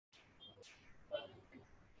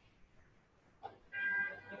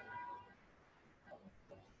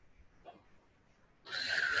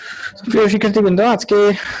প্রিয় শিক্ষার্থীবৃন্দ, আজকে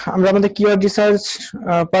আমরা আমাদের কিওয়ার্ড রিসার্চ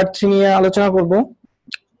পার্ট 3 নিয়ে আলোচনা করব।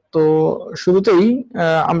 তো শুরুতেই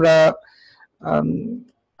আমরা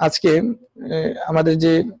আজকে আমাদের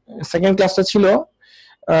যে সেকেন্ড ক্লাসটা ছিল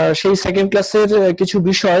সেই সেকেন্ড ক্লাসের কিছু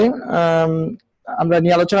বিষয় আমরা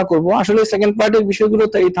নিয়ে আলোচনা করব। আসলে সেকেন্ড পার্টের বিষয়গুলো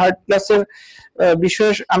এই থার্ড ক্লাসের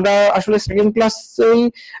বিষয় আমরা আসলে সেকেন্ড ক্লাসেই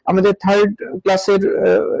আমাদের থার্ড ক্লাসের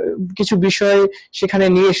কিছু বিষয় সেখানে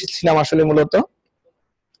নিয়ে এসেছিলাম আসলে মূলত।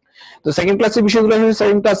 তো সেকেন্ড ক্লাসের বিষয়গুলো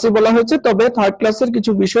সেকেন্ড ক্লাসে বলা হয়েছে, তবে থার্ড ক্লাসের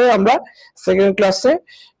কিছু বিষয় আমরা সেকেন্ড ক্লাসে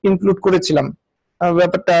ইনক্লুড করেছিলাম।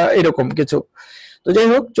 ব্যাপারটা এরকম কিছু। তো যাই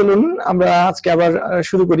হোক, চলুন আমরা আজকে আবার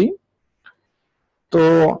শুরু করি। তো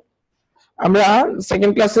আমরা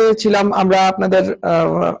সেকেন্ড ক্লাসে ছিলাম, আমরা আপনাদের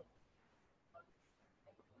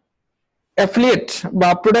অ্যাফিলিয়েট বা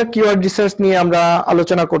প্রোডাক্ট কিওয়ার্ড রিসার্চ নিয়ে আমরা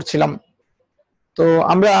আলোচনা করছিলাম। তো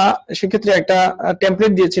আমরা সেক্ষেত্রে একটা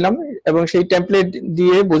টেমপ্লেট দিয়েছিলাম এবং সেই টেমপ্লেট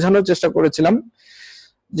দিয়ে বোঝানোর চেষ্টা করেছিলাম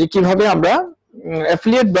যে কিভাবে আমরা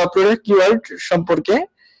অ্যাফিলিয়েট বা প্রোডাক্ট কিওয়ার্ড সম্পর্কে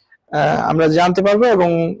আমরা জানতে পারবো এবং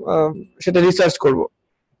সেটা রিসার্চ করব।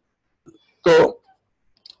 তো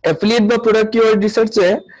অ্যাফিলিয়েট বা প্রোডাক্ট কিওয়ার্ড রিসার্চে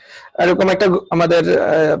এরকম একটা আমাদের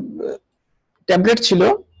টেমপ্লেট ছিল,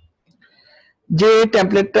 যে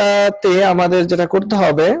টেমপ্লেটটাতে আমাদের যেটা করতে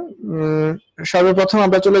হবে, সর্বপ্রথম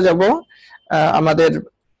আমরা চলে যাব আমাদের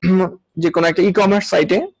যে কোনো একটা ই কমার্স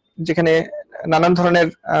সাইটে যেখানে নানান ধরনের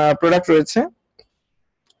প্রোডাক্ট রয়েছে।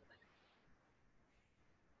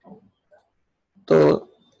 তো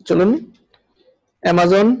চলুন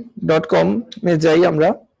amazon.com এ যাই আমরা।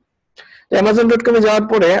 amazon.com এ যাওয়ার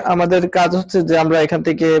পরে আমাদের কাজ হচ্ছে যে আমরা এখান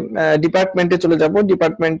থেকে ডিপার্টমেন্টে চলে যাব।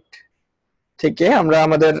 ডিপার্টমেন্ট থেকে আমরা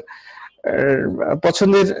আমাদের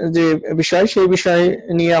পছন্দের যে বিষয় সেই বিষয়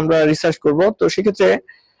নিয়ে আমরা রিসার্চ করব। তো সেক্ষেত্রে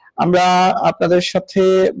আমরা আপনাদের সাথে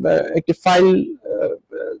একটি ফাইল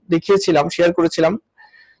দেখিয়েছিলাম, শেয়ার করেছিলাম।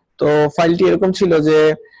 তো ফাইলটি এরকম ছিল যে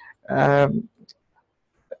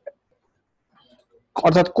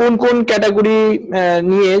অর্থাৎ কোন কোন ক্যাটাগরি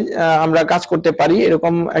নিয়ে আমরা কাজ করতে পারি,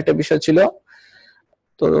 এরকম একটা বিষয় ছিল।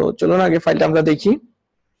 তো চলুন আগে ফাইলটা আমরা দেখি।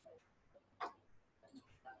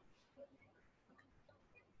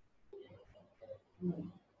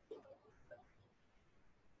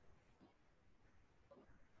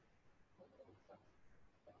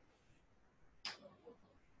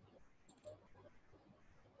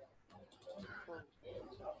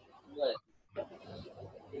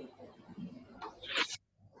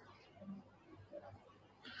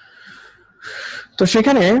 তো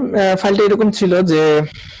সেখানে ফাইলটা এরকম ছিল যে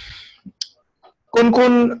কোন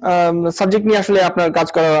কোন সাবজেক্ট নিয়ে আসলে আপনার কাজ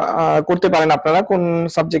করতে পারেন, আপনারা কোন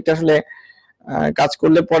সাবজেক্টে আসলে কাজ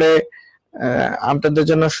করলে পরে আপনাদের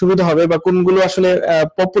জন্য সুবিধা হবে বা কোনগুলো আসলে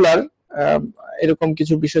পপুলার, এরকম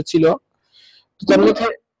কিছু বিষয় ছিল। তো তার মধ্যে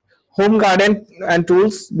home garden and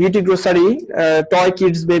tools, beauty grocery, toy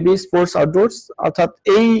kids baby, sports outdoors, অর্থাৎ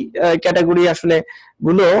এই ক্যাটাগরি আসলে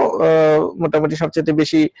গুলো মোটামুটি সবচেয়ে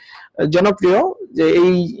বেশি জনপ্রিয়। যে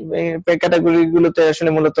এই ক্যাটাগরি গুলোতে আসলে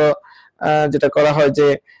মূলত যেটা করা হয় যে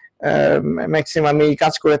ম্যাক্সিমাম এই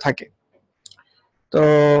কাজ করে থাকে। তো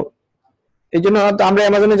এই জন্য আমরা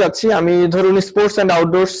অ্যামাজনে যাচ্ছি। আমি ধরুন স্পোর্টস অ্যান্ড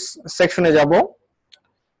আউটডোরস সেকশনে যাব।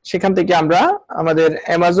 সেখান থেকে আমরা আমাদের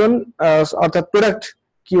অ্যামাজন অর্থাৎ প্রোডাক্ট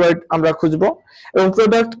কিওয়ার্ড আমরা খুঁজবো এবং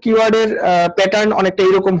প্রোডাক্ট কিওয়ার্ডের প্যাটার্ন অনেকটা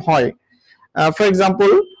এরকম হয়। ফর এক্সাম্পল,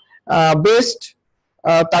 বেস্ট,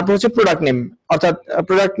 তারপর হচ্ছে প্রোডাক্ট নেম, অর্থাৎ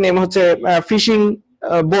প্রোডাক্ট নেম হচ্ছে ফিশিং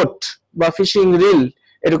বোট বা ফিশিং রিল,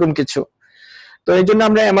 এরকম কিছু। তো এই জন্য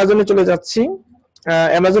আমরা অ্যামাজনে চলে যাচ্ছি।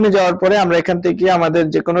 অ্যামাজনে যাওয়ার পরে আমরা এখান থেকে আমাদের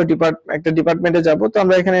যে কোনো একটা ডিপার্টমেন্টে যাব। তো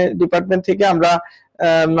আমরা এখানে ডিপার্টমেন্ট থেকে আমরা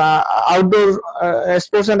আউটডোর,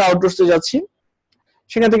 স্পোর্টস এন্ড আউটডোরসে যাচ্ছি।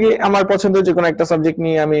 সেখান থেকে আমার পছন্দের যে কোনো একটা সাবজেক্ট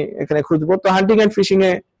নিয়ে আমি এখানে খুঁজবো। তো হান্টিং এন্ড ফিশিং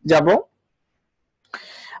এ যাব।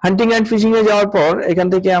 হান্টিং এন্ড ফিশিং এ যাওয়ার পর এখান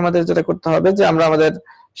থেকে আমাদের যেটা করতে হবে যে আমরা আমাদের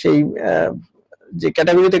সেই যে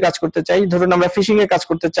ক্যাটাগরিতে কাজ করতে চাই, ধরুন আমরা ফিশিং এ কাজ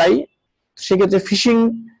করতে চাই, সেক্ষেত্রে ফিশিং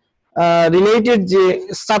রিলেটেড যে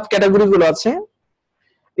সাব ক্যাটাগরি গুলো আছে,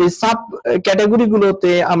 এই সাব ক্যাটাগরি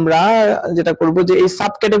গুলোতে আমরা যেটা করব যে এই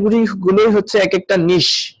সাব ক্যাটাগরি গুলোই হচ্ছে এক একটা নিশ,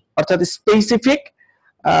 অর্থাৎ স্পেসিফিক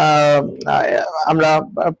আমরা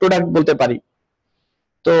প্রোডাক্ট বলতে পারি।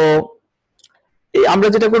 তো আমরা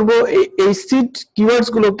যেটা করব এই সিড কিওয়ার্ডস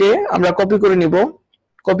গুলোকে আমরা কপি করে নিব,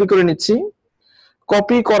 কপি করে নিচ্ছি।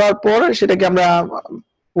 কপি করার পর সেটাকে আমরা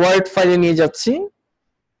ওয়ার্ড ফাইলে নিয়ে যাচ্ছি।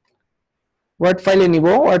 ওয়ার্ড ফাইলে নিব।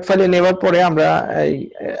 ওয়ার্ড ফাইলে নেওয়ার পরে আমরা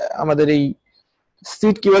আমাদের এই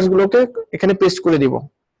সিড কিওয়ার্ডস গুলোকে এখানে পেস্ট করে দিব।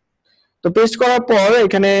 তো পেস্ট করার পর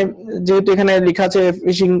এখানে যেহেতু এখানে লেখা আছে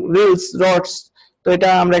ফিশিং রিলস, রডস, তো এটা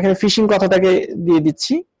আমরা এখানে ফিশিং কথাটাকে দিয়ে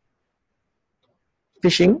দিচ্ছি,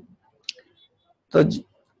 ফিশিং। তো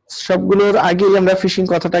সবগুলোর আগেই আমরা ফিশিং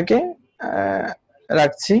কথাটাকে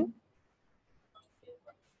রাখছি।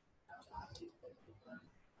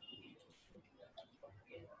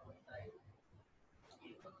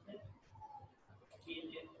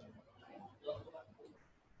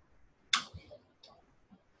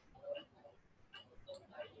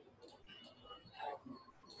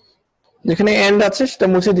 যেখানে এন্ড আছে সেটা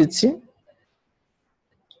মুছে দিচ্ছি।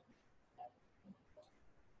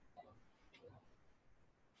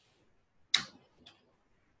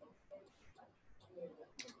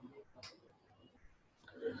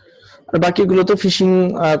 আর বাকিগুলো তো ফিশিং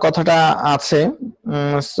কথাটা আছে।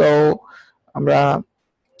 সো আমরা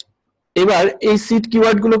এবার এই সিট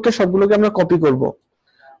কিওয়ার্ড গুলোকে সবগুলোকে আমরা কপি করব।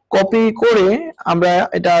 কপি করে আমরা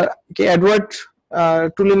এটাকে অ্যাডওয়ার্ড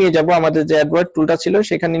টুলে নিয়ে যাব, আমাদের যে অ্যাডওয়ার্ড টুলটা ছিল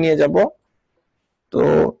সেখানে নিয়ে যাব। তো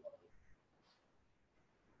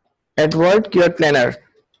অ্যাডওয়ার্ড কিওয়ার্ড প্ল্যানার,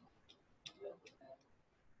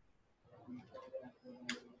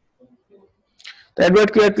 তো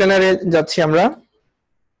অ্যাডওয়ার্ড কিওয়ার্ড প্ল্যানারে যাচ্ছি আমরা।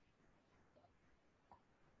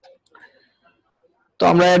 তো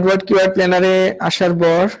আমরা অ্যাডওয়ার্ড কিওয়ার্ড প্ল্যানারে আসার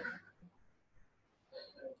পর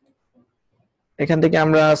এখান থেকে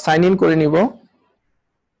আমরা সাইন ইন করে নিব।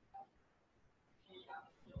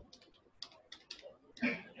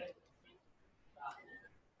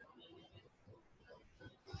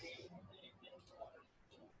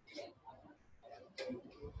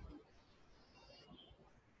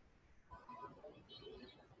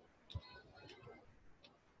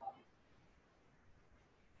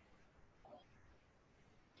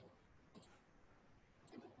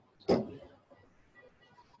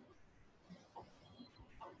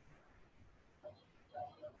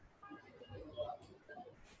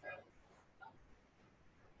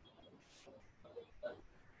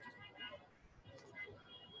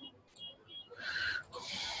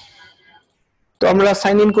 তো আমরা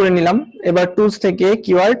সাইন ইন করে নিলাম। এবার টুলস থেকে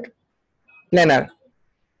কিওয়ার্ড প্ল্যানার,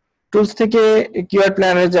 টুলস থেকে কিওয়ার্ড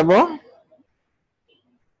প্ল্যানারে যাব।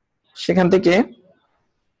 সেখান থেকে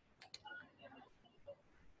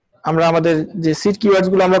আমরা আমাদের যে সিট কিওয়ার্ডস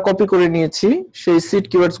গুলো আমরা কপি করে নিয়েছি সেই সিট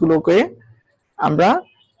কিওয়ার্ডস গুলোকে আমরা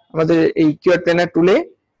আমাদের এই কিওয়ার্ড প্ল্যানার টুলে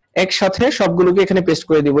একসাথে সবগুলোকে এখানে পেস্ট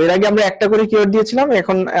করে দিব। এর আগে আমরা একটা করে কিওয়ার্ড দিয়েছিলাম,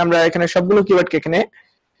 এখন আমরা এখানে সবগুলো কিওয়ার্ডকে এখানে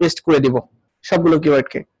পেস্ট করে দিব, সবগুলো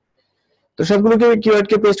কিওয়ার্ডকে। তো সবগুলোকে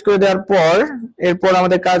কিওয়ার্ডকে পেস্ট করে দেওয়ার পর এরপর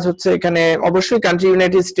আমাদের কাজ হচ্ছে এখানে অবশ্যই কান্ট্রি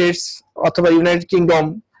ইউনাইটেড স্টেটস অথবা ইউনাইটেড কিংডম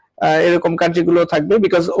এরকম কান্ট্রিগুলো থাকবে,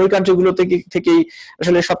 বিকজ ওই কান্ট্রিগুলো থেকেই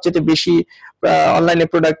আসলে সবচেয়ে বেশি অনলাইনে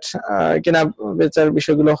প্রোডাক্ট কেনা বেচার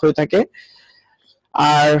বিষয়গুলো হয়ে থাকে।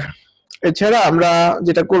 আর এছাড়া আমরা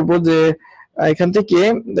যেটা করব যে এখান থেকে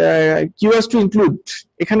কিওয়ার্ডস টু ইনক্লুড,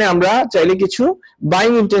 এখানে আমরা চাইলে কিছু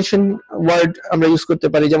বাইং ইন্টেনশন ওয়ার্ড আমরা ইউজ করতে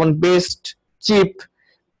পারি, যেমন বেস্ট, চিপ,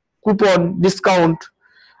 কুপন, ডিসকাউন্ট,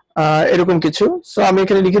 এরকম কিছু। সো আমি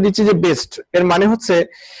এখানে লিখে দিচ্ছি যে বেস্ট। এর মানে হচ্ছে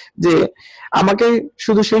যে আমাকে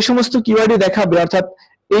শুধু সেই সমস্ত কিওয়ার্ডই দেখাবে, অর্থাৎ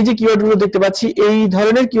এই যে কিওয়ার্ড গুলো দেখতে পাচ্ছি এই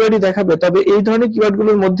ধরনের কিওয়ার্ডই দেখাবে, তবে এই ধরনের কিওয়ার্ড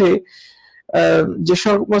গুলোর মধ্যে যে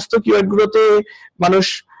সমস্ত কিওয়ার্ড গুলোতে মানুষ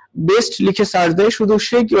বেস্ট লিখে সার্চ দেয় শুধু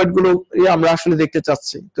সেই কিওয়ার্ড গুলো আমরা আসলে দেখতে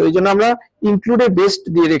চাচ্ছি। তো এই জন্য আমরা ইনক্লুডে বেস্ট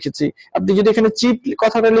দিয়ে রেখেছি। আপনি যদি এখানে চিপ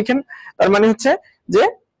কথাটা লিখেন তার মানে হচ্ছে যে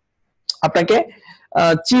আপনাকে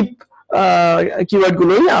চিপ কিওয়ার্ড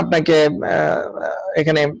গুলোই আপনাকে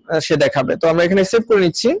এখানে সে দেখাবে। তো আমরা এখানে সেভ করে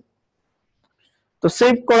নিচ্ছি। তো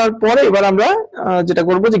সেভ করার পরে এবার আমরা যেটা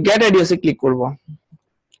করব যে গেট আইডিয়াসে ক্লিক করব।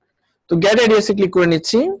 তো গেট আইডিয়াসে ক্লিক করে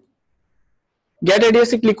নিচ্ছি। গেট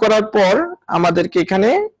আইডিয়াসে ক্লিক করার পর আমাদেরকে এখানে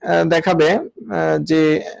দেখাবে যে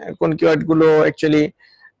কোন কিওয়ার্ড গুলো অ্যাকচুয়ালি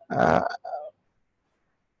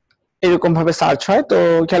এরকম ভাবে সার্চ হয়। তো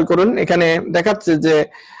খেয়াল করুন এখানে দেখাচ্ছে যে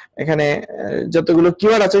এখানে যতগুলো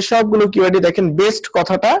কিওয়ার্ড আছে সবগুলো কিওয়ার্ডই দেখেন বেস্ট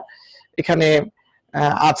কথাটা এখানে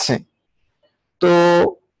আছে। তো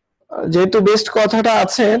যেহেতু বেস্ট কথাটা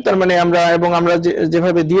আছে তার মানে আমরা আমরা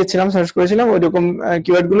যেভাবে দিয়েছিলাম সার্চ করেছিলাম ওইরকম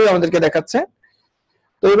কিওয়ার্ড গুলোই আমাদেরকে দেখাচ্ছে।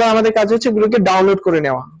 তো এবার আমাদের কাজ হচ্ছে এগুলোকে ডাউনলোড করে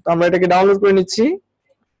নেওয়া। তো আমরা এটাকে ডাউনলোড করে নিচ্ছি।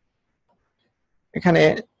 এখানে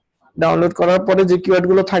ডাউনলোড করার পরে যে কিওয়ার্ড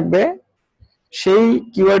গুলো থাকবে সেই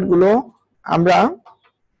কিওয়ার্ড গুলো আমরা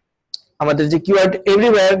আমাদের যে কিওয়ার্ড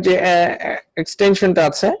এভরিওয়্যার যে এক্সটেনশনটা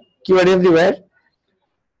আছে কিওয়ার্ড এভরিওয়্যার,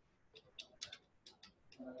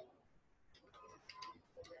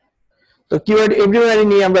 তো কিওয়ার্ড এভরিওয়্যার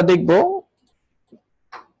নিয়ে আমরা দেখব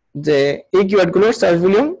যে এই কিওয়ার্ড গুলোর সার্চ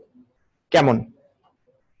ভলিউম কেমন।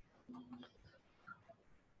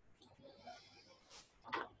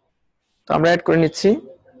 তো আমরা অ্যাড করে নিচ্ছি।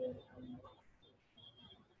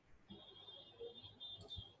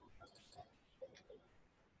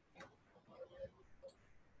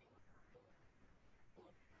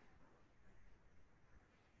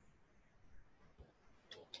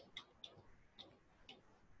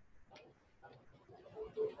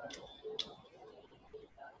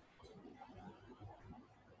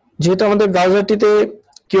 যেহেতু আমাদের ব্রাউজারটিতে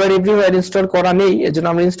কিওয়ার্ড এভরিওয়্যার ইনস্টল করা নেই, এজন্য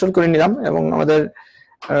আমরা ইনস্টল করে নিলাম এবং আমাদের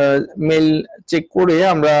মেল চেক করে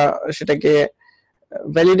আমরা সেটাকে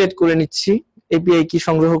ভ্যালিডেট করে নিচ্ছি এপিআই কি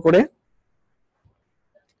সংগ্রহ করে।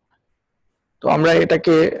 তো আমরা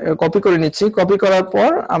এটাকে কপি করে নিচ্ছি, কপি করার পর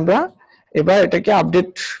আমরা এবার এটাকে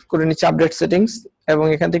আপডেট করে নিচ্ছি, আপডেট সেটিংস, এবং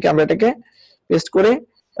এখান থেকে আমরা এটাকে পেস্ট করে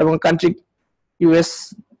এবং কান্ট্রি ইউএস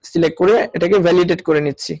সিলেক্ট করে এটাকে ভ্যালিডেট করে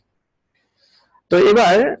নিচ্ছি। তো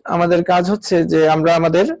এবার আমাদের কাজ হচ্ছে যে আমরা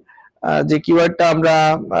আমাদের যে কিওয়ার্ডটা আমরা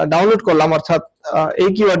ডাউনলোড করলাম, অর্থাৎ এই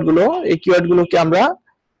কিওয়ার্ডগুলোকে আমরা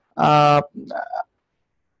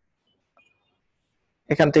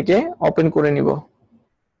এখান থেকে ওপেন করে নিব।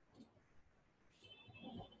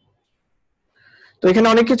 তো এখানে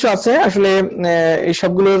অনেক কিছু আছে, আসলে এই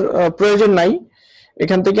সবগুলোর প্রয়োজন নাই।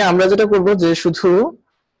 এখান থেকে আমরা যেটা করব যে শুধু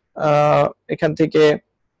এখান থেকে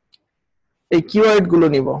এই কিওয়ার্ড গুলো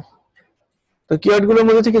নিব। তো কিওয়ার্ড গুলোর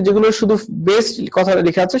মধ্যে থেকে যেগুলো শুধু বেস্ট কথা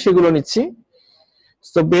লেখা আছে সেগুলো নিচ্ছি।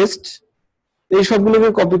 তো বেস্ট এই সবগুলোকে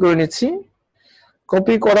কপি করে নিচ্ছি।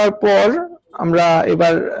 কপি করার পর আমরা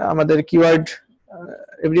এবার আমাদের কিওয়ার্ড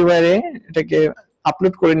এভরিওয়্যারে এটাকে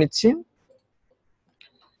আপলোড করে নিচ্ছি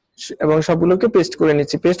এবং সবগুলোকে পেস্ট করে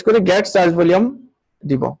নিচ্ছি। পেস্ট করে গেট সার্চ ভলিউম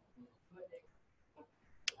দিব।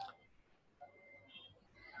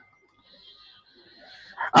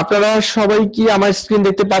 আপনারা সবাই কি আমার স্ক্রিন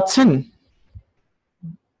দেখতে পাচ্ছেন?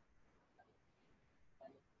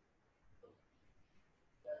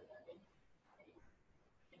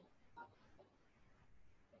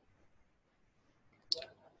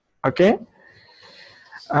 ওকে,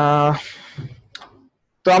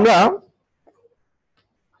 তো আমরা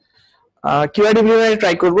কিওয়ার্ড এভরিওয়্যারে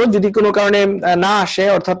ট্রাই করব। যদি কোনো কারণে না আসে,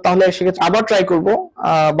 অর্থাৎ তাহলে সেক্ষেত্রে আবার ট্রাই করব,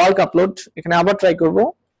 বাল্ক আপলোড এখানে আবার ট্রাই করব।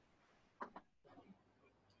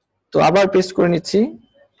 তো আবার পেস্ট করে নিচ্ছি,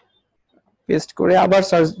 পেস্ট করে আবার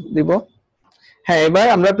সার্চ দিব। হ্যাঁ, এবার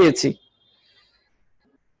আমরা পেয়েছি।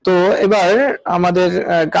 তো এবার আমাদের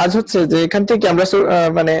কাজ হচ্ছে যে এখান থেকে আমরা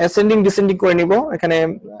মানে অ্যাসেন্ডিং ডিসেন্ডিং করে নিব। এখানে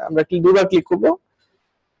আমরা দুবার ক্লিক করব।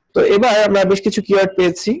 তো এবার আমরা বেশ কিছু কিওয়ার্ড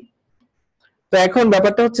পেয়েছি। তো এখন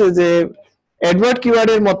ব্যাপারটা হচ্ছে যে অ্যাডওয়ার্ড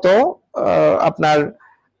কিওয়ার্ডের মতো আপনার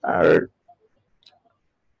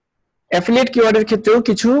অ্যাফিলিয়েট কিওয়ার্ডের ক্ষেত্রেও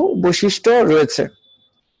কিছু বৈশিষ্ট্য রয়েছে।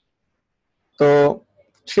 তো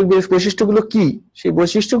সেই বৈশিষ্ট্যগুলো কি? সেই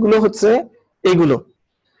বৈশিষ্ট্যগুলো হচ্ছে এগুলো,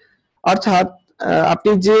 অর্থাৎ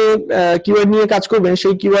আপনি যে কিওয়ার্ড নিয়ে কাজ করবেন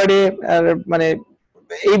সেই কিওয়ার্ডে মানে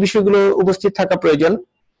এই বিষয়গুলো উপস্থিত থাকা প্রয়োজন।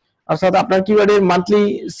 অর্থাৎ আপনার কিওয়ার্ডের মান্থলি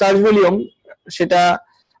সার্চ ভলিউম, সেটা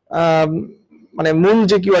মানে মূল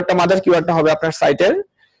যে কিওয়ার্ডটা, মাদার কিওয়ার্ডটা হবে আপনার সাইটের,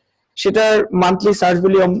 সেটার মান্থলি সার্চ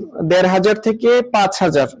ভলিউম ১৫০০ থেকে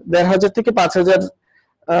 ৫০০০, ১৫০০ থেকে ৫০০০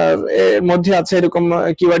 এর মধ্যে আছে, এরকম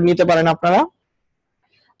কিওয়ার্ড নিতে পারেন আপনারা।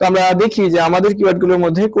 তো আমরা দেখি যে আমাদের কিওয়ার্ড গুলোর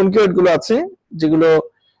মধ্যে কোন কিওয়ার্ড গুলো আছে যেগুলো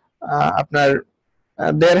আপনার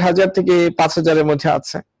 ১৫০০ থেকে ৫০০০ এর মধ্যে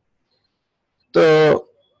আছে। তো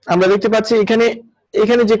আমরা দেখতে পাচ্ছি এখানে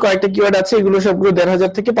এখানে যে কয়েকটা কিওয়ার্ড আছে এগুলো সবগুলো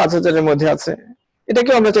 ১৫০০ থেকে ৫০০০ এর মধ্যে আছে।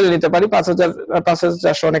 এটাকেও আমরা চলে নিতে পারি, ৫০০০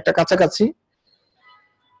 ৫৪০০ অনেকটা কাছাকাছি।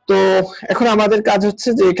 তো এখন আমাদের কাজ হচ্ছে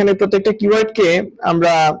যে এখানে প্রত্যেকটা কিওয়ার্ডকে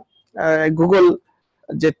আমরা গুগল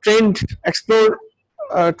যে ট্রেন্ড এক্সপ্লোর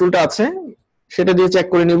টুলটা আছে সেটা দিয়ে চেক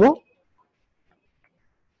করে নিব।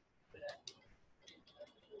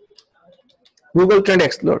 Google trend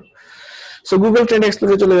explore. So Google trend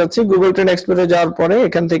এক্সপ্লোরে চলে যাচ্ছি। গুগল ট্রেন্ড এক্সপ্লোরে যাওয়ার পরে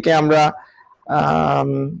এখান থেকে আমরা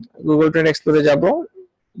গুগল ট্রেন্ড এক্সপ্লোরে যাব।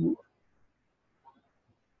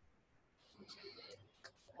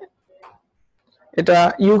 এটা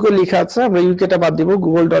ইউকে লেখা আছে, আমরা ইউকেটা বাদ দিব,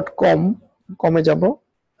 google.com কমে যাব,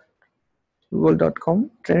 google.com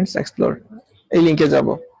ট্রেন্ডস এক্সপ্লোর এই লিংকে যাব।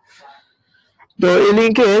 তো এই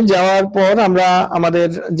লিংকে যাওয়ার পর আমরা আমাদের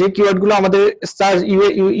যে কিওয়ার্ডগুলো আমাদের সার্চ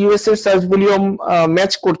ইউএস এর সার্চ ভলিউম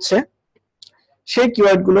ম্যাচ করছে সেই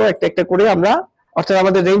কিওয়ার্ডগুলো একটা একটা করে আমরা, অর্থাৎ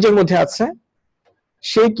আমাদের রেঞ্জের মধ্যে আছে,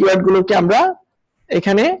 সেই কিওয়ার্ডগুলোকে আমরা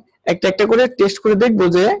এখানে একটা একটা করে টেস্ট করে দেখব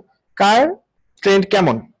যে কার ট্রেন্ড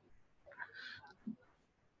কেমন।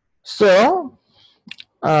 সো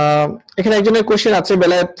এখানে একজনের কোশ্চেন আছে,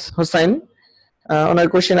 বেলায়েত হোসাইন, ওনার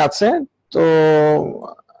কোশ্চেন আছে। তো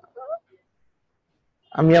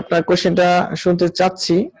আমি আপনার কোশ্চেনটা শুনতে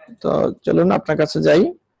চাচ্ছি। তো চলুন আপনার কাছে যাই।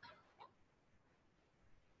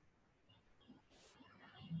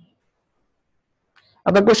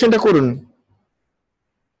 আপনার কোশ্চেনটা করুন।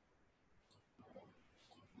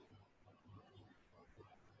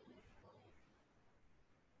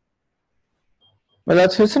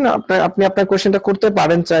 বেলায়েত হোসেন, আপনি আপনার কোশ্চেনটা করতে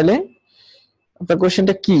পারেন চাইলে। আপনার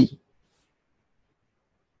কোশ্চেনটা কি?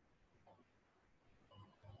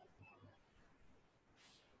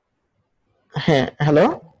 হ্যাঁ, হ্যালো।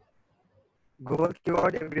 গুগল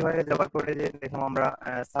কিওয়ার্ড এভরিওয়্যারে যাওয়ার পরে যে দেখলাম আমরা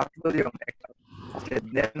সার্চ ভলিউম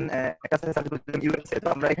দেন একটা সার্চ ভলিউম ইউএসএ, তো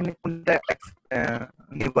আমরা এখানে কোনটা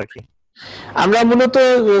নিব আর কি? আমরা মূলত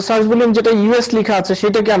সার্চ ভলিউম যেটা ইউএস লেখা আছে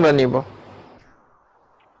সেটাকে আমরা নিব।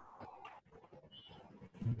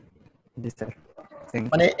 জি স্যার,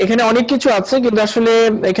 মানে এখানে অনেক কিছু আছে, কিন্তু আসলে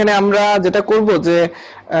এখানে আমরা যেটা করব যে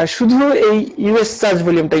শুধু এই ইউএস সার্চ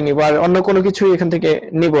ভলিউমটাই নিব, আর অন্য কোনো কিছু এখান থেকে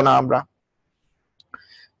নিব না আমরা।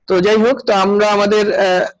 তো যাই হোক, তো আমরা আমাদের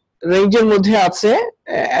রেঞ্জের মধ্যে আছে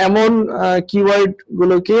এমন কিওয়ার্ড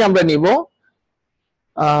গুলোকে আমরা নিব।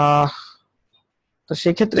 তো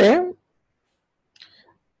সেক্ষেত্রে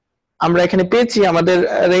আমরা এখানে পেয়েছি আমাদের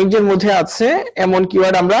রেঞ্জের মধ্যে আছে এমন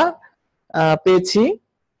কিওয়ার্ড আমরা পেয়েছি।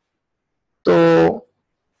 তো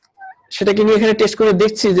সেটাকে নিয়ে এখানে টেস্ট করে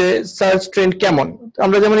দেখছি যে সার্চ ট্রেন্ড কেমন।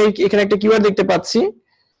 আমরা যেমন এখানে একটা কিওয়ার্ড দেখতে পাচ্ছি,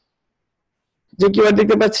 যে কিওয়ার্ড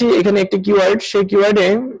দেখতে পাচ্ছি এখানে একটা কিওয়ার্ড, সেই কিওয়ার্ডে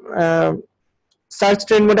সার্চ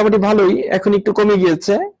ট্রেন্ড মোটামুটি ভালোই, এখন একটু কমে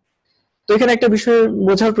গিয়েছে। তো এখানে একটা বিষয়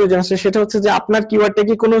বোঝার প্রয়োজন আছে, সেটা হচ্ছে যে আপনার কিওয়ার্ডটা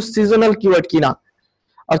কি কোনো সিজনাল কিওয়ার্ড কিনা,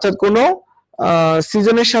 অর্থাৎ কোনো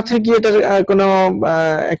সিজনের সাথে কি এটার কোনো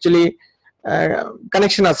অ্যাকচুয়ালি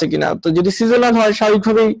কানেকশন আছে কিনা। তো যদি সিজনাল হয়,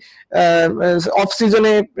 স্বাভাবিকভাবেই অফ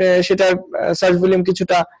সিজনে সেটার সার্চ ভলিউম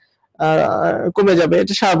কিছুটা কমে যাবে,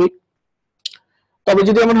 এটা স্বাভাবিক। তবে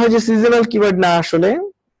যদি এমন হয় যে সিজনাল কিওয়ার্ড না আসলে,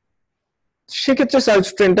 সেক্ষেত্রে সার্চ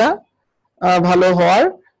ট্রেন্ডটা ভালো হওয়ার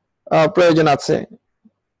প্রয়োজন আছে।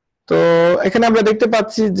 তো এখানে আমরা দেখতে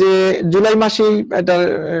পাচ্ছি যে জুলাই মাসেই এটা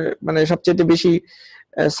মানে সবচেয়ে বেশি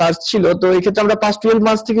সার্চ ছিল। তো এই ক্ষেত্রে আমরা পাস্ট 12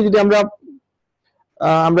 মাস থেকে যদি আমরা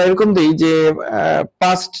এরকম দিই যে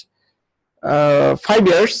পাস্ট 5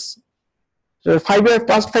 ইয়ার্স,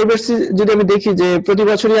 পাস্ট 5 ইয়ার্স যদি আমি দেখি যে প্রতি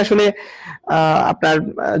বছরই আসলে আপনার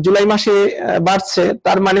জুলাই মাসে বাড়ছে,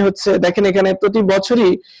 তার মানে হচ্ছে দেখেন এখানে প্রতি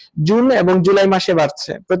বছরই জুন এবং জুলাই মাসে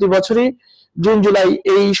বাড়ছে, প্রতি বছরই জুন জুলাই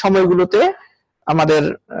এই সময়গুলোতে আমাদের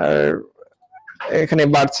এখানে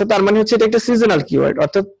বাড়ছে। তার মানে হচ্ছে এটা একটা সিজনাল কিওয়ার্ড,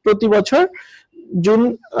 অর্থাৎ প্রতি বছর জুন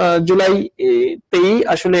জুলাই তেই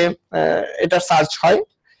আসলে এটা সার্চ হয়।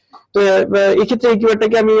 তো এই ক্ষেত্রে এই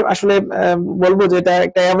কিওয়ার্ডটাকে আমি আসলে বলবো যে এটা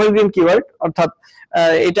একটা এভারগ্রিন কিওয়ার্ড, অর্থাৎ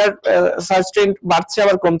এটার সার্চ ট্রেন্ড বাড়ছে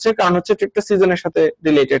আবার কমছে, কারণ হচ্ছে এটা একটা সিজনের সাথে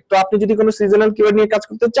রিলেটেড। তো আপনি যদি কোনো সিজনাল কিওয়ার্ড নিয়ে কাজ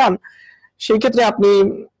করতে চান, সেই ক্ষেত্রে আপনি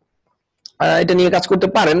এটা নিয়ে কাজ করতে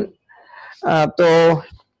পারেন। তো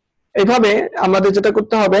এইভাবে আমাদের যেটা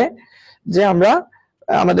করতে হবে যে আমরা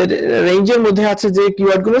আমাদের রেঞ্জের মধ্যে আছে যে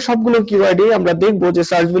কিওয়ার্ড গুলো, সবগুলো কিওয়ার্ডই আমরা দেখবো, যে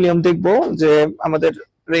সার্চ ভলিউম দেখবো, যে আমাদের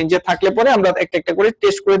রেঞ্জে থাকলে পরে আমরা একটা একটা করে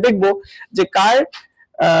টেস্ট করে দেখবো যে কার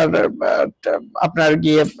আপনার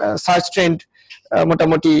গিয়ে সার্চ ট্রেন্ড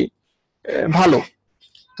মোটামুটি ভালো।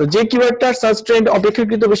 তো যে কিওয়ার্ডটার সার্চ ট্রেন্ড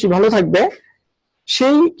অপেক্ষাকৃত বেশি ভালো থাকবে,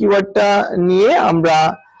 সেই কিওয়ার্ডটা নিয়ে আমরা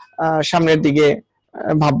সামনের দিকে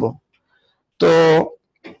ভাববো। তো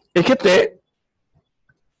এক্ষেত্রে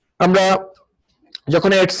আমরা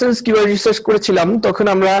যখন অ্যাডসেন্স কিওয়ার্ড রিসার্চ করেছিলাম, তখন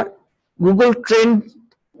আমরা গুগল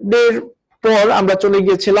ট্রেন্ডের পর আমরা চলে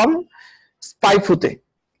গিয়েছিলাম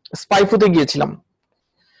স্পাইফুতে গিয়েছিলাম।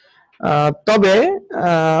 তবে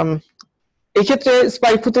এক্ষেত্রে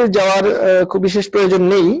স্পাইফুতে যাওয়ার খুব বিশেষ প্রয়োজন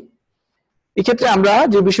নেই। এক্ষেত্রে আমরা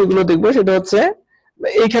যে বিষয়গুলো দেখবো সেটা হচ্ছে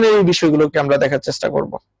এইখানে এই বিষয়গুলোকে আমরা দেখার চেষ্টা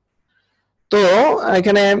করব। তো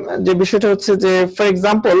এখানে যে বিষয়টা হচ্ছে যে ফর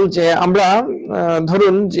এক্সাম্পল, যে আমরা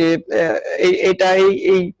ধরুন যে এটা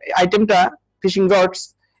এই আইটেমটা ফিশিং রডস,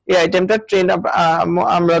 এই আইটেমটা ট্রেন্ড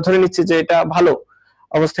আমরা ধরে নিচ্ছি যে এটা ভালো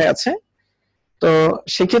অবস্থায় আছে। তো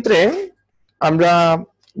সেক্ষেত্রে আমরা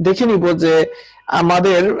দেখে নিব যে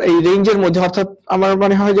আমাদের এই রেঞ্জের মধ্যে, অর্থাৎ আমার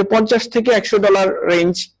মনে হয় যে $50 থেকে $100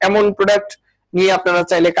 রেঞ্জ, এমন প্রোডাক্ট নিয়ে আপনারা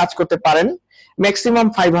চাইলে কাজ করতে পারেন। ম্যাক্সিমাম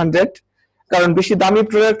 500, কারণ বেশি দামি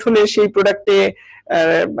প্রোডাক্ট হলে সেই প্রোডাক্টে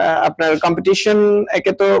আপনার কম্পিটিশন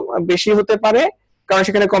একে তো বেশি হতে পারে, কারণ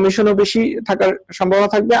সেখানে কমিশনও বেশি থাকার সম্ভাবনা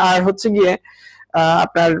থাকবে। আর হচ্ছে গিয়ে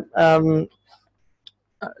আপনার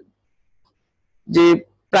যে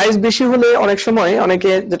প্রাইস বেশি হলে অনেক সময়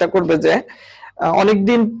অনেকে যেটা করবে যে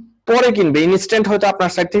অনেকদিন পরে কিনবে, ইনস্ট্যান্ট হয়তো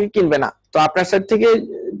আপনার সাইট থেকে কিনবে না। তো আপনার সাইট থেকে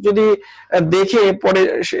যদি দেখে পরে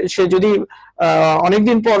সে যদি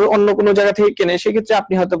অনেকদিন পর অন্য কোনো জায়গা থেকে কেনে, সেক্ষেত্রে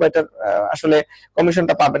আপনি হয়তো এটার আসলে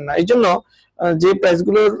কমিশনটা পাবেন না। এই জন্য যে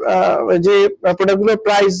প্রাইসগুলোর যে প্রোডাক্টগুলোর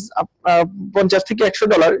প্রাইস $50 থেকে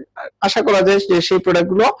 $100, আশা করা যায় যে সেই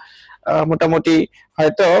প্রোডাক্টগুলো মোটামুটি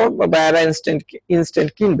হয়তো বায়াররা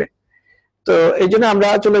ইনস্ট্যান্ট কিনবে। তো এই জন্য আমরা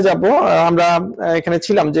চলে যাব, আমরা এখানে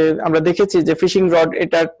ছিলাম যে আমরা দেখেছি যে ফিশিং রড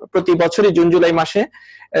এটার প্রতি বছরই জুন জুলাই মাসে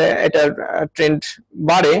এটার ট্রেন্ড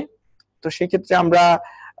বাড়ে। তো সেক্ষেত্রে আমরা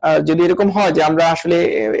যদি এরকম হয় যে আমরা আসলে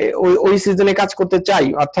ওই সিজনে কাজ করতে চাই,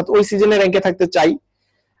 অর্থাৎ ওই সিজনে র্যাঙ্কে থাকতে চাই,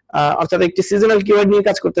 অর্থাৎ একটি সিজনাল কিওয়ার্ড নিয়ে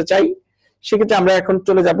কাজ করতে চাই, সেক্ষেত্রে আমরা এখন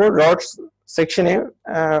চলে যাব রডস সেকশনে,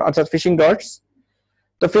 অর্থাৎ ফিশিং রডস।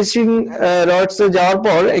 তো ফিশিং রডস এ যাওয়ার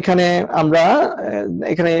পর এখানে আমরা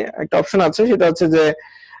এখানে একটা অপশন আছে, সেটা হচ্ছে যে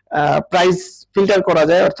প্রাইস ফিল্টার করা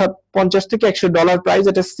যায়, অর্থাৎ $50 থেকে $100 প্রাইস,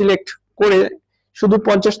 এটা সিলেক্ট করে শুধু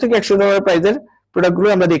 $50 থেকে $100 প্রাইসের প্রোডাক্টগুলো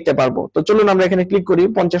আমরা দেখতে পারবো। তো চলুন আমরা এখানে ক্লিক করি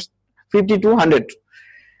 50 to 100।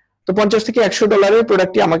 তো $50 থেকে $100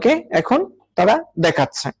 প্রোডাক্টটি আমাকে এখন তারা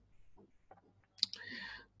দেখাচ্ছে।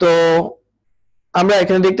 তো আমরা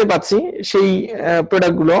এখানে দেখতে পাচ্ছি সেই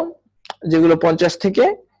প্রোডাক্টগুলো যেগুলো $50 থেকে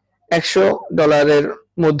 $100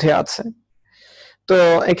 মধ্যে আছে। তো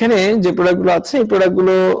এখানে যে প্রোডাক্টগুলো আছে, এই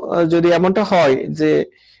প্রোডাক্টগুলো যদি এমনটা হয় যে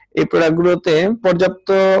এই প্রোডাক্টগুলোতে পর্যাপ্ত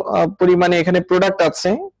পরিমাণে এখানে প্রোডাক্ট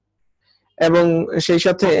আছে এবং সেই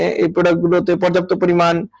সাথে এই প্রোডাক্টগুলোতে পর্যাপ্ত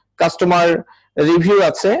পরিমাণ কাস্টমার রিভিউ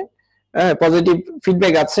আছে, পজিটিভ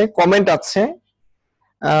ফিডব্যাক আছে, কমেন্ট আছে,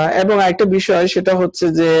 এবং আরেকটা বিষয় সেটা হচ্ছে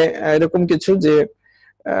যে এরকম কিছু যে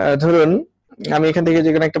ধরুন আমি এখান থেকে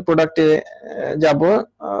যে কোনো একটা প্রোডাক্টে যাব,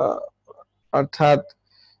 অর্থাৎ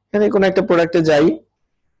এখানে কোনো একটা প্রোডাক্টে যাই,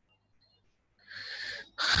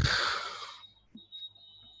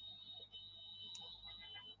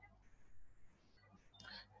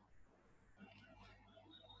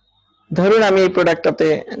 ধরুন আমি এই প্রোডাক্টটাতে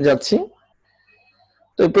যাচ্ছি।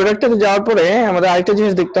 তো এই প্রোডাক্টটাতে যাওয়ার পরে আমাদের আরেকটা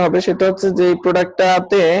জিনিস দেখতে হবে, সেটা হচ্ছে যে এই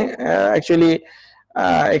প্রোডাক্টটাতে অ্যাকচুয়ালি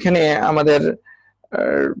এখানে আমাদের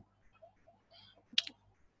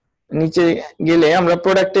নিচে গেলে আমরা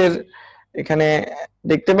প্রোডাক্টের এখানে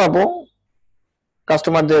দেখতে পাবো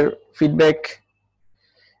কাস্টমারদের ফিডব্যাক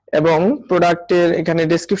এবং প্রোডাক্টের এখানে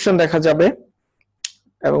ডেসক্রিপশন দেখা যাবে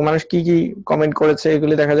এবং মানুষ কি কি কমেন্ট করেছে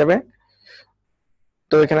এগুলি দেখা যাবে।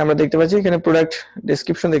 তো এখানে আমরা দেখতে পাচ্ছি, এখানে প্রোডাক্ট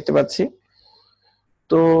ডেসক্রিপশন দেখতে পাচ্ছি।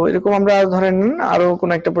 তো এরকম আমরা ধরেন আরো কোন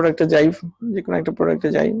একটা প্রোডাক্টে যাই, যে কোনো একটা প্রোডাক্টে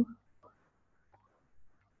যাই,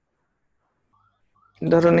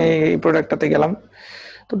 ধরুন এই প্রোডাক্টটাতে গেলাম।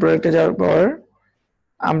 তো প্রোডাক্টে যাওয়ার পর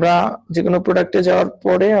আমরা যে কোনো প্রোডাক্টে যাওয়ার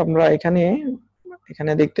পরে আমরা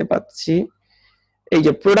এখানে দেখতে পাচ্ছি এই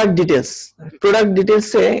যে প্রোডাক্ট ডিটেলস। প্রোডাক্ট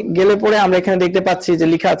ডিটেলসে গেলে পরে আমরা এখানে দেখতে পাচ্ছি যে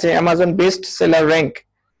লেখা আছে অ্যামাজন বেস্ট সেলার র্যাঙ্ক।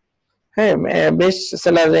 হ্যাঁ, বেস্ট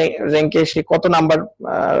সেলার র্যাঙ্কে সে কত নাম্বার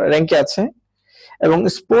র্যাঙ্কে আছে, এবং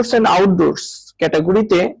স্পোর্টস এন্ড আউটডোরস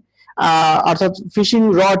ক্যাটাগরিতে অর্থাৎ ফিশিং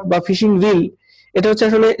রড বা ফিশিং রিল, এটা হচ্ছে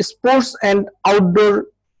আসলে স্পোর্টস এন্ড আউটডোর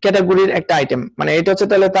ক্যাটাগরির একটা আইটেম, মানে এটা হচ্ছে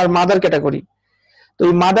তাহলে তার মাদার ক্যাটাগরি। তো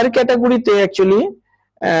এই মাদার ক্যাটাগরিতে অ্যাকচুয়ালি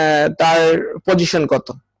তার পজিশন কত,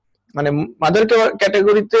 মানে মাদার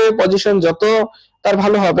ক্যাটাগরিতে পজিশন যত তার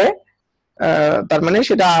ভালো হবে, তার মানে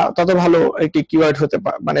সেটা তত ভালো একটি কিওয়ার্ড হতে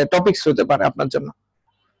পারে, মানে টপিকস হতে পারে আপনার জন্য।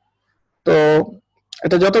 তো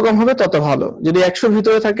এটা যত কম হবে তত ভালো, যদি 100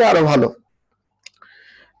 ভিতরে থাকে আরো ভালো।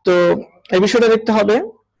 তো এই বিষয়টা দেখতে হবে।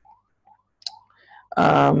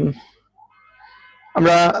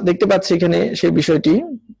 আমরা দেখতে পাচ্ছি এখানে সেই বিষয়টি।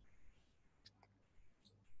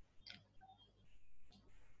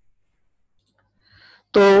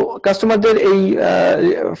 তো কাস্টমারদের এই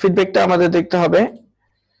ফিডব্যাকটা আমাদের দেখতে হবে।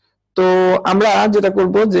 তো আমরা যেটা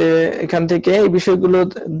করব যে এখান থেকে এই বিষয়গুলো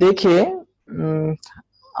দেখে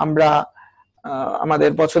আমরা আমাদের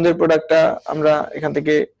পছন্দের প্রোডাক্টটা আমরা এখান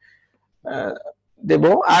থেকে দেব।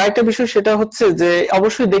 আর একটা বিষয় সেটা হচ্ছে যে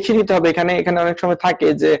অবশ্যই দেখে নিতে হবে, এখানে অনেক সময় থাকে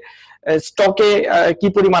যে স্টকে কি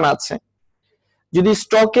পরিমাণ আছে। যদি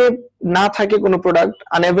স্টকে না থাকে কোনো প্রোডাক্ট,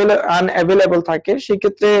 আনঅ্যাভেলেবল থাকে,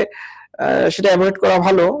 সেক্ষেত্রে সেটা অ্যাভয়েড করা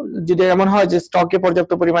ভালো। যদি এমন হয় যে স্টকে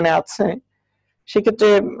পর্যাপ্ত পরিমাণে আছে, সেক্ষেত্রে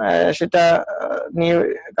সেটা নিয়ে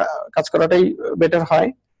কাজ করাটাই বেটার হয়।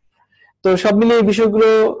 তো সব মিলিয়ে এই বিষয়গুলো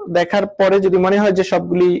দেখার পরে যদি মনে হয় যে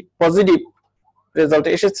সবগুলি পজিটিভ রেজাল্ট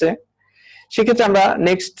এসেছে, সেক্ষেত্রে আমরা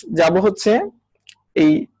নেক্সট যাব হচ্ছে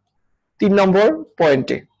এই 3 নম্বর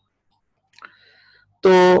পয়েন্টে।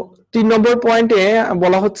 তো 3 নম্বর পয়েন্টে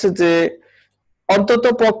বলা হচ্ছে যে অন্তত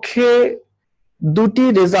পক্ষে 2টি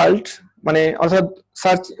রেজাল্ট, মানে অর্থাৎ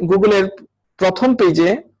সার্চ গুগলের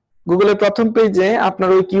প্রথম পেজে আপনার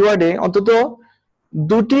ওই কিওয়ার্ডে অন্তত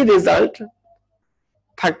 2টি রেজাল্ট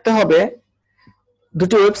থাকতে হবে,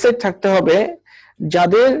 2টি ওয়েবসাইট থাকতে হবে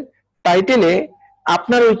যাদের টাইটেলে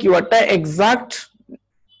আপনার ওই কিওয়ার্ডটা এক্সাক্ট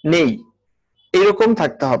নেই, এরকম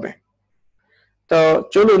থাকতে হবে। তো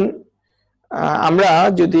চলুন আমরা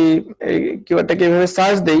যদি এই কিওয়ার্ডটাকে এভাবে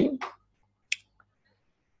সার্চ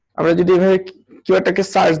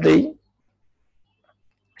দেই,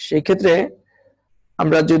 সেই ক্ষেত্রে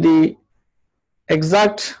আমরা যদি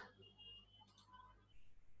এক্সাক্ট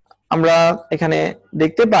আমরা এখানে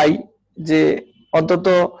দেখতে পাই যে অন্তত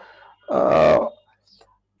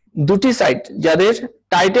 2টি সাইট যাদের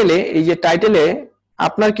টাইটেলে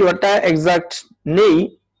আপনার কিওয়ার্ডটা এক্সাক্ট নেই,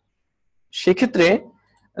 সেক্ষেত্রে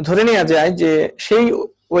ধরে নেওয়া যায় যে সেই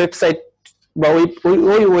ওয়েবসাইট বা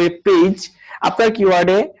ওই ওয়েব পেজ আপনার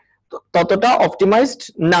কিওয়ার্ডে ততটা অপটিমাইজড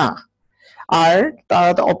না, আর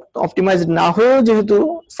তারা অপটিমাইজড না হয়েও যেহেতু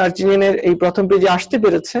সার্চ ইঞ্জিনের এই প্রথম পেজে আসতে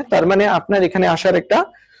পেরেছে, তার মানে আপনার এখানে আসার একটা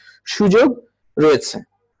সুযোগ রয়েছে।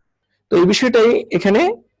 তো এই বিষয়টাই এখানে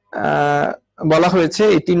বলা হয়েছে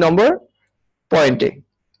এই 3 নম্বর পয়েন্টে।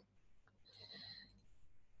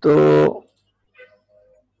 তো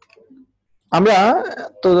আমরা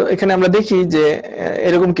তো এখানে আমরা দেখি যে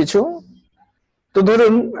এরকম কিছু, তো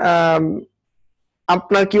ধরুন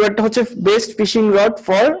আপনার কিওয়ার্ডটা হচ্ছে best fishing rod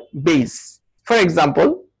for base, for example,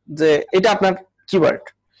 যে এটা আপনার কিওয়ার্ড।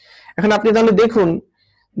 এখন আপনি তাহলে দেখুন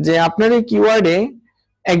যে আপনার এই কিওয়ার্ডে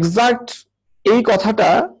এক্সাক্ট এই কথাটা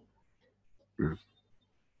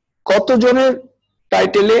কতজনের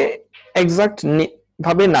টাইটেলে এক্সাক্ট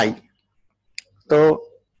ভাবে নাই। তো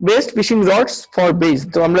best fishing roads for base,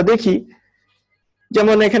 তো আমরা দেখি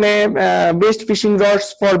যেমন এখানে best fishing roads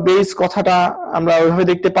for base কথাটা আমরা ওইভাবে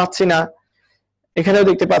দেখতে পাচ্ছি না, এখানেও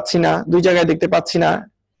দেখতে পাচ্ছি না, দুই জায়গায় দেখতে পাচ্ছি না।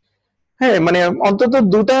 হ্যাঁ, মানে অন্তত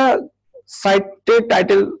দুটা সাইটের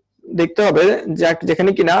টাইটেল দেখতে হবে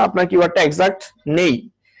যেখানে কিনা আপনার কিওয়ার্ডটা এক্সাক্ট নেই।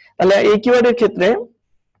 তাহলে এই কিওয়ার্ডের ক্ষেত্রে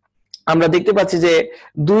আমরা দেখতে পাচ্ছি যে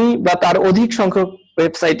 2 বা তার অধিক সংখ্যক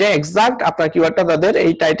ওয়েবসাইটে এক্সাক্ট আপনার কিওয়ার্ডটা তাদের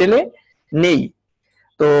এই টাইটেলে নেই।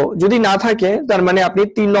 তো যদি না থাকে তার মানে আপনি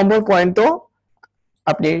 3 নম্বর পয়েন্টও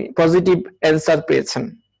আপনি পজিটিভ অ্যান্সার পেয়েছেন।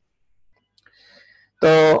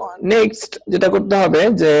 তো নেক্সট যেটা করতে হবে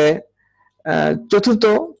যে চতুর্থ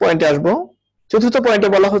পয়েন্টে আসবো। চতুর্থ পয়েন্টে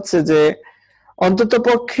বলা হচ্ছে যে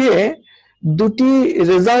অন্ততপক্ষে 2টি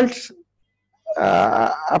রেজাল্ট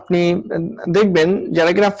আপনি দেখবেন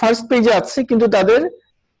যারা কিনা ফার্স্ট পেজে আছে কিন্তু তাদের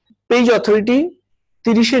পেজ অথরিটি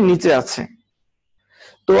 30-এর নিচে আছে।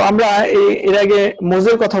 তো আমরা এর আগে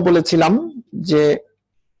মোজের কথা বলেছিলাম, যে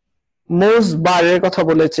মোজ বারের কথা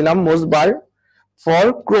বলেছিলাম, মোজ বার ফর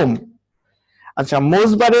ক্রোম। আচ্ছা, মোজ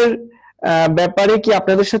বারের ব্যাপারে কি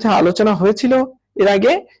আপনাদের সাথে আলোচনা হয়েছিল এর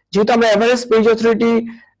আগে? যেহেতু আমরা এভারেজ পেজ অথরিটি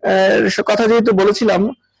কথা যেহেতু বলেছিলাম,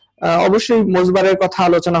 অবশ্যই মোজ বারের কথা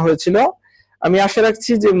আলোচনা হয়েছিল। আমি আশা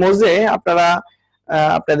রাখছি যে মোজে আপনারা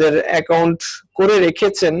আপনাদের অ্যাকাউন্ট করে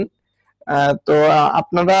রেখেছেন। তো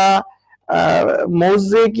আপনারা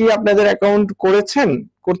মোজে কি আপনাদের অ্যাকাউন্ট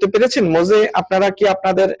করতে পেরেছেন? মোজে আপনারা কি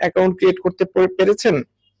আপনাদের অ্যাকাউন্ট ক্রিয়েট করতে পেরেছেন?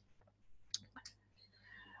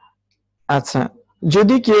 আচ্ছা,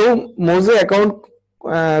 যদি কেউ মোজে অ্যাকাউন্ট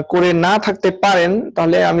করে না থাকতে পারেন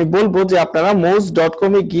তাহলে আমি বলবো যে আপনারা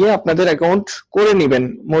moz.com এ গিয়ে আপনাদের অ্যাকাউন্ট করে নেবেন।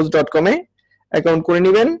 moz.com এ অ্যাকাউন্ট করে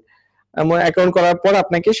নেবেন। অ্যাকাউন্ট করার পর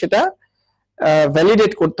আপনাকে সেটা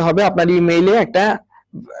ভ্যালিডেট করতে হবে। আপনার ইমেইলে একটা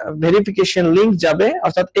ভেরিফিকেশন লিংক যাবে,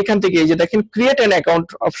 অর্থাৎ এখান থেকে এই যে দেখেন ক্রিয়েট অ্যান অ্যাকাউন্ট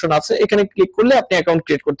অপশন আছে, এখানে ক্লিক করলে আপনি অ্যাকাউন্ট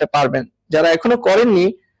ক্রিয়েট করতে পারবেন। যারা এখনো করেননি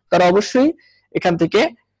তারা অবশ্যই এখান থেকে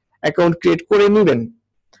অ্যাকাউন্ট ক্রিয়েট করে নেবেন।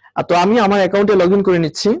 তো আমি আমার অ্যাকাউন্টে লগইন করে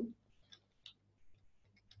নিচ্ছি।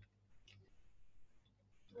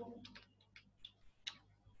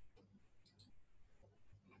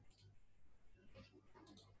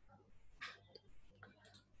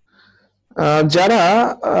 যারা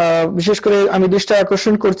বিশেষ করে আমি দৃষ্টি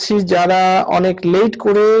আকর্ষণ করছি যারা অনেক লেট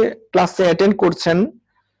করে ক্লাসে অ্যাটেন্ড করছেন,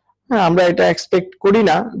 হ্যাঁ, আমরা এটা এক্সপেক্ট করি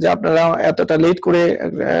না যে আপনারা এতটা লেট করে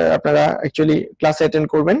আপনারা অ্যাকচুয়ালি ক্লাসে অ্যাটেন্ড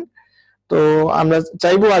করবেন। তো আমরা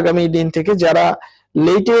চাইবো আগামী দিন থেকে যারা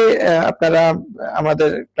লেটে আপনারা আমাদের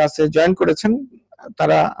ক্লাসে জয়েন করেছেন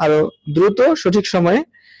তারা আরো দ্রুত সঠিক সময়ে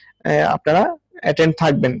আপনারা অ্যাটেন্ড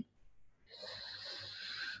থাকবেন।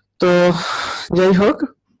 তো যাই হোক,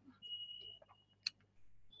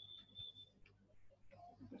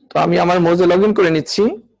 তো আমি আমার মোজে লগইন করে নিচ্ছি,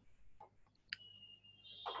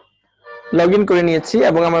 লগইন করে নিয়েছি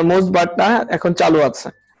এবং আমার মোজ বারটা এখন চালু আছে।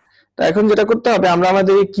 তো এখন যেটা করতে হবে, আমরা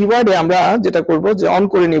আমাদের এই কিওয়ার্ডে আমরা যেটা করব যে অন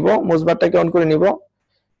করে নিব, মোজ বারটাকে অন করে নিব।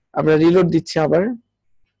 আমরা রিলোড দিচ্ছি আবার।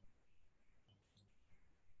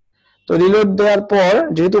 তো রিলোড দেওয়ার পর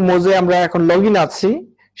যেহেতু মোজে আমরা এখন লগইন আছি,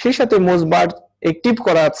 সেই সাথে মোজ বার অ্যাক্টিভ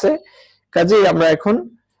করা আছে, কাজেই আমরা এখন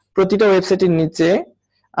প্রতিটা ওয়েবসাইটের নিচে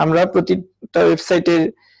আমরা প্রতিটা ওয়েবসাইটের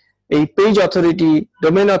এই পেজ অথরিটি,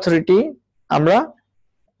 ডোমেইন অথরিটি আমরা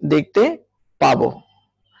দেখতে পাবো।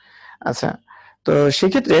 আচ্ছা, তো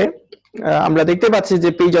সেক্ষেত্রে আমরা দেখতে পাচ্ছি যে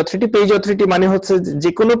পেজ অথরিটি মানে হচ্ছে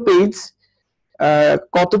যে কোনো পেজ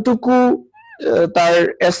কতটুকু তার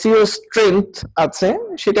এসইও স্ট্রেংথ আছে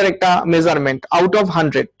সেটার একটা মেজারমেন্ট আউট অফ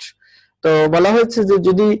 100। তো বলা হয়েছে যে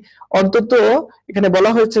যদি অন্তত, এখানে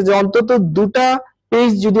বলা হয়েছে যে অন্তত 2টা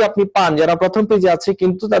পেজ যদি আপনি পান যারা প্রথম পেজে আছে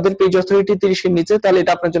কিন্তু তাদের পেজ অথরিটি 30-এর নিচে, তাহলে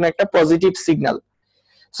এটা আপনার জন্য একটা পজিটিভ সিগন্যাল।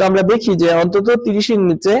 সো আমরা দেখি যে অন্তত 30-এর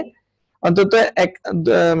নিচে অন্তত এক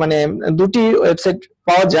মানে দুটি ওয়েবসাইট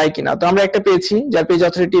পাওয়া যায় কিনা। তো আমরা একটা পেয়েছি যার পেজ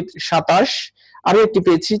অথরিটি 27, আরো একটি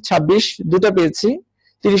পেয়েছি 26, দুটো পেয়েছি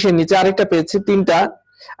 30 এর নিচে, আরেকটা পেয়েছি 3টা,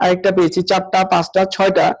 আরেকটা পেয়েছি 4টা, 5টা,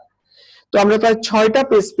 6টা। তো আমরা প্রায় 6টা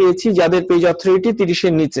পেজ পেয়েছি যাদের পেজ অথরিটি 30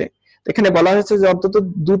 এর নিচে। এখানে বলা হয়েছে যে অন্তত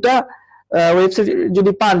দুটা ওয়েবসাইট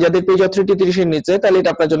যদি পান যাদের পেজ অথরিটি 30 এর নিচে, তাহলে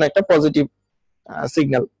এটা আপনার জন্য একটা পজিটিভ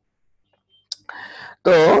সিগন্যাল।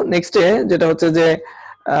 তো নেক্সটে যেটা হচ্ছে যে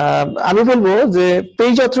আমি বলবো যে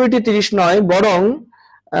পেজ অথরিটি 30 নয়, বরং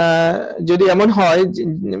যদি এমন হয়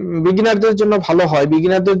বিগিনারদের জন্য ভালো হয়,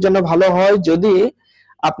 বিগিনারদের জন্য ভালো হয় যদি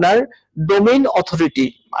আপনার ডোমেইন অথরিটি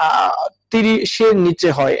 30 এর নিচে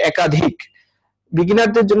হয় একাধিক।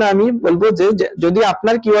 বিগিনারদের জন্য আমি বলবো যে যদি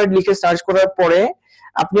আপনার কিওয়ার্ড লিখে সার্চ করার পরে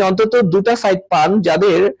আপনি অন্তত দুটা সাইট পান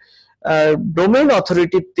যাদের ডোমেইন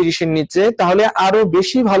অথরিটি 30 এর নিচে, তাহলে আরো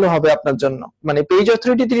বেশি ভালো হবে আপনার জন্য। মানে পেজ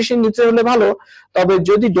অথরিটি 30 এর নিচে হলে ভালো, তবে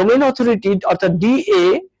যদি ডোমেইন অথরিটি অর্থাৎ ডিএ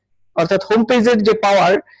অর্থাৎ হোম পেজের যে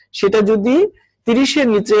পাওয়ার সেটা যদি 30 এর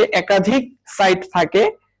নিচে একাধিক সাইট থাকে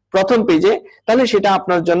প্রথম পেজে, তাহলে সেটা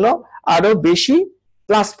আপনার জন্য আরো বেশি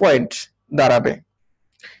প্লাস পয়েন্ট দাঁড়াবে।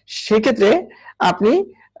 সেক্ষেত্রে আপনি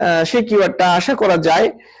সেই কিওয়ার্ডটা আশা করা যায়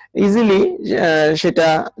ইজিলি সেটা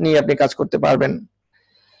নিয়ে আপনি কাজ করতে পারবেন।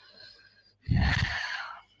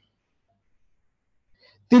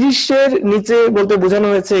 30 এর নিচে বলতে বোঝানো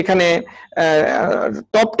হয়েছে এখানে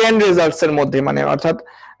টপ 10 রেজাল্টস এর মধ্যে, মানে অর্থাৎ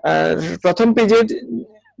প্রথম পেজের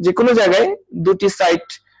যে কোনো জায়গায় দুটি সাইট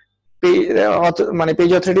মানে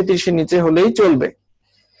পেজ অথরিটি 30 এর নিচে হলেই চলবে।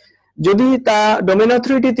 যদি তা ডোমেইন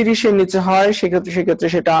অথরিটি 30 এর নিচে হয় সেক্ষেত্রে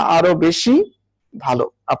সেটা আরো বেশি ভালো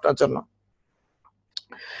আপনার জন্য।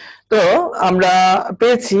 তো আমরা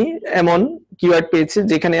পেয়েছি এমন কিওয়ার্ড পেয়েছি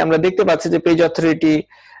যেখানে আমরা দেখতে পাচ্ছি যে পেজ অথরিটি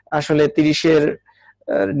আসলে 30 এর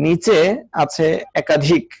নিচে আছে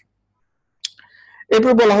একাধিক।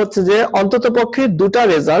 এরপর বলা হচ্ছে যে অন্তত পক্ষে দুটা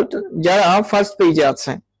রেজাল্ট যারা ফার্স্ট পেজে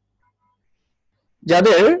আছে,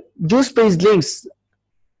 যাদের জুস পেজ লিংকস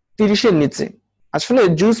 30 এর নিচে। আসলে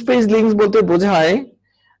জুস পেজ লিংকস বলতে বোঝায়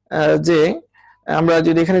যে আমরা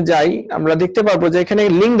যদি এখানে যাই আমরা দেখতে পারবো যে এখানে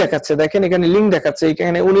লিংক দেখাচ্ছে, দেখেন এখানে লিংক দেখাচ্ছে,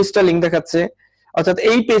 এখানে 19টা লিংক দেখাচ্ছে, অর্থাৎ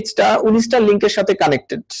এই পেজটা 19টা লিংকের সাথে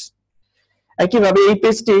কানেক্টেড। একইভাবে এই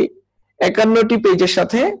পেজটি 51টি পেজের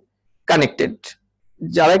সাথে কানেক্টেড,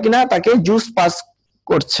 যারা কিনা তাকে জুস পাস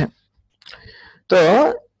করছে। তো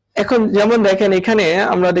এখন যেমন দেখেন এখানে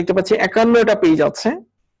আমরা দেখতে পাচ্ছি 51টা পেজ আছে,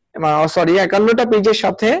 সরি 51টা পেজের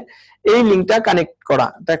সাথে এই লিংকটা কানেক্ট করা।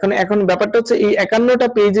 তো এখন ব্যাপারটা হচ্ছে এই 51টা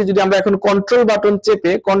পেজে যদি আমরা এখন কন্ট্রোল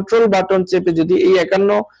বাটন চেপে যদি এই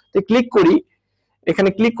 51 তে ক্লিক করি, এখানে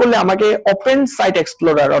ক্লিক করলে আমাকে ওপেন সাইট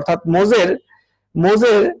এক্সপ্লোরার অর্থাৎ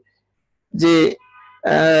মোজের যে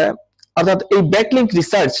অর্থাৎ এই ব্যাকলিংক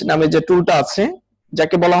রিসার্চ নামে যে টুলটা আছে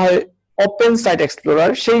যাকে বলা হয় ওপেন সাইট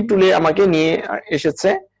এক্সপ্লোরার, সেই টুলে আমাকে নিয়ে এসেছে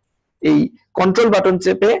এই কন্ট্রোল বাটন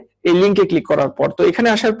চেপে এই লিংকে ক্লিক করার পর। তো এখানে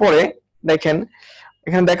আসার পরে দেখেন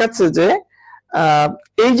এখানে দেখাচ্ছে যে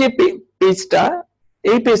এই যে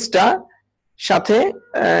পেজটা সাথে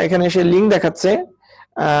এখানে এসে লিংক দেখাচ্ছে।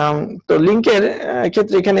 তো লিংকের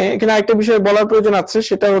ক্ষেত্রে এখানে আরেকটা বিষয় বলার প্রয়োজন আছে,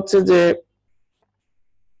 সেটা হচ্ছে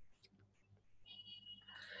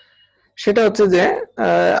যে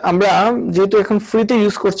আমরা যেহেতু এখন ফ্রিতে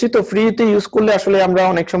ইউজ করছি, তো ফ্রিতে ইউজ করলে আসলে আমরা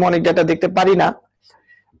অনেক সময় অনেক ডাটা দেখতে পারি না।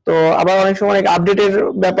 তো আবার অনেক সময় অনেক আপডেটের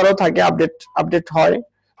ব্যাপারও থাকে, আপডেট হয়,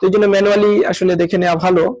 তো এই জন্য ম্যানুয়ালি আসলে দেখে নেওয়া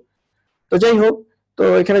ভালো। তো যাই হোক, তো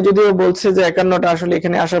এখানে যদিও বলছে যে 51টা, আসলে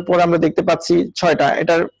এখানে আসার পর আমরা দেখতে পাচ্ছি 6টা।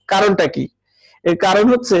 এটার কারণটা কি? এর কারণ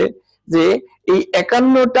হচ্ছে যে এই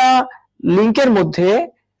 51টা লিংকের মধ্যে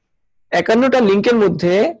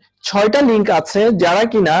 6টা লিংক আছে যারা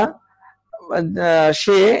কিনা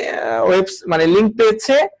সে মানে লিংক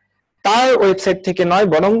পেয়েছে তার ওয়েবসাইট থেকে নয়,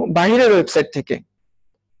 বরং বাহিরের ওয়েবসাইট থেকে।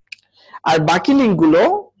 আর বাকি লিংকগুলো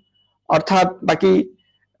অর্থাৎ বাকি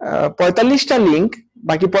 45টা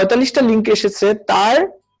লিংক এসেছে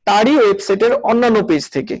তারই ওয়েবসাইটের অন্যান্য পেজ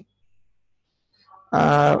থেকে।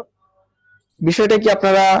 বিষয়টা কি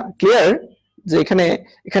আপনারা ক্লিয়ার? যে এখানে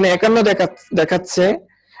 51 দেখাচ্ছে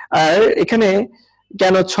আর এখানে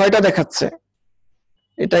কেন 6টা দেখাচ্ছে,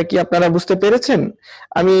 এটা কি আপনারা বুঝতে পেরেছেন?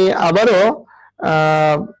 আমি আবারও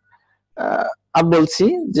বলছি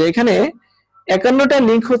যে এখানে 51টা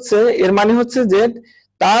লিংক হচ্ছে, এর মানে হচ্ছে যে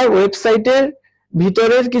তার ওয়েবসাইটের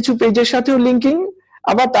ভিতরের কিছু পেজের সাথেও লিঙ্কিং,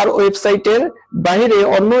 আবার তার ওয়েবসাইটের বাইরে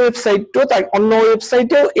অন্য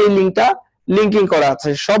ওয়েবসাইটেও এই লিঙ্কটা লিঙ্কিং করা আছে।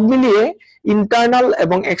 সব মিলিয়ে ইন্টারনাল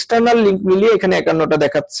এবং এক্সটার্নাল লিঙ্ক মিলিয়ে এখানে 51টা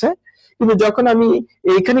দেখাচ্ছে। কিন্তু যখন আমি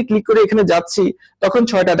এইখানে ক্লিক করে এখানে যাচ্ছি তখন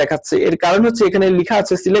 6টা দেখাচ্ছে। এর কারণ হচ্ছে এখানে লেখা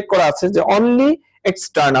আছে, সিলেক্ট করা আছে যে অনলি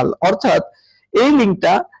এক্সটার্নাল, অর্থাৎ এই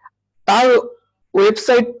লিঙ্কটা তার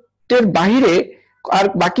ওয়েবসাইট ওয়েবসাইটের বাহিরে আর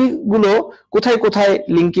বাকিগুলো কোথায় কোথায়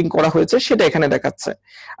লিঙ্কিং করা হয়েছে সেটা এখানে দেখাচ্ছে।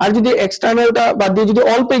 আর যদি এক্সটার্নালটা বাদ দিয়ে যদি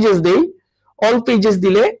অল পেজেস দেই, অল পেজেস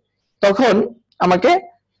দিলে তখন আমাকে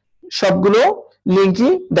সবগুলো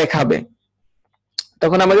লিঙ্কই দেখাবে,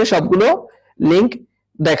 তখন আমাকে সবগুলো লিঙ্ক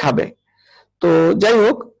দেখাবে। তো যাই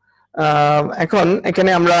হোক, এখন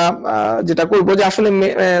এখানে আমরা যেটা করব যে আসলে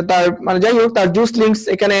তার মানে যাই হোক তার জুস লিঙ্কস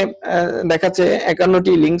এখানে দেখাচ্ছে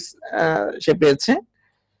 51টি লিঙ্কস সে পেয়েছে।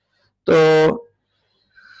 তো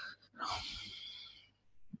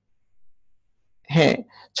হ্যাঁ,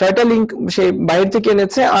 6টা লিঙ্ক সে বাইরে থেকে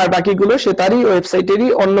এনেছে, আর বাকিগুলো সে তারই ওয়েবসাইটেরই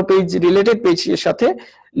অন্য পেজ, রিলেটেড পেজের সাথে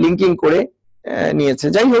লিঙ্কিং করে নিয়েছে।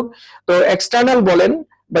 যাই হোক, তো এক্সটার্নাল বলেন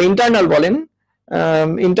বা ইন্টারনাল বলেন,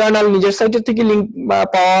 ইন্টারনাল নিজের সাইটের থেকে লিঙ্ক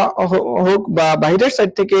পাওয়া হোক বা বাইরের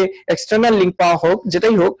সাইট থেকে এক্সটার্নাল লিঙ্ক পাওয়া হোক,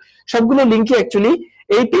 যেটাই হোক, সবগুলো লিঙ্কই অ্যাকচুয়ালি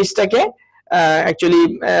এই পেজটাকে অ্যাকচুয়ালি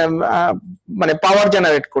মানে পাওয়ার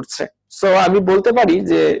জেনারেট করছে। সো আমি বলতে পারি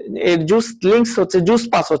যে এর জুস লিঙ্কস হচ্ছে, জুস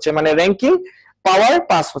পাস হচ্ছে, মানে র্যাঙ্কিং পাওয়ার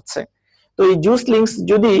পাস হচ্ছে। তো এই জুস লিঙ্কস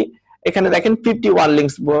যদি এখানে দেখেন 51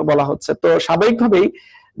 লিঙ্কস বলা হচ্ছে, তো স্বাভাবিকভাবেই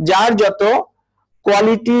যার যত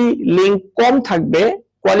কোয়ালিটি লিঙ্ক কম থাকবে,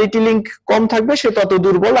 কোয়ালিটি লিঙ্ক কম থাকবে সে তত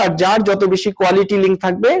দুর্বল, আর যার যত বেশি কোয়ালিটি লিঙ্ক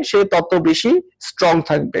থাকবে সে তত বেশি স্ট্রং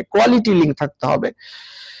থাকবে। কোয়ালিটি লিঙ্ক থাকতে হবে।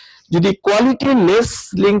 যদি কোয়ালিটি লেস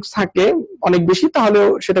লিঙ্ক থাকে অনেক বেশি, তাহলেও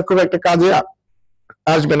সেটা খুব একটা কাজে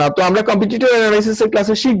আসবে না। তো আমরা কম্পিটিটিভ অ্যানালাইসিস এর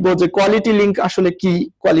ক্লাসে শিখবো যে কোয়ালিটি লিঙ্ক আসলে কি,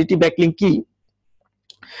 কোয়ালিটি ব্যাকলিঙ্ক কি।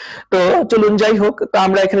 তো চলুন, যাই হোক, তো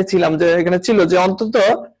আমরা এখানে ছিলাম যে এখানে ছিল যে অন্তত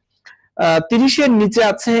 30-এর নিচে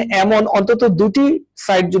আছে এমন অন্তত 2টি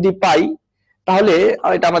সাইট যদি পাই, তাহলে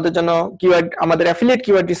এটা আমাদের জন্য কিওয়ার্ড, আমাদের অ্যাফিলিয়েট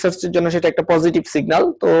কিওয়ার্ড রিসার্চের জন্য সেটা একটা পজিটিভ সিগন্যাল।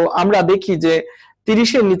 তো আমরা দেখি যে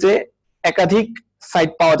 30-এর নিচে একাধিক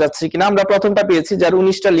সাইট পাওয়া যাচ্ছে কিনা। আমরা প্রথমটা পেয়েছি যার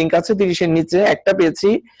 19টা লিঙ্ক আছে 30-এর নিচে, একটা পেয়েছি,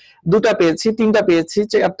 দুটা পেয়েছি, তিনটা পেয়েছি,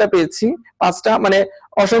 চারটা পেয়েছি, পাঁচটা, মানে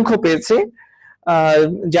অসংখ্য পেয়েছি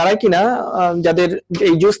যারা কিনা যাদের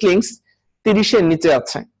এই জুস লিঙ্কস 30-এর নিচে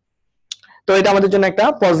আছে। তো এটা আমাদের জন্য একটা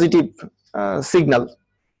পজিটিভ সিগন্যাল।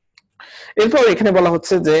 এরপর এখানে বলা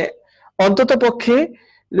হচ্ছে যে অন্তত পক্ষে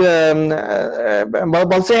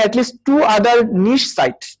বলছে at least 2 other niche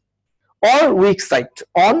site or week site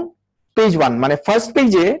on page 1, মানে ফার্স্ট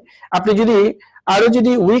পেজে আপনি যদি আরো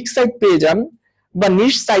যদি উইক সাইট পেয়ে যান বা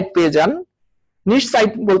নিশ সাইট পেয়ে যান, নিশ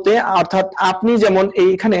সাইট বলতে অর্থাৎ আপনি যেমন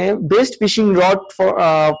এইখানে best fishing rod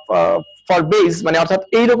for base, মানে অর্থাৎ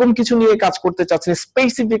এইরকম কিছু নিয়ে কাজ করতে চাচ্ছেন,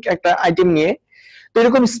 স্পেসিফিক একটা আইটেম নিয়ে। তো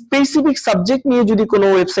এরকম স্পেসিফিক সাবজেক্ট নিয়ে যদি কোনো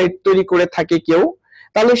ওয়েবসাইট তৈরি করে থাকে কেউ,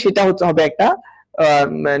 তাহলে সেটা হচ্ছে হবে একটা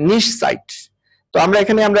নিশ সাইট। তো আমরা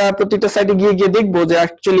এখানে আমরা প্রত্যেকটা সাইটে গিয়ে গিয়ে দেখবো যে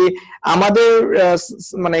অ্যাকচুয়ালি আমাদের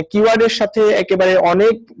মানে কিওয়ার্ডের সাথে একেবারে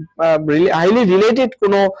অনেক হাইলি রিলেটেড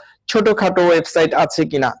কোনো ছোটখাটো ওয়েবসাইট আছে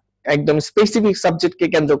কিনা একদম স্পেসিফিক সাবজেক্টকে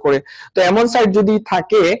কেন্দ্র করে। তো এমন সাইট যদি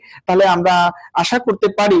থাকে তাহলে আমরা আশা করতে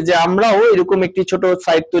পারি যে আমরাও এরকম একটি ছোট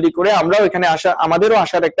সাইট তৈরি করে আমরাও এখানে আসা, আমাদেরও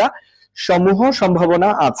আসার একটা সমূহ সম্ভাবনা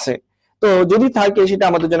আছে। তো যদি থাকে সেটা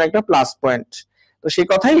আমাদের জন্য একটা প্লাস পয়েন্ট। তো সেই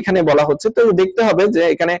কথাই এখানে বলা হচ্ছে। তো দেখতে হবে যে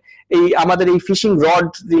এখানে এই আমাদের এই ফিশিং রড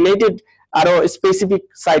রিলেটেড আরো স্পেসিফিক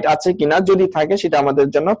সাইট আছে কিনা, যদি থাকে সেটা আমাদের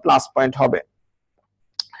জন্য প্লাস পয়েন্ট হবে।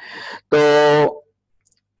 তো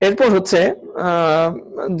এরপর হচ্ছে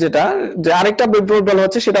যেটা যে আরেকটা বলা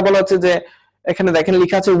হচ্ছে, সেটা বলা হচ্ছে যে এখানে দেখেন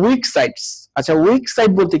লেখা আছে উইক সাইটস। আচ্ছা, উইক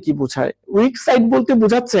সাইট বলতে কি বোঝায়? উইক সাইট বলতে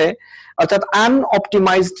বোঝাচ্ছে অর্থাৎ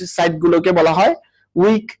আনঅপটিমাইজড সাইট গুলোকে বলা হয়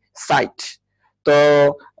উইক সাইট। তো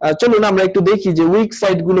চলুন আমরা একটু দেখি যে উইক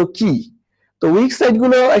সাইট গুলো কি। তো উইক সাইট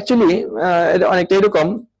গুলো অ্যাকচুয়ালি অনেকটা এরকম,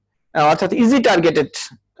 অর্থাৎ ইজি টার্গেটেড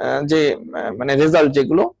যে মানে রেজাল্ট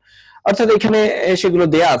যেগুলো, অর্থাৎ এখানে সেগুলো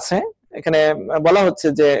দেয়া আছে। এখানে বলা হচ্ছে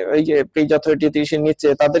যে ওই যে পেজ অথরিটি 30-এর নিচে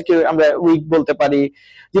তাদেরকে আমরা উইক বলতে পারি।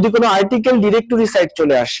 যদি কোনো আর্টিকেল ডিরেক্টরি সাইট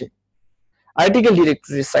চলে আসে, আর্টিকেল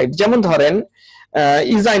ডিরেক্টরি সাইট, যেমন ধরেন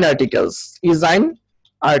ইজাইন আর্টিকেলস, ইজাইন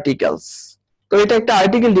আর্টিকেলস, তো এটা একটা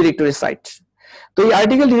আর্টিকেল ডিরেক্টরি সাইট। তো এই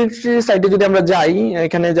আর্টিকেল ডিরেক্টরি সাইটে যদি আমরা যাই,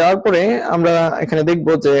 এখানে যাওয়ার পরে আমরা এখানে দেখব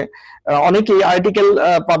যে অনেকেই আর্টিকেল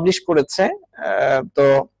পাবলিশ করেছে। তো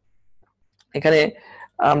এখানে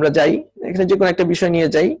আমরা যাই, এখানে যে কোনো একটা বিষয় নিয়ে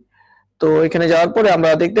যাই। তো এখানে যাওয়ার পরে আমরা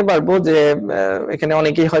দেখতে পারবো যে এখানে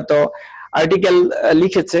অনেকেই হয়তো আর্টিকেল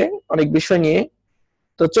লিখেছে অনেক বিষয় নিয়ে।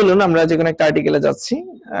 তো চলুন আমরা যে কোনো একটা আর্টিকেলে যাচ্ছি।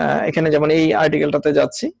 এখানে যেমন এই আর্টিকেলটাতে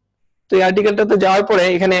যাচ্ছি। তো এই আর্টিকেলটাতে যাওয়ার পরে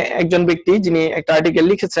এখানে একজন ব্যক্তি যিনি একটা আর্টিকেল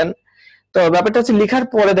লিখেছেন, তো ব্যাপারটা হচ্ছে লেখার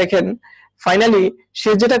পরে দেখেন ফাইনালি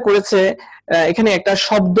সে যেটা করেছে, এখানে একটা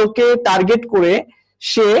শব্দকে টার্গেট করে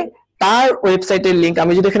সে তার ওয়েবসাইটের লিংক,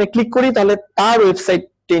 আমি যদি এখানে ক্লিক করি তাহলে তার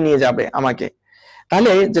ওয়েবসাইটে নিয়ে যাবে আমাকে।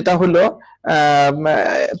 তাহলে যেটা হলো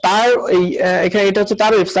তার এই এখানে এটা হচ্ছে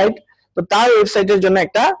তার ওয়েবসাইট, তো তার ওয়েবসাইটের জন্য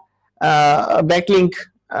একটা ব্যাকলিংক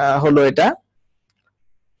হলো এটা।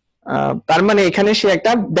 তার মানে এখানে সে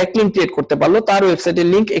একটা ব্যাকলিংক ক্রিয়েট করতে পারলো, তার ওয়েবসাইটের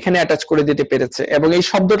লিংক এখানে অ্যাটাচ করে দিতে পেরেছে, এবং এই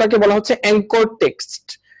শব্দটাকে বলা হচ্ছে অ্যাঙ্কর টেক্সট।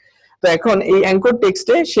 তো এখন এই অ্যাঙ্কর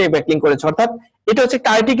টেক্সটে সে ব্যাকলিংক করেছে, অর্থাৎ এটা হচ্ছে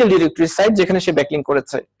একটা আর্টিকেল ডিরেক্টরি সাইট যেখানে সে ব্যাকলিংক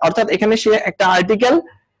করেছে, অর্থাৎ এখানে সে একটা আর্টিকেল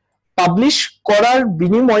পাবলিশ করার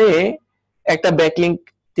বিনিময়ে একটা ব্যাকলিংক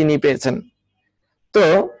তিনি পেয়েছেন। তো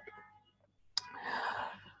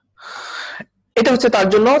এটা হচ্ছে তার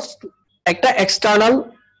জন্য একটা এক্সটার্নাল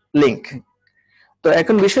লিংক। তো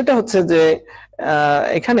এখন বিষয়টা হচ্ছে যে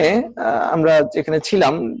এখানে আমরা যেখানে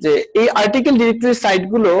ছিলাম যে এই আর্টিকেল ডিরেক্টরি সাইট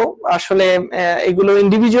গুলো আসলে এগুলো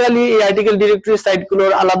ইন্ডিভিজুয়ালি এই আর্টিকেল ডিরেক্টরি সাইট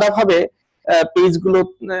গুলোর আলাদাভাবে পেজ গুলো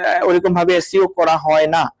ওরকম ভাবে এসইও করা হয়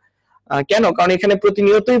না। কেন? কারণ এখানে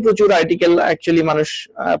প্রতিনিয়তই প্রচুর আর্টিকেল অ্যাকচুয়ালি মানুষ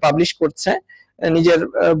পাবলিশ করছে নিজের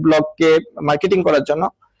ব্লগকে মার্কেটিং করার জন্য।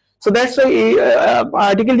 সো দ্যাটস ওয়াই এই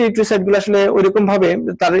আর্টিকেল ডিরেক্টরি সাইট গুলো আসলে ওইরকম ভাবে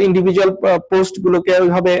তার ইন্ডিভিজুয়াল পোস্ট গুলোকে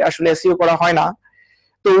ওইভাবে আসলে এসইও করা হয় না।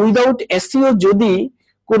 তো উইদাউট এসইও যদি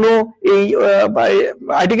কোনো এই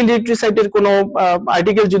আর্টিকেল ডিরেক্টরি সাইটের কোনো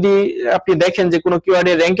আর্টিকেল যদি আপনি দেখেন যে কোনো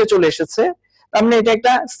কিওয়ার্ডে র্যাঙ্কে চলে এসেছে, তার মানে এটা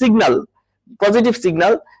একটা সিগন্যাল, পজিটিভ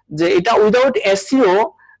সিগন্যাল যে এটা উইদাউট এসইও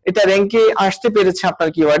এটা র্যাঙ্কে আসতে পেরেছে আপনার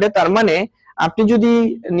কিওয়ার্ডে। তার মানে আপনি যদি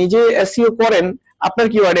নিজে এসইও করেন আপনার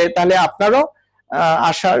কিওয়ার্ডে, তাহলে আপনারও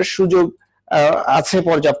আসার সুযোগ আছে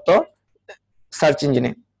পর্যাপ্ত সার্চ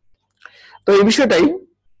ইঞ্জিনে। তো এই বিষয়টাই।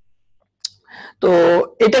 তো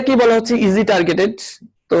এটা কি বলা হচ্ছে ইজি টার্গেটেড।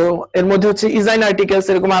 তো এর মধ্যে হচ্ছে ইজাইন আর্টিকেলস,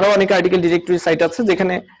 এরকম আরো অনেক আর্টিকেল ডিরেক্টরি সাইট আছে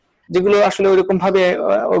যেখানে যেগুলো আসলে ওইরকম ভাবে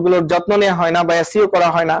ওগুলোর যত্ন নেওয়া হয় না বা এসইও করা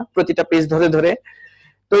হয় না প্রতিটা পেজ ধরে ধরে।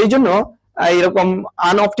 তো এই জন্য এরকম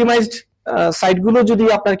আনঅপটিমাইজড সাইট গুলো যদি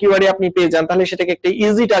আপনার কিওয়ার্ডে আপনি পেয়ে যান, তাহলে সেটাকে একটা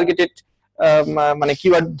ইজি টার্গেটেড মানে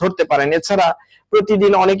কিওয়ার্ড ধরতে পারেন। এছাড়া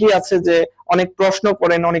প্রতিদিন অনেকেই আছে যে অনেক প্রশ্ন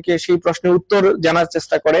করেন, অনেকে সেই প্রশ্নের উত্তর জানার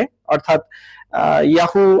চেষ্টা করে, অর্থাৎ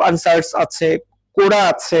ইয়াহু আনসার্স আছে, কোরা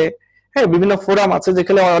আছে, হ্যাঁ বিভিন্ন ফোরাম আছে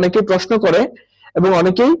যেখানে অনেকেই প্রশ্ন করে এবং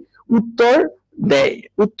অনেকেই উত্তর দেয়।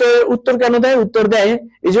 উত্তর কেন দেয়? উত্তর দেয়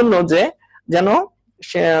এই জন্য যে যেন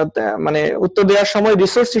সে মানে উত্তর দেওয়ার সময়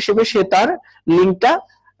রিসোর্স হিসেবে সে তার লিঙ্কটা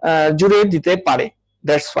জুড়ে দিতে পারে।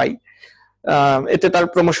 দ্যাটস ওয়াই এতে তার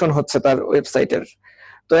প্রমোশন হচ্ছে তার ওয়েবসাইটের।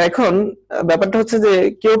 তো এখন ব্যাপারটা হচ্ছে যে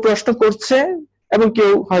কেউ প্রশ্ন করছে এবং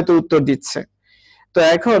কেউ হয়তো উত্তর দিচ্ছে। তো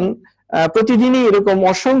এখন প্রতিদিনই এরকম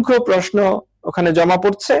অসংখ্য প্রশ্ন ওখানে জমা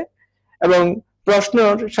পড়ছে এবং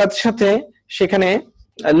প্রশ্নের সাথে সাথে সেখানে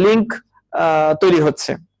লিংক তৈরি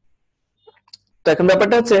হচ্ছে। তো এখন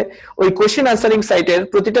ব্যাপারটা হচ্ছে ওই কোশ্চেন আনসারিং সাইটের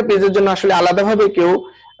প্রতিটা পেজের জন্য আসলে আলাদাভাবে কেউ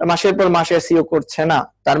মাসের পর মাস এসইও করছে না।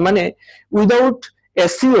 তার মানে উইদাউট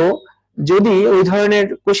এসইও যদি ওই ধরনের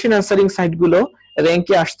কোশ্চেন আনসারিং সাইট গুলো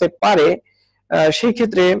র্যাঙ্কে আসতে পারে, সেই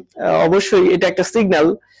ক্ষেত্রে অবশ্যই এটা একটা সিগন্যাল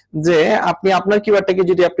যে আপনি আপনার কিওয়ার্ডটাকে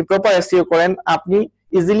যদি আপনি প্রপার এসইও করেন, আপনি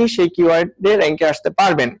ইজিলি সেই কিওয়ার্ডে র্যাঙ্কে আসতে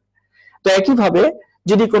পারবেন। তো একইভাবে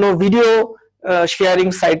যদি কোনো ভিডিও শেয়ারিং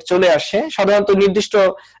সাইট চলে আসে, সাধারণত নির্দিষ্ট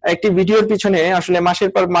একটি ভিডিওর পিছনে আসলে মাসের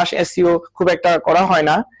পর মাস এসইও খুব একটা করা হয়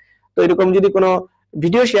না। তো এরকম যদি কোনো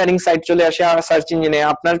ভিডিও শেয়ারিং সাইট চলে আসে সার্চ ইঞ্জিনে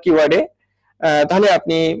আপনার কিওয়ার্ডে, তাহলে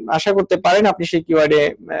আপনি আশা করতে পারেন আপনি সেই কিওয়ার্ডে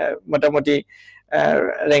মোটামুটি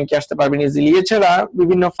র্যাঙ্কে আসতে পারবেন ইজিলি। এছাড়া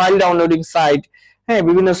বিভিন্ন ফাইল ডাউনলোডিং সাইট, হ্যাঁ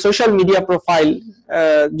বিভিন্ন সোশ্যাল মিডিয়া প্রোফাইল,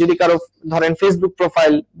 যদি কারো ধরেন ফেসবুক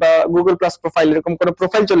প্রোফাইল বা গুগল প্লাস প্রোফাইল এরকম কোনো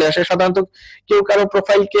প্রোফাইল চলে আসে, সাধারণত কেউ কারো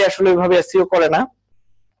প্রোফাইলকে আসলে ওইভাবে এসইও করে না,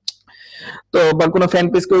 তো বা কোনো ফ্যান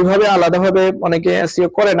পেজকে ওইভাবে আলাদাভাবে অনেকে এসইও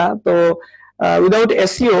করে না। তো উইদাউট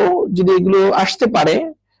এসইও যদি এগুলো আসতে পারে,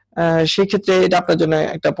 সেই ক্ষেত্রে এটা আপনার জন্য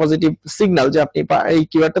একটা পজিটিভ সিগন্যাল যে আপনি এই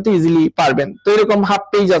কিওয়ার্ডটাতে ইজিলি পারবেন। তো এরকম হাফ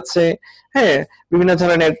পেজ আছে, হ্যাঁ বিভিন্ন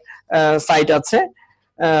ধরনের সাইট আছে,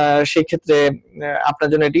 সেই ক্ষেত্রে আপনার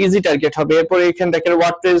জন্য এটা ইজি টার্গেট হবে। এরপরে এখানে দেখেন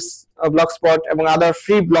ওয়ার্ডপ্রেস, ব্লগস্পট এবং আদার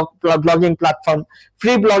free blogging platform.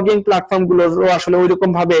 Free blogging platform গুলোরও আসলে ওইরকম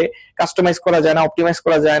ভাবে কাস্টমাইজ করা যায় না, অপটিমাইজ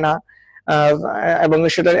করা যায় না, এবং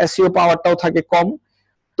সেটার এসইও পাওয়ারটাও থাকে কম।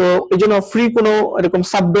 তো এই জন্য ফ্রি কোনো এরকম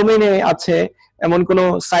সাবডোমেইনে আছে এমন কোনো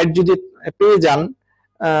সাইট যদি পেয়ে যান,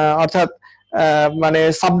 অর্থাৎ মানে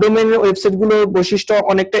সাবডোমেইন ওয়েবসাইট গুলোর বৈশিষ্ট্য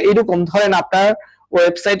অনেকটা এরকম, ধরেন আপনার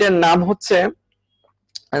ওয়েবসাইটের নাম হচ্ছে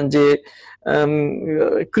যে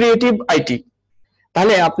ক্রিয়েটিভ আইটি,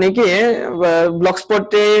 তাহলে আপনি কি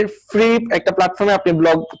ব্লগস্পটের ফ্রি একটা প্ল্যাটফর্মে আপনি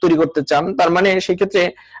ব্লগ তৈরি করতে চান, তার মানে সেই ক্ষেত্রে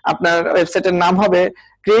আপনার ওয়েবসাইটের নাম হবে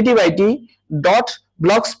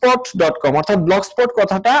creativeIT.blogspot.com, অর্থাৎ ব্লগস্পট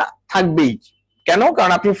কথাটা থাকবেই। কেন?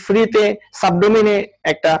 কারণ আপনি ফ্রিতে সাবডোমেইনে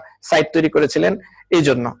একটা সাইট তৈরি করেছিলেন এই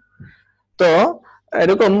জন্য। তো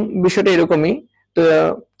এরকম বিষয়টা এরকমই। তো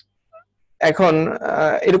এখন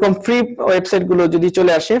এরকম ফ্রি ওয়েবসাইট গুলো যদি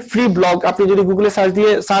চলে আসে, ফ্রি ব্লগ, আপনি যদি গুগলে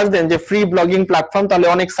সার্চ দেন যে ফ্রি ব্লগিং প্ল্যাটফর্ম, তাহলে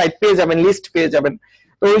অনেক সাইট পেয়ে যাবেন, লিস্ট পেয়ে যাবেন।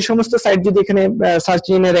 তো এই সমস্ত সাইট যদি এখানে সার্চ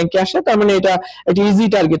ইঞ্জিনে র্যাঙ্কে আসে, তার মানে এটা একটা ইজি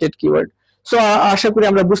টার্গেটেড কিওয়ার্ড। সো আশা করি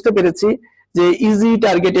আমরা বুঝতে পেরেছি যে ইজি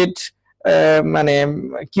টার্গেটেড মানে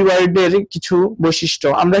কিওয়ার্ডের কিছু বৈশিষ্ট্য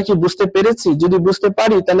আমরা কি বুঝতে পেরেছি? যদি বুঝতে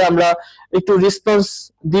পারি তাহলে আমরা একটু রেসপন্স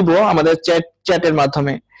দিব আমাদের চ্যাটের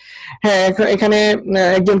মাধ্যমে। হ্যাঁ, এখানে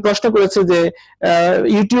একজন প্রশ্ন করেছে যে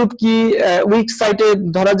ইউটিউব কি উইক সাইটে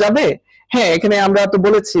ধরা যাবে? হ্যাঁ, এখানে আমরা তো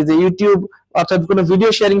বলেছি যে ইউটিউব অর্থাৎ কোনো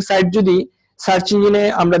ভিডিও শেয়ারিং সাইট যদি সার্চ ইঞ্জিনে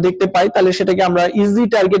আমরা দেখতে পাই, তাহলে সেটাকে আমরা ইজি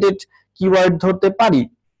টার্গেটেড কিওয়ার্ড ধরতে পারি।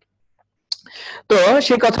 তো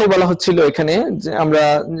সেই কথাই বলা হচ্ছিল এখানে, যে আমরা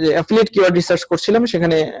যে অ্যাফিলিয়েট কিওয়ার্ড রিসার্চ করছিলাম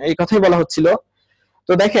সেখানে এই কথাই বলা হচ্ছিল।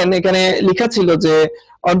 তো দেখেন এখানে লেখা ছিল যে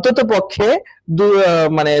অন্তত পক্ষে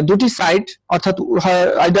মানে দুটি সাইট, অর্থাৎ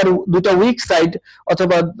আইদার দুটা উইক সাইট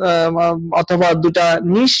অথবা অথবা দুটা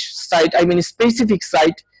নিশ site, I mean specific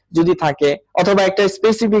site যদি থাকে, অথবা একটা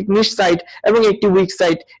স্পেসিফিক নিশ সাইট এবং একটি উইক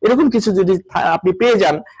সাইট, এরকম কিছু যদি আপনি পেয়ে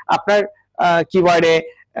যান আপনার কিওয়ার্ডে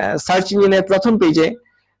সার্চ ইঞ্জিনের প্রথম পেজে,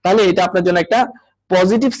 তাহলে এটা আপনার জন্য একটা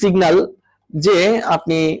পজিটিভ সিগন্যাল যে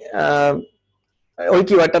আপনি ওই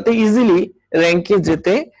কিওয়ার্ডটাতে ইজিলি র্যাঙ্কে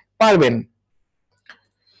যেতে পারবেন।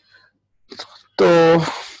 তো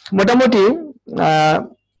মোটামুটি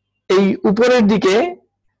এই উপরের দিকে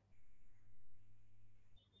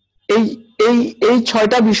এই এই এই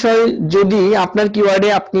 6টা বিষয় যদি আপনার কিওয়ার্ডে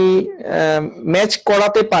আপনি ম্যাচ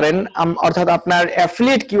করাতে পারেন, অর্থাৎ আপনার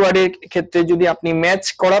অ্যাফিলিয়েট কিওয়ার্ডের ক্ষেত্রে যদি আপনি ম্যাচ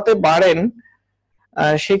করাতে পারেন,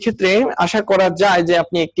 সেক্ষেত্রে আশা করা যায় যে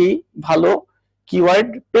আপনি একটি ভালো কিওয়ার্ড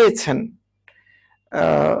পেয়েছেন।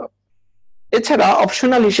 এছাড়া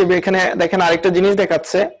অপশনাল হিসেবে এখানে দেখেন আরেকটা জিনিস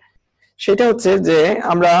দেখাচ্ছে, সেটা হচ্ছে যে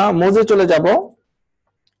আমরা মোজে চলে যাব।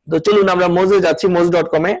 তো চলুন আমরা মোজে যাচ্ছি,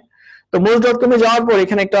 moz.com এ। তো moz.com এ যাওয়ার পর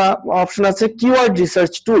এখানে একটা অপশন আছে কিওয়ার্ড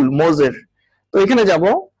রিসার্চ টুল মোজের। তো এখানে যাব,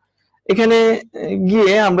 এখানে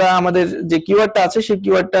গিয়ে আমরা আমাদের যে কিওয়ার্ডটা আছে সেই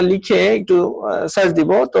কিওয়ার্ডটা লিখে একটু সার্চ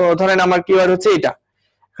দিব। তো ধরেন আমার কিওয়ার্ড হচ্ছে এটা,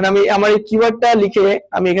 এখন আমি আমার এই কিওয়ার্ডটা লিখে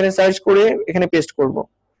আমি এখানে সার্চ করে এখানে পেস্ট করব।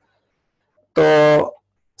 তো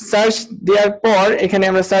সার্চ দেওয়ার পর এখানে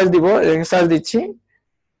আমরা সার্চ দিব, সার্চ দিচ্ছি।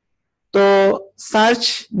 তো সার্চ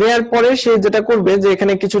দেওয়ার পরে সে যেটা করবে যে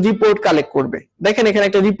এখানে কিছু রিপোর্ট কালেক্ট করবে। দেখেন এখানে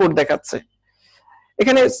একটা রিপোর্ট দেখাচ্ছে,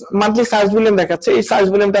 এখানে মান্থলি সার্চ ভলিউম দেখাচ্ছে। এই সার্চ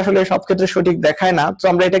ভলিউমটা আসলে সব ক্ষেত্রে সঠিক দেখায় না, তো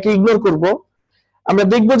আমরা এটাকে ইগনোর করব। আমরা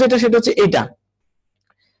দেখবো যেটা, সেটা হচ্ছে এটা।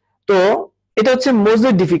 তো এটা হচ্ছে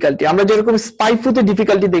মোজের ডিফিকাল্টি। আমরা যেরকম স্পাইফুতে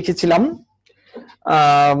ডিফিকাল্টি দেখেছিলাম,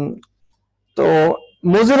 তো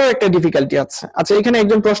মোজেরও একটা ডিফিকাল্টি আছে। আচ্ছা, এখানে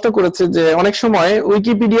একজন প্রশ্ন করেছে যে অনেক সময়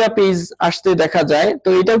উইকিপিডিয়া পেজ আসতে দেখা যায়, তো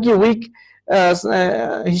এটাও কি উইক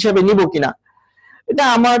হিসেবে নিব কিনা? এটা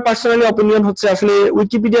আমার পার্সোনালি অপিনিয়ন হচ্ছে, আসলে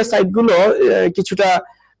উইকিপিডিয়া সাইট গুলো কিছুটা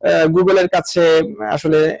গুগলের কাছে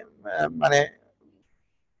আসলে মানে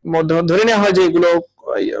ধরে নেওয়া হয় যে এগুলো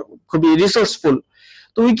খুবই রিসোর্সফুল।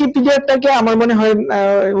 তো উইকিপিডিয়াটাকে আমার মনে হয়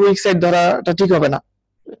উইক সাইট ধরাটা ঠিক হবে না।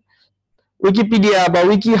 উইকিপিডিয়া বা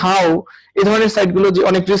উইকি হাউ এই ধরনের সাইটগুলো যে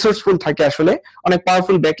অনেক রিসোর্সফুল থাকে, আসলে অনেক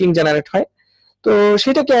পাওয়ারফুল ব্যাকলিংক জেনারেট হয়, তো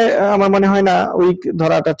সেটাকে আমার মনে হয় না উইক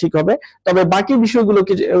ধরাটা ঠিক হবে। তবে বাকি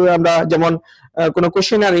বিষয়গুলোকে আমরা যেমন কোনো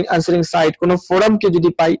কোশ্চেন আনসারিং সাইট, কোনো ফোরামকে যদি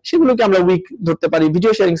পাই, সেগুলোকে আমরা উইক ধরতে পারি,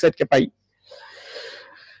 ভিডিও শেয়ারিং সাইটকে পাই।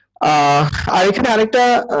 আর এখানে আরেকটা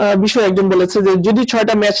বিষয় একজন বলেছে যে যদি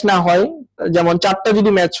 6টা ম্যাচ না হয়, যেমন 4টা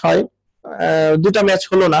যদি ম্যাচ হয়, 2টা ম্যাচ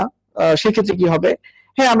হলো না, সেক্ষেত্রে কি হবে?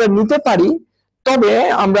 হ্যাঁ, আমরা নিতে পারি, তবে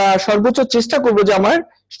আমরা সর্বোচ্চ চেষ্টা করব যে আমার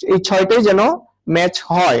এই 6টাই যেন ম্যাচ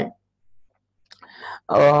হয়,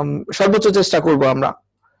 সর্বোচ্চ চেষ্টা করব আমরা।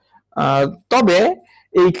 তবে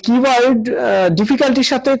এই কিওয়ার্ড ডিফিকাল্টির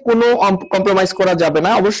সাথে কোনো কম্প্রোমাইজ করা যাবে না।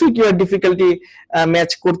 অবশ্যই কিওয়ার্ড ডিফিকাল্টি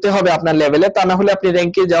ম্যাচ করতে হবে আপনার লেভেলে, তা না হলে আপনি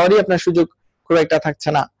র্যাঙ্কে যাওয়ারই আপনার সুযোগ খুব একটা থাকছে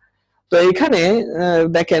না। তো এখানে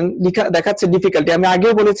দেখেন দেখাচ্ছে ডিফিকাল্টি, আমি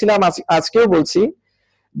আগেও বলেছিলাম, আজকেও বলছি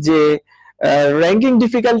যে র্যাঙ্কিং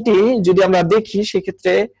ডিফিকাল্টি যদি আমরা দেখি,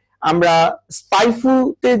 সেক্ষেত্রে আমরা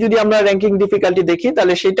স্পাইফুতে যদি আমরা র্যাঙ্কিং ডিফিকাল্টি দেখি,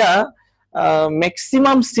 তাহলে সেটা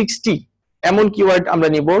ম্যাক্সিমাম 60 এমন কিওয়ার্ড আমরা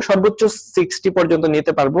নিব, সর্বোচ্চ 60 পর্যন্ত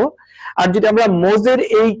নিতে পারবো। আর যদি আমরা মোজের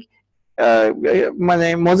এই মানে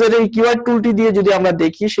মোজের এই কিওয়ার্ড টুলটি দিয়ে যদি আমরা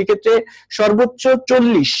দেখি, সেক্ষেত্রে সর্বোচ্চ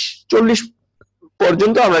 40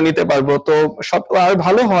 পর্যন্ত আমরা নিতে পারবো। তো আর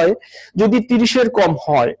ভালো হয় যদি 30-এর কম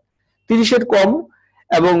হয়, 30-এর কম,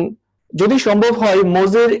 এবং যদি সম্ভব হয়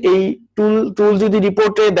মোজের এই টুল যদি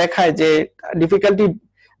রিপোর্টে দেখায় যে ডিফিকাল্টি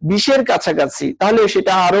 20-এর কাছাকাছি, তাহলে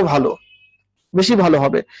সেটা আরো ভালো, বেশি ভালো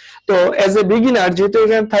হবে। তো এজ এ বিগিনার, যেহেতু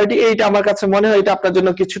এখানে 38, আমার কাছে মনে হয় এটা আপনার জন্য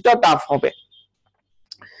কিছুটা টাফ হবে।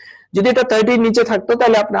 যদি এটা 30 এর নিচে থাকতো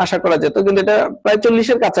তাহলে আপনি আশা করা যেত, কিন্তু এটা প্রায় 40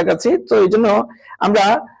 এর কাছাকাছি। তো এই জন্য আমরা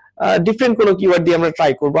ডিফারেন্ট কোনো কিওয়ার্ড দিয়ে আমরা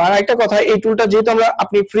ট্রাই করবো। আর একটা কথা, এই টুলটা যেহেতু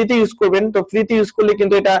আপনি ফ্রিতে ইউজ করবেন, তো ফ্রিতে ইউজ করলে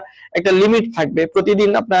কিন্তু এটা একটা লিমিট থাকবে। প্রতিদিন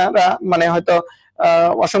আপনারা মানে হয়তো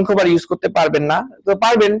অসংখ্যবার ইউজ করতে পারবেন না, তো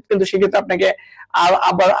পারবেন, কিন্তু সেক্ষেত্রে আপনাকে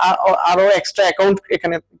আবার আরো এক্সট্রা অ্যাকাউন্ট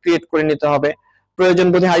এখানে ক্রিয়েট করে নিতে হবে, প্রয়োজন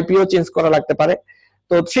বোধে আইপিও চেঞ্জ করা লাগতে পারে।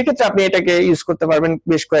 তো সেক্ষেত্রে আপনি এটাকে ইউজ করতে পারবেন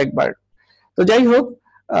বেশ কয়েকবার। তো যাই হোক,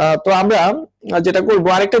 তো আমরা যেটা করবো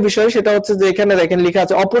আরেকটা বিষয়, সেটা হচ্ছে যে এখানে দেখেন লেখা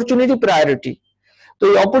আছে অপরচুনিটি প্রায়োরিটি। তো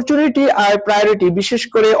এই অপরচুনিটি আর প্রায়োরিটি, বিশেষ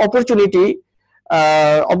করে অপরচুনিটি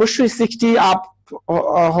অবশ্যই 60 আপ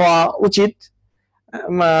হওয়া উচিত।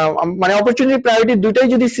 মানে অপরচুনিটি প্রায়োরিটি দুটাই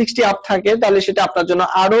যদি 60 আপ থাকে তাহলে সেটা আপনার জন্য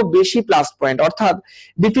আরো বেশি প্লাস পয়েন্ট, অর্থাৎ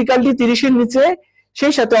ডিফিকাল্টি 30 এর নিচে,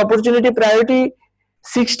 সেই সাথে অপরচুনিটি প্রায়োরিটি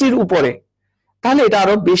 60 এর উপরে, তাহলে এটা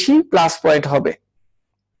আরো বেশি প্লাস পয়েন্ট হবে।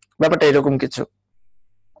 ব্যাপারটা এরকম কিছু।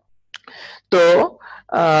 তো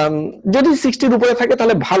যদি 60 এর উপরে থাকে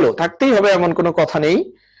তাহলে ভালো, থাকতেই হবে এমন কোনো কথা নেই,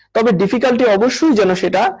 তবে ডিফিকাল্টি অবশ্যই যেন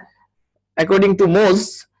সেটা অ্যাকর্ডিং টু মোজ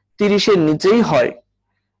 30 এর নিচেই হয়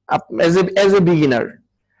এজ এ বিগিনার।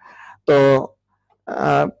 তো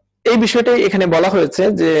এই বিষয়টাই এখানে বলা হয়েছে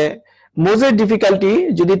যে মোজের ডিফিকাল্টি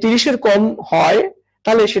যদি 30 এর কম হয়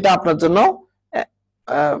তাহলে সেটা আপনার জন্য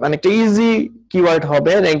মানে একটা ইজি কিওয়ার্ড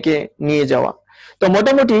হবে র্যাঙ্কে নিয়ে যাওয়া। তো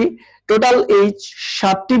মোটামুটি টোটাল এই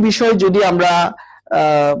 7টি বিষয় যদি আমরা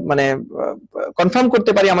মানে কনফার্ম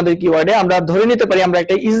করতে পারি আমাদের কিওয়ার্ডে, আমরা ধরে নিতে পারি আমরা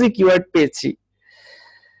একটা ইজি কিওয়ার্ড পেয়েছি।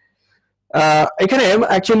 এখানে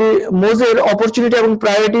অ্যাকচুয়ালি মোজের অপরচুনিটি এবং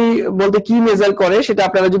প্রায়োরিটি বলতে কি মেজার করে সেটা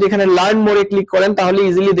আপনারা যদি এখানে লার্ন মোরে ক্লিক করেন তাহলে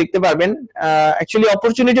ইজিলি দেখতে পারবেন। অ্যাকচুয়ালি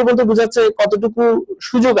অপরচুনিটি বলতে বোঝাচ্ছে কতটুকু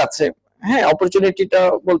সুযোগ আছে। হ্যাঁ, অপরচুনিটিটা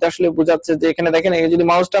বলতে আসলে বোঝাচ্ছে যে এখানে দেখেন যদি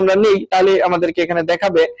মাউসটা আমরা নেই তাহলে আমাদেরকে এখানে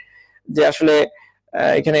দেখাবে যে আসলে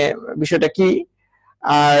এখানে বিষয়টা কি।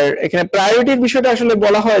 আর এখানে প্রায়োরিটির বিষয়টা আসলে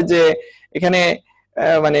বলা হয় যে এখানে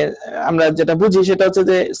মানে আমরা যেটা বুঝি সেটা হচ্ছে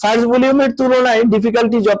যে সার্চ ভলিউমের তুলনায়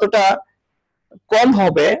ডিফিকাল্টি যতটা কম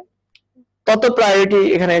হবে তত প্রায়োরিটি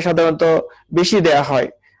এখানে সাধারণত বেশি দেয়া হয়।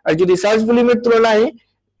 আর যদি সার্চ ভলিউমের তুলনায়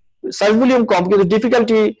সার্চ ভলিউম কম কিন্তু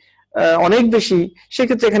ডিফিকাল্টি অনেক বেশি,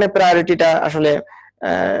 সেক্ষেত্রে এখানে প্রায়োরিটিটা আসলে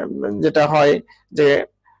যেটা হয় যে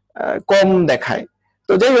কম দেখায়।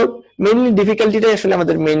 তো যাই হোক, মেইনলি ডিফিকাল্টিটাই আসলে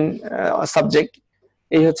আমাদের মেইন সাবজেক্ট,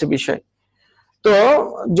 এই হচ্ছে বিষয়। তো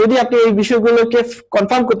যদি আপনি এই বিষয়গুলোকে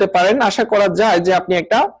কনফার্ম করতে পারেন, আশা করা যায় যে আপনি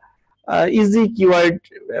একটা ইজি কিওয়ার্ড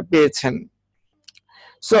পেয়েছেন।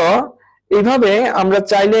 সো এইভাবে আমরা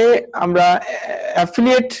চাইলে আমরা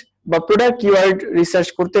অ্যাফিলিয়েট বা প্রোডাক্ট কিওয়ার্ড রিসার্চ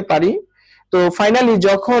করতে পারি। তো ফাইনালি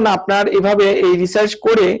যখন আপনার এভাবে এই রিসার্চ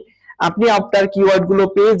করে আপনি আপনার কিওয়ার্ড গুলো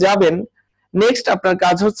পেয়ে যাবেন, নেক্সট আপনার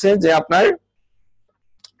কাজ হচ্ছে যে আপনার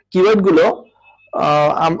কিওয়ার্ড গুলো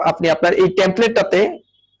আপনি আপনার এই টেমপ্লেটটাতে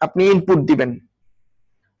আপনি ইনপুট দিবেন।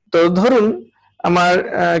 তো ধরুন আমার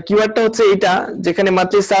কিওয়ার্ডটা হচ্ছে এটা, যেখানে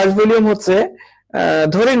মাত্র সার্চ ভলিউম হচ্ছে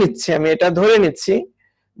ধরে নিচ্ছি, আমি এটা ধরে নিচ্ছি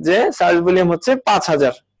যে সার্চ ভলিউম হচ্ছে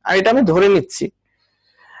 5000, আর এটা আমি ধরে নিচ্ছি।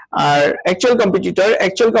 আর অ্যাকচুয়াল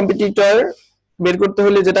কম্পিটিটর বের করতে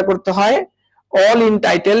হলে যেটা করতে হয় অল ইন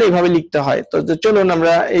টাইটেল এইভাবে লিখতে হয়। তো চলুন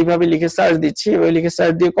আমরা এইভাবে লিখে সার্চ দিচ্ছি, ওই লিখে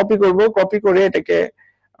সার্চ দিয়ে কপি করব, কপি করে এটাকে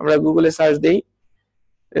আমরা গুগলে সার্চ দেই,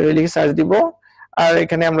 লিখে সার্চ দিব, আর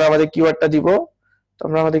এখানে আমরা আমাদের কিওয়ার্ডটা দিব। তো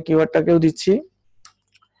আমরা আমাদের কিওয়ার্ডটাকেও দিচ্ছি।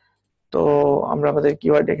 তো আমরা আমাদের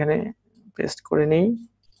কিওয়ার্ড এখানে পেস্ট করে নেই,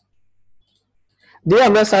 দিয়ে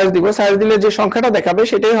আমরা সার্চ দিব। সার্চ দিলে যে সংখ্যাটা দেখাবে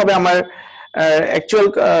সেটাই হবে আমার অ্যাকচুয়াল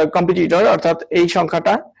কম্পিটিটর, অর্থাৎ এই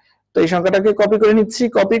সংখ্যাটা। তো এই সংখ্যাটাকে কপি করে নিচ্ছি,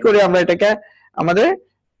 কপি করে আমরা এটাকে আমাদের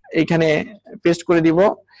এইখানে পেস্ট করে দিব।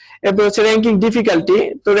 এরপর হচ্ছে র্যাঙ্কিং ডিফিকাল্টি।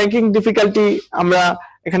 তো র্যাঙ্কিং ডিফিকাল্টি আমরা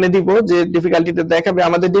এখানে দিব, যে ডিফিকাল্টিটা দেখাবে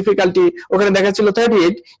আমাদের ডিফিকাল্টি ওখানে দেখাচ্ছিল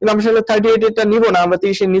 38, কিন্তু আমরা সেটা 38 এটা নিব না, আমরা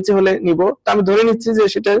 30 এর নিচে হলে নিব। তো আমি ধরে নিচ্ছি যে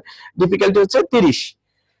সেটার ডিফিকাল্টি হচ্ছে 30।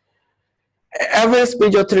 অ্যাভারেজ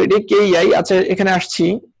পেজ অথরিটি কেইআই, আচ্ছা এখানে আসছি,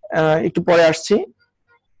 একটু পরে আসছি।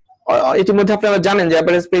 ইতিমধ্যে আপনারা জানেন যে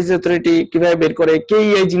অ্যাভারেজ পেজ অথরিটি কিভাবে বের করে,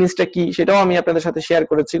 কেইআই জিনিসটা কি সেটাও আমি আপনাদের সাথে শেয়ার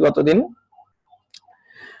করেছি গতদিন।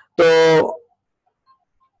 তো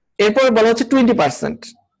এরপর বলা হচ্ছে 20%।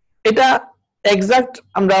 এটা এক্সাক্ট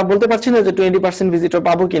আমরা বলতে পারছি না যে 20% ভিজিটর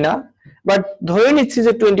পাবো কিনা, বাট ধরে নিচ্ছি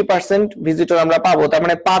যে 20% ভিজিটর আমরা পাবো। তার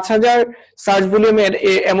মানে 5000 সার্চ ভলিউমের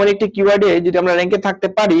এমন একটি কিওয়ার্ডে যদি আমরা র্যাঙ্কে থাকতে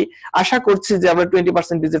পারি, আশা করছি যে আমরা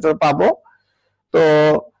 20% ভিজিটর পাবো। তো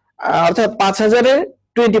অর্থাৎ 5000-এর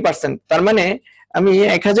 20%, তার মানে আমি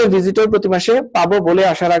 1000 ভিজিটর প্রতি মাসে পাবো বলে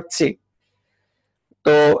আশা রাখছি।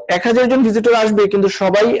 তো 1000 জন ভিজিটর আসবে, কিন্তু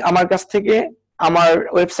সবাই আমার কাছ থেকে, আমার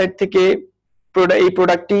ওয়েবসাইট থেকে এই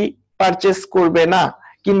প্রোডাক্টটি পারচেস করবে না,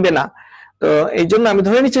 কিনবে না। তো এই জন্য আমি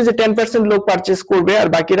ধরে নিচ্ছি যে 10% লোক পারচেস করবে আর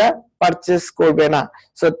বাকিরা পারচেস করবে না।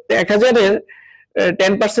 সো 1000-এর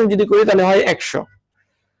 10% যদি করি তাহলে হয় 100।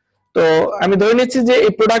 তো আমি ধরে নিচ্ছি যে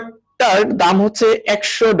এই প্রোডাক্টটার দাম হচ্ছে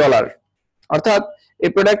 $100, অর্থাৎ এই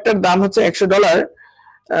প্রোডাক্টটার দাম হচ্ছে $100,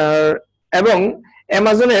 এবং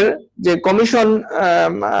অ্যামাজনের যে কমিশন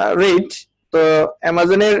রেট, তো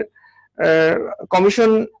অ্যামাজনের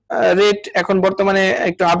কমিশন রেট এখন বর্তমানে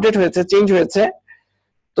একটু আপডেট হয়েছে, চেঞ্জ হয়েছে।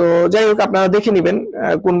 তো যাই হোক আপনারা দেখে নেবেন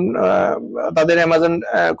কোন তাদের অ্যামাজন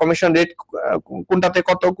কমিশন রেট কোনটাতে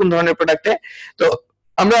কত, কোন ধরনের প্রোডাক্টে। তো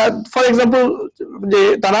আমরা ফর এক্সাম্পল যে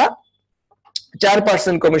তারা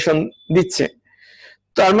 4% কমিশন দিচ্ছে,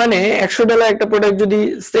 তার মানে $100 একটা প্রোডাক্ট যদি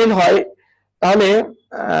সেল হয় তাহলে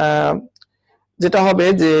যেটা হবে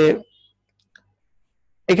যে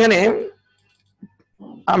এখানে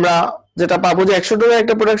আমরা যেটা পাবো যে $100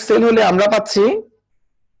 একটা প্রোডাক্ট সেল হলে আমরা পাচ্ছি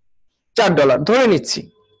 $4, ধরে নিচ্ছি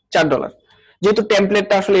 $4, যেহেতু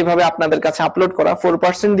টেমপ্লেটটা আসলে এইভাবে আপনাদের কাছে আপলোড করা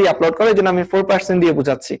 4% দিয়ে আপলোড করা, এই জন্য আমি 4% দিয়ে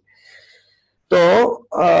বুঝাচ্ছি। তো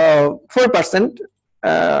 4%,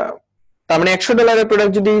 তার মানে $100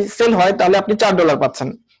 প্রোডাক্ট যদি সেল হয় তাহলে আপনি $4 পাচ্ছেন।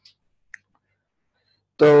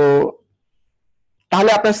 তো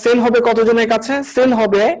তাহলে আপনার সেল হবে কতজনের কাছে? সেল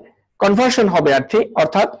হবে, কনভার্সন হবে আর কি,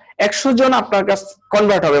 অর্থাৎ 100 জন আপনার কাছে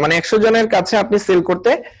কনভার্ট হবে, মানে 100 জনের কাছে আপনি সেল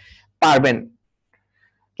করতে পারবেন।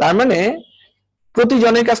 তার মানে প্রতি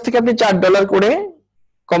জনের কাছ থেকে আপনি $4 করে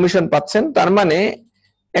কমিশন পাচ্ছেন, তার মানে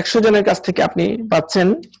 100 জনের কাছ থেকে আপনি পাচ্ছেন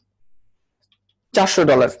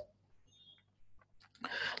 $400।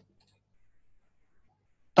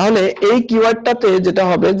 তাহলে এই কিওয়ার্ডটাতে যেটা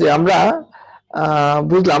হবে যে আমরা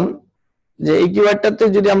বুঝলাম যে এই কিওয়ার্ডটাতে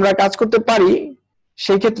যদি আমরা কাজ করতে পারি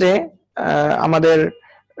সেই ক্ষেত্রে আমাদের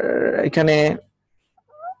এখানে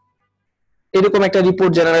এরকম একটা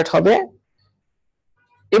রিপোর্ট জেনারেট হবে।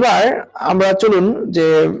 এবার আমরা চলুন যে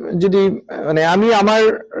যদি মানে আমি আমার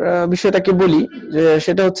বিষয়টাকে বলি, যে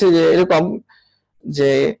সেটা হচ্ছে যে এরকম যে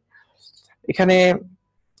এখানে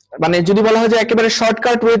মানে যদি বলা হয় যে একেবারে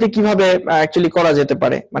শর্টকাট ওয়েতে কিভাবে অ্যাকচুয়ালি করা যেতে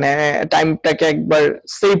পারে, মানে টাইমটাকে একবার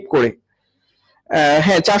সেভ করে।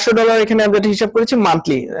 হ্যাঁ, $400 এখানে আমরা হিসাব করেছি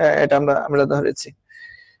মান্থলি, এটা আমরা ধরেছি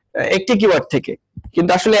একটি কিওয়ার্ড থেকে।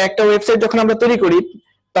 কিন্তু আসলে একটা ওয়েবসাইট যখন আমরা তৈরি করি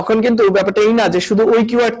তখন কিন্তু ব্যাপারটা এই না যে শুধু ওই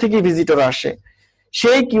কিওয়ার্ড থেকে ভিজিটর আসে,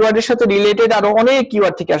 সেই কিওয়ার্ডের সাথে রিলেটেড আরো অনেক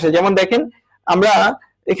কিওয়ার্ড থেকে আসে। যেমন দেখেন আমরা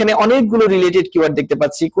এখানে অনেকগুলো রিলেটেড কিওয়ার্ড দেখতে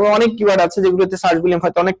পাচ্ছি, অনেক কিওয়ার্ড আছে যেগুলোতে সার্চ ভলিউম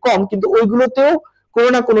হয়তো অনেক কম, কিন্তু ওইগুলোতেও কোনো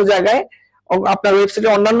না কোনো জায়গায় আপনার ওয়েবসাইটে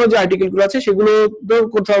অন্যান্য যে আর্টিকেল গুলো আছে সেগুলো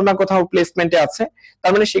কোথাও না কোথাও প্লেসমেন্টে আছে,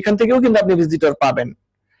 তার মানে সেখান থেকেও কিন্তু আপনি ভিজিটর পাবেন।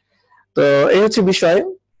 তো এই হচ্ছে বিষয়।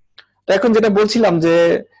 তো এখন যেটা বলছিলাম যে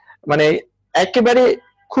মানে একেবারে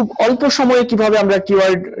খুব অল্প সময়ে কিভাবে আমরা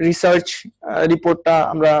কিওয়ার্ড রিসার্চ রিপোর্টটা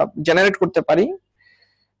আমরা জেনারেট করতে পারি।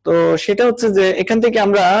 তো সেটা হচ্ছে যে এখান থেকে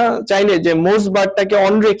আমরা চাইলে যে মোজ বারটাকে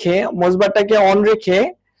অন রেখে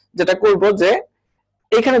যেটা করব যে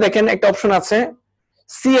এখানে দেখেন একটা অপশন আছে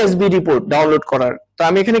সিএসবি রিপোর্ট ডাউনলোড করার। তো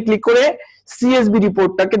আমি এখানে ক্লিক করে সিএসবি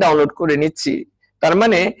রিপোর্টটাকে ডাউনলোড করে নিচ্ছি। তার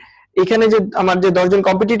মানে এখানে যে আমার যে 10 জন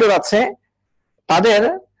কম্পিটিটর আছে তাদের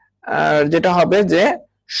যেটা হবে যে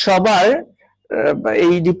সবার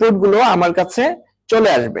এই রিপোর্ট গুলো আমার কাছে চলে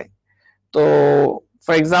আসবে। তো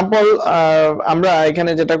ফর এক্সাম্পল আমরা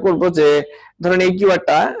এখানে যেটা করব যে ধরেন এই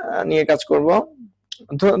কিওয়ার্ডটা নিয়ে কাজ করব,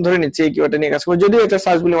 ধরে নিচ্ছি এই কিওয়ার্ডটা নিয়ে কাজ করব, যদিও এটা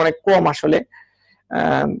সার্চ ভলিউম অনেক কম আসলে,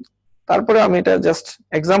 তারপরে আমি এটা জাস্ট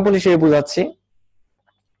এক্সাম্পল হিসেবে বুঝাচ্ছি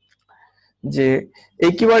যে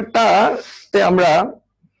এই কিওয়ার্ডটাতে আমরা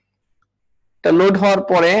লোড হওয়ার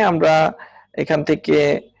পরে আমরা এখান থেকে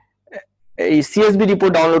এই সিএসবি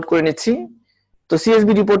রিপোর্ট ডাউনলোড করে নিচ্ছি। তো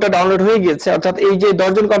সিএসবি রিপোর্টটা ডাউনলোড হয়ে গিয়েছে, অর্থাৎ এই যে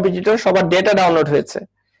 10 জন কম্পিটিটর সবার ডেটা ডাউনলোড হয়েছে।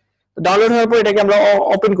 ডাউনলোড হওয়ার পর এটাকে আমরা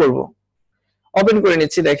ওপেন করব, ওপেন করে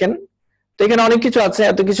নিচ্ছি। দেখেন তো এখানে অনেক কিছু আছে,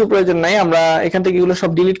 এত কিছু প্রয়োজন নাই, আমরা এখান থেকে এগুলো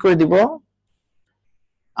সব ডিলিট করে দিব।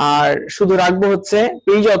 আর শুধু রাখবো হচ্ছে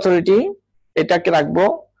পেজ অথরিটি, এটাকে রাখবো,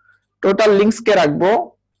 টোটাল লিঙ্কস কে রাখবো,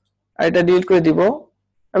 আর এটা ডিলিট করে দিব,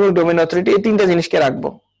 এবং ডোমেইন অথরিটি, এই তিনটা জিনিসকে রাখবো।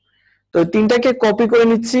 তো তিনটাকে কপি করে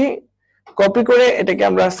নিচ্ছি, কপি করে এটাকে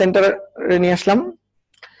আমরা সেন্টারে নিয়ে আসলাম।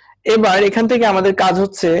 এবার এখান থেকে আমাদের কাজ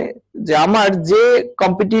হচ্ছে যে আমার যে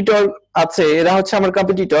কম্পিটিটর আছে এরা হচ্ছে আমার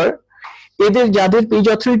কম্পিটিটর, এদের যাদের পেজ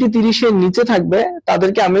অথরিটি 30-এর নিচে থাকবে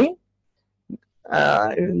তাদেরকে আমি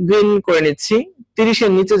গ্রিন করে নিচ্ছি।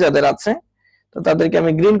 30-এর নিচে যাদের আছে তো তাদেরকে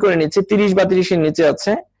আমি গ্রিন করে নিচ্ছি, 30 বা 30-এর নিচে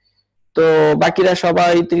আছে। তো বাকিরা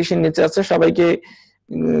সবাই 30-এর নিচে আছে, সবাইকে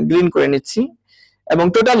গ্রিন করে নিচ্ছি। এবং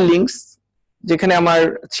টোটাল লিঙ্কস যেখানে আমার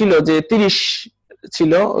ছিল যে 30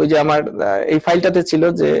 ছিল, ওই যে আমার এই ফাইলটাতে ছিল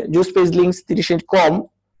যে জুস পেজ লিঙ্কস 30-এর কম,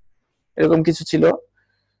 এরকম কিছু ছিল।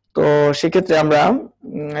 তো সেক্ষেত্রে আমরা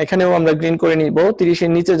এখানেও আমরা গ্রিন করে নিব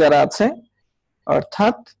 30-এর নিচে যারা আছে।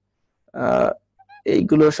 অর্থাৎ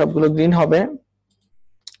এইগুলো সবগুলো গ্রিন হবে,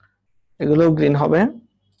 এগুলো গ্রিন হবে।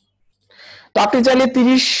 তো আপনি চাইলে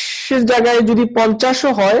 30-এর জায়গায় যদি 50ও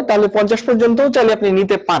হয় তাহলে 50 পর্যন্তও চাইলে আপনি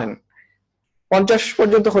নিতে পারেন, 50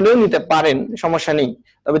 পর্যন্ত হলেও নিতে পারেন, সমস্যা নেই।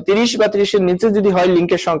 তবে 30 বা 30-এর নিচে যদি হয়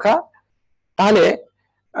লিঙ্কের সংখ্যা তাহলে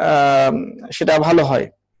সেটা ভালো হয়।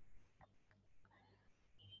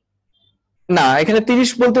 না, এখানে 30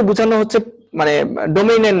 বলতে বোঝানো হচ্ছে মানে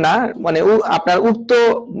ডোমেইনের না, মানে আপনার উক্ত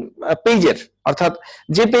পেজের, অর্থাৎ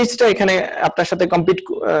যে পেজটা এখানে আপনার সাথে কম্পিট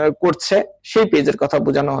করছে সেই পেজের কথা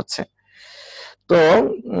বোঝানো হচ্ছে। তো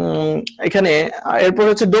এখানে এরপর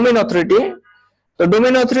হচ্ছে ডোমেইন অথরিটি। তো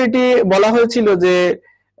ডোমেইন অথরিটি বলা হয়েছিল যে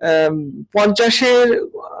 50-এর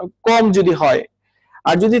কম যদি হয়,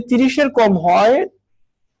 আর যদি 30-এর কম হয়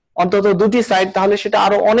অন্তত দুটি সাইট, তাহলে সেটা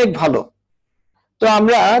আরো অনেক ভালো। তো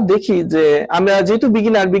আমরা দেখি যে আমরা যেহেতু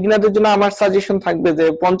বিগিনারদের জন্য আমার সাজেশন থাকবে যে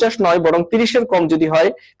 50 নয় বরং 30-এর কম যদি হয়,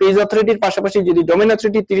 পেজ অথরিটির পাশাপাশি যদি ডোমেইন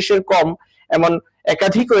অথরিটি 30-এর কম এমন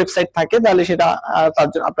একাধিক ওয়েবসাইট থাকে তাহলে সেটা তার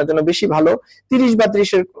জন্য আপনার জন্য বেশি ভালো। 30 বা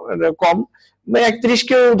 30-এর কম, 31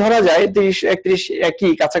 কেও ধরা যায়, 30 31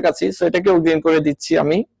 একই কাছাকাছি, সো এটাকেও গ্রিন করে দিচ্ছি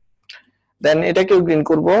আমি। দেন এটাকেও গ্রিন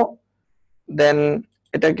করব, দেন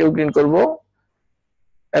এটাকেও গ্রিন করব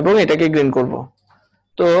এবং এটাকে গ্রিন করব।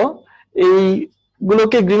 তো এই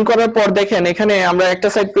গুলোকে গ্রিন করার পর দেখেন এখানে আমরা একটা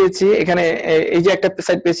সাইট পেয়েছি, এখানে এই যে একটা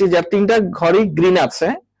সাইট পেয়েছি যার 3টা ঘরই গ্রিন আছে,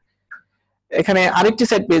 এখানে আরেকটি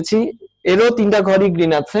সাইট পেয়েছি এরও 3টা ঘরই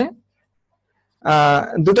গ্রিন আছে,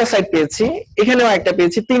 দুটা সাইট পেয়েছি, এখানেও একটা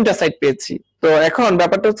পেয়েছি, 3টা সাইট পেয়েছি। তো এখন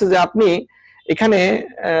ব্যাপারটা হচ্ছে যে আপনি এখানে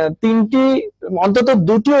তিনটি অন্তত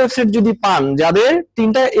দুটি ওয়েবসাইট যদি পান যাদের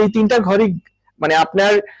এই তিনটা ঘরই মানে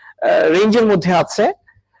আপনার রেঞ্জের মধ্যে আছে,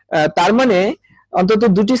 তার মানে অন্তত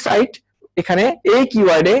দুটি সাইট এখানে এই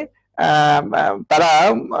কিওয়ার্ডে তারা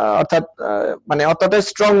অর্থাৎ মানে অতটা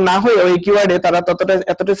স্ট্রং না হয়েও এই কিওয়ার্ডে তারা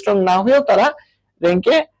এতটা স্ট্রং না হয়েও তারা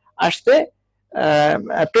র্যাঙ্কে আসতে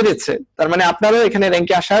পেরেছে, তার মানে আপনারও এখানে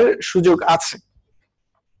র্যাঙ্কে আসার সুযোগ আছে।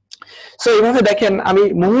 সো এইভাবে দেখেন আমি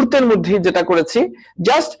মুহূর্তের মধ্যে যেটা করেছি,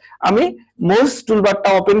 জাস্ট আমি মোজ টুলবারটা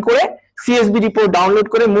ওপেন করে সিএসবি রিপোর্ট ডাউনলোড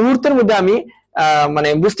করে মুহূর্তের মধ্যে আমি মানে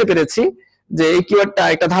বুঝতে পেরেছি যে এই কিওয়ার্ডটা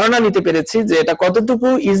একটা ধারণা নিতে পেরেছি যে এটা কতটুকু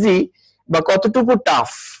ইজি বা কতটুকু টাফ।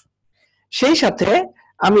 সেই সাথে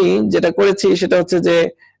আমি যেটা করেছি সেটা হচ্ছে যে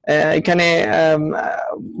এখানে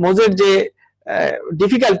মোজের যে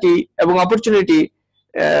ডিফিকাল্টি এবং অপরচুনিটি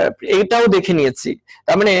এটাও দেখে নিয়েছি,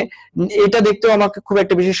 তার মানে এটা দেখতেও আমাকে খুব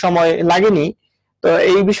একটা বেশি সময় লাগেনি। তো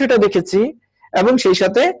এই বিষয়টা দেখেছি এবং সেই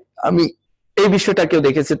সাথে আমি এই বিষয়টাকেও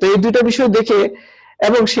দেখেছি। তো এই দুইটা বিষয় দেখে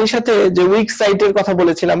এবং সেই সাথে যে উইক সাইটের কথা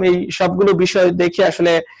বলেছিলাম, এই সবগুলো বিষয় দেখে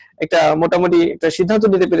আসলে একটা মোটামুটি একটা সিদ্ধান্ত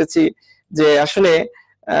নিতে পেরেছি যে আসলে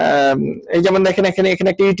এই যেমন দেখেন এখানে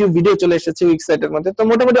একটা ইউটিউব ভিডিও চলে এসেছে উইক সাইটের মধ্যে। তো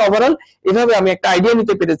মোটামুটি ওভারঅল এভাবে আমি একটা আইডিয়া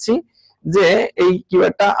নিতে পেরেছি যে এই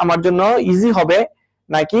কিওয়ার্ডটা আমার জন্য ইজি হবে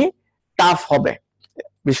নাকি টাফ হবে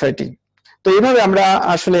বিষয়টি। তো এইভাবে আমরা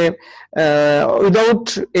আসলে without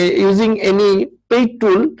using any paid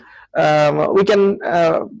tool we can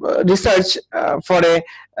research for a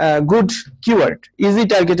good keyword, easy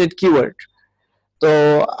targeted keyword. তো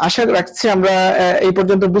আশা রাখছি আমরা এই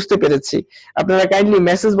পর্যন্ত বুঝতে পেরেছি। আপনারা কাইন্ডলি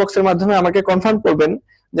মেসেজ বক্সের মাধ্যমে আমাকে কনফার্ম করবেন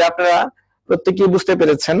যে আপনারা প্রত্যেকেই বুঝতে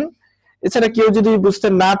পেরেছেন। এছাড়া কেউ যদি বুঝতে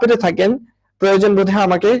না পেরে থাকেন প্রয়োজন বোধে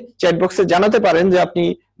আমাকে চ্যাট বক্সে জানাতে পারেন যে আপনি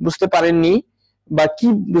বুঝতে পারেননি বা কি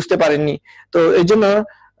বুঝতে পারেননি। তো এই জন্য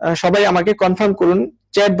সবাই আমাকে কনফার্ম করুন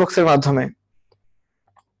চ্যাট বক্সের মাধ্যমে।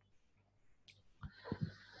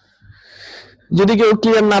 যদি কেউ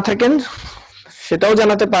ক্লিয়ার না থাকেন সেটাও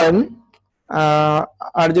জানাতে পারেন,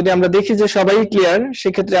 আর যদি আমরা দেখি যে সবাই ক্লিয়ার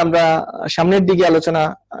সেক্ষেত্রে আমরা সামনের দিকে আলোচনা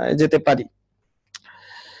যেতে পারি।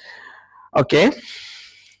 ওকে,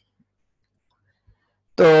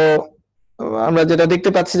 তো আমরা যেটা দেখতে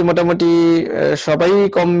পাচ্ছি যে মোটামুটি সবাই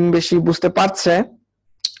কম বেশি বুঝতে পারছে।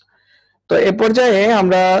 তো এ পর্যায়ে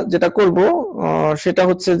আমরা যেটা করব সেটা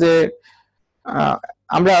হচ্ছে যে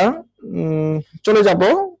আমরা চলে যাব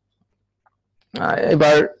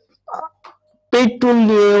এবার পেইড টুল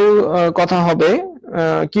নিয়েও কথা হবে।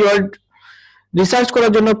 কিওয়ার্ড রিসার্চ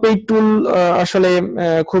করার জন্য পেইড টুল আসলে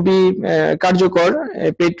খুবই কার্যকর।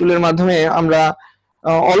 পেইড টুলের মাধ্যমে আমরা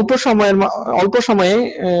অল্প সময়ে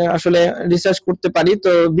আসলে রিসার্চ করতে পারি।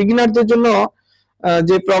 তো বিগিনারদের জন্য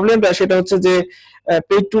যে প্রবলেমটা সেটা হচ্ছে যে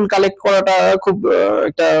পেইড টুল কালেক্ট করাটা খুব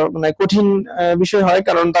একটা মানে কঠিন বিষয় হয়,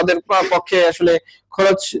 কারণ তাদের পক্ষে আসলে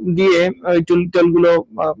খরচ দিয়ে ওই টুলগুলো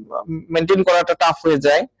মেনটেন করাটা টাফ হয়ে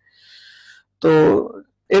যায়। তো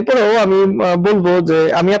এরপরেও আমি বলবো যে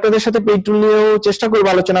আমি আপনাদের সাথে পেইড টুল নিয়েও চেষ্টা করবো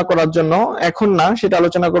আলোচনা করার জন্য, এখন না, সেটা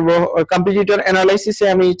আলোচনা করব কম্পিটিটর অ্যানালাইসিসে।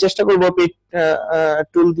 আমি চেষ্টা করব পেইড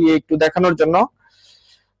টুল দিয়ে একটু দেখানোর জন্য।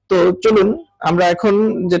 তো চলুন আমরা এখন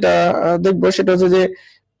যেটা দেখবো সেটা হচ্ছে যে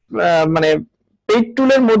মানে পেইড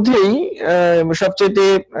টুলের মধ্যেই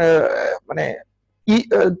সবচেয়ে মানে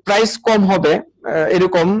প্রাইস কম হবে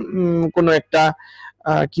এরকম কোন একটা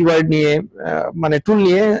কিওয়ার্ড নিয়ে মানে টুল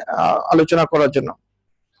নিয়ে আলোচনা করার জন্য।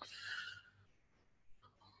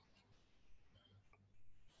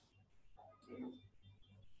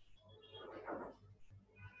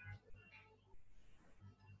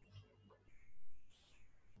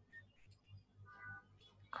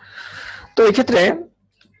 তো এক্ষেত্রে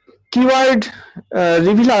কিওয়ার্ড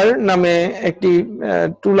রিভিলার নামে একটি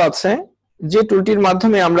টুল আছে, যে টুলটির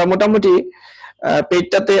মাধ্যমে আমরা মোটামুটি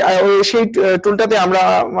পেজটাতে সেই টুলটাতে আমরা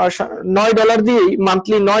 $9 দিয়েই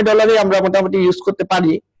মান্থলি $9 আমরা মোটামুটি ইউজ করতে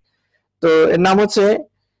পারি। তো এর নাম হচ্ছে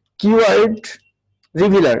কিওয়ার্ড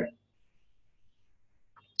রিভিলার।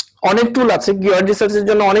 অনেক টুল আছে কিওয়ার্ড রিসার্চের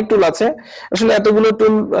জন্য, অনেক টুল আছে। আসলে এতগুলো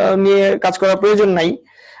টুল নিয়ে কাজ করার প্রয়োজন নাই।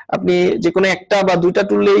 আপনি যে কোনো একটা বা দুইটা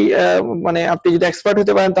টুলেই মানে আপনি যদি এক্সপার্ট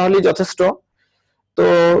হতে পারেন তাহলেই যথেষ্ট। তো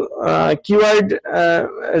কিওয়ার্ড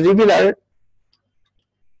রিভিলার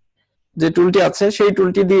যে টুলটি আছে সেই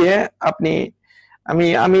টুলটি দিয়ে আপনি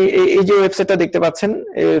আমি এই যে ওয়েবসাইটটা দেখতে পাচ্ছেন,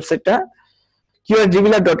 এই ওয়েবসাইটটা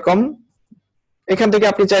keywordrevealer.com। এখান থেকে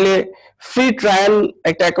আপনি চাইলে ফ্রি ট্রায়াল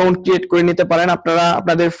একটা অ্যাকাউন্ট ক্রিয়েট করে নিতে পারেন। আপনারা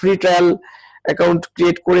আপনাদের ফ্রি ট্রায়াল অ্যাকাউন্ট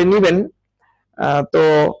ক্রিয়েট করে নেবেন। তো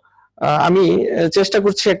আমি চেষ্টা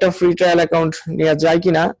করছি একটা ফ্রি ট্রায়াল অ্যাকাউন্ট নেওয়া যায়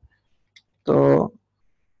কিনা। তো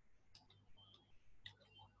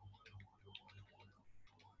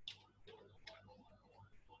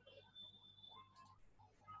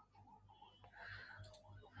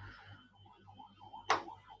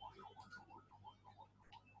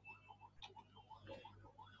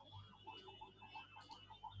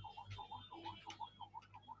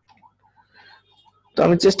তো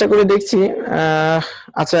আমি চেষ্টা করে দেখছি।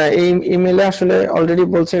 আচ্ছা, এই ইমেলে আসলে অলরেডি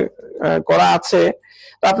বলছে করা আছে।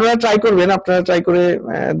 তো আপনারা ট্রাই করবেন, আপনারা ট্রাই করে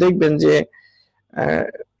দেখবেন যে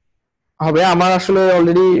হবে। আমার আসলে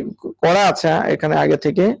অলরেডি করা আছে এখানে আগে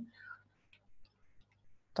থেকে,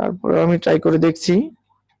 তারপরে আমি ট্রাই করে দেখছি।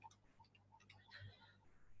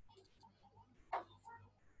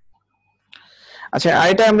 আচ্ছা,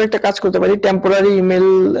 এটা আমরা একটা কাজ করতে পারি, টেম্পোরারি ইমেল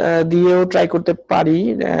দিয়েও ট্রাই করতে পারি।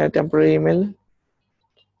 টেম্পোরারি ইমেল,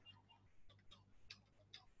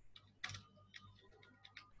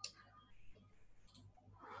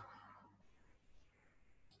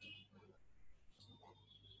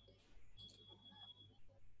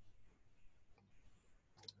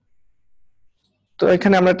 তো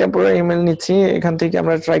এখানে আমরা টেম্পোরারি ইমেল নিচ্ছি, এখান থেকে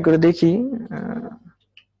আমরা ট্রাই করে দেখি।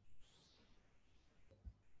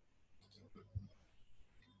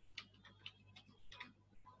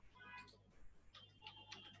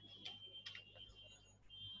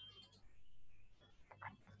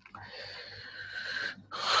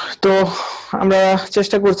 তো আমরা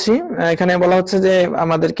চেষ্টা করছি। এখানে বলা হচ্ছে যে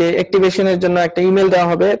আমাদেরকে অ্যাক্টিভেশনের জন্য একটা ইমেল দেওয়া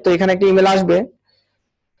হবে। তো এখানে একটা ইমেল আসবে,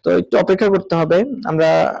 তো একটু অপেক্ষা করতে হবে। আমরা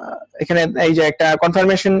এখানে এই যে একটা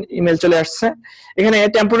কনফার্মেশন ইমেল চলে আসছে। এখানে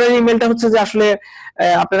টেম্পোরারি ইমেলটা হচ্ছে যে আসলে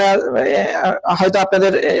আপনারা হয়তো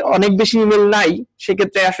আপনাদের অনেক বেশি ইমেল নাই,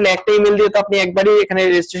 সেক্ষেত্রে আসলে একটা ইমেল দিয়ে তো আপনি একবারই এখানে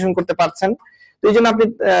রেজিস্ট্রেশন করতে পারছেন। তো এই জন্য আপনি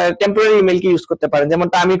টেম্পোরারি ইমেলকে ইউজ করতে পারেন,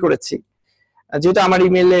 যেমনটা আমি করেছি। যেহেতু আমার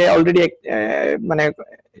ইমেলে অলরেডি মানে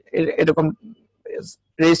এরকম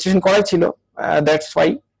রেজিস্ট্রেশন করা ছিল, দ্যাটস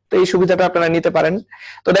ওয়াই। তো এই সুবিধাটা আপনারা নিতে পারেন।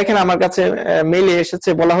 তো দেখেন আমার কাছে মেইলে এসেছে,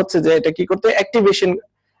 বলা হচ্ছে যে এটা কি করতে,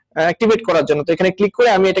 অ্যাক্টিভেট করার জন্য। তো এখানে ক্লিক করে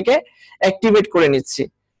আমি এটাকে অ্যাক্টিভেট করে নিচ্ছি।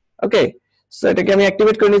 ওকে, সো এটাকে আমি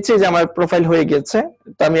অ্যাক্টিভেট করে নিচ্ছি, যে আমার প্রোফাইল হয়ে গেছে।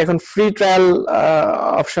 তো আমি এখন ফ্রি ট্রায়াল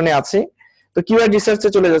অপশনে আছি। তো কিওয়ার্ড রিসার্চে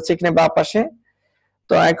চলে যাচ্ছে এখানে বাঁ পাশে।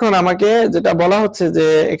 তো এখন আমাকে যেটা বলা হচ্ছে যে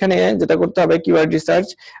এখানে যেটা করতে হবে, কিওয়ার্ড রিসার্চ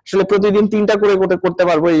আসলে প্রতিদিন 3টা করে করতে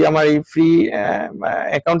পারবো এই আমার এই ফ্রি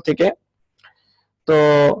অ্যাকাউন্ট থেকে। তো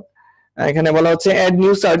এখানে বলা হচ্ছে অ্যাড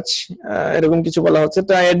নিউ সার্চ, এরকম কিছু বলা হচ্ছে।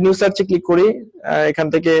 তো অ্যাড নিউ সার্চে ক্লিক করি। এখান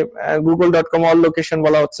থেকে google.com অল লোকেশন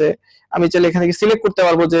বলা হচ্ছে। আমি চাইলে এখান থেকে সিলেক্ট করতে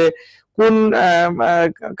পারবো যে কোন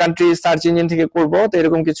কান্ট্রি সার্চ ইঞ্জিন থেকে করব, তো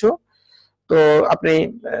এরকম কিছু। তো আপনি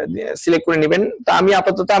সিলেক্ট করে নেবেন। তো আমি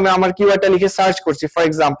আপাতত আমার কিওয়ার্ডটা লিখে সার্চ করছি, ফর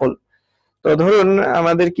এক্সাম্পল। তো ধরুন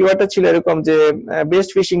আমাদের কিওয়ার্ডটা ছিল এরকম যে বেস্ট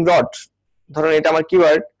ফিশিং রড, ধরুন এটা আমার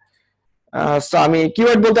কিওয়ার্ড। সো আমি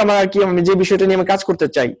কিওয়ার্ড বলতে আমার আর কি, আমি যে বিষয়টা নিয়ে আমি কাজ করতে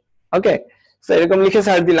চাই। ওকে, সো এরকম লিখে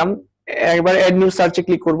সার্চ দিলাম। একবার অ্যাড নিউ সার্চে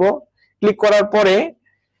ক্লিক করব। ক্লিক করার পরে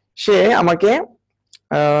সে আমাকে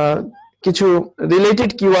কিছু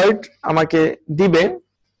রিলেটেড কিওয়ার্ড আমাকে দিবে,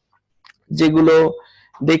 যেগুলো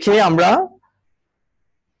দেখে আমরা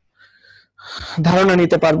ধারণা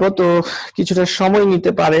নিতে পারবো। তো কিছুটা সময়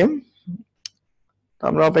নিতে পারে, তো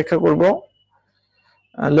আমরা অপেক্ষা করব।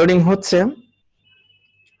 লোডিং হচ্ছে।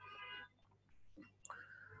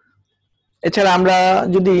 এছাড়া আমরা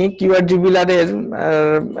যদি কিওয়ার্ড রিভিলারের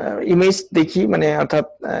ইমেজ দেখি, মানে অর্থাৎ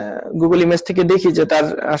গুগল ইমেজ থেকে দেখি যে তার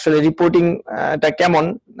আসলে রিপোর্টিংটা কেমন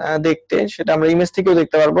দেখতে, সেটা আমরা ইমেজ থেকেও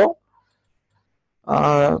দেখতে পারবো।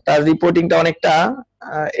 তার রিপোর্টিংটা অনেকটা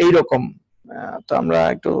এইরকম। তো আমরা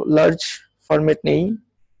একটু লার্জ ফরম্যাট নেই,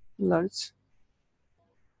 লার্জ।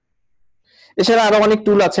 এছাড়া আরো অনেক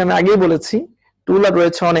টুল আছে, আমি আগেই বলেছি টুল আর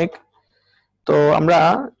রয়েছে অনেক। তো আমরা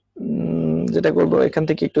যেটা করব, এখান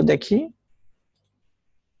থেকে একটু দেখি,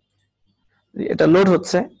 এটা লোড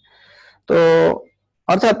হচ্ছে। তো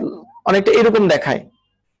অর্থাৎ অনেকটা এরকম দেখায়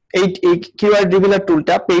এই কিওয়ার্ড রিভিলার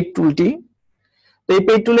টুলটা, পেইড টুলটি। তো এই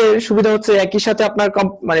পেইড টুলের সুবিধা হচ্ছে একই সাথে আপনার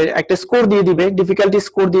মানে একটা স্কোর দিয়ে দিবে, ডিফিকাল্টি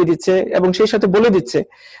স্কোর দিয়ে দিচ্ছে, এবং সেই সাথে বলে দিচ্ছে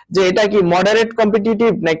যে এটা কি মডারেট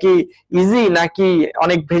কম্পিটিটিভ নাকি ইজি নাকি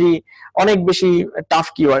অনেক বেশি টাফ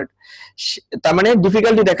কিওয়ার্ড। তার মানে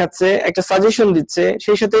ডিফিকাল্টি দেখাচ্ছে, একটা সাজেশন দিচ্ছে,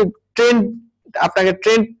 সেই সাথে ট্রেন্ড, আপনাকে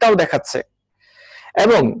ট্রেন্ডটাও দেখাচ্ছে,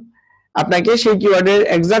 এবং আপনাকে সেই কিওয়ার্ডের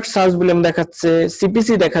এক্সাক্ট সার্চ ভলিউম দেখাচ্ছে,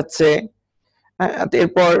 সিপিসি দেখাচ্ছে।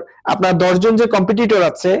 এরপর আপনার 10 জন যে কম্পিটিটর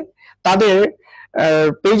আছে তাদের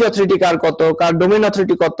পেজ অথরিটি কার কত, কার ডোমেইন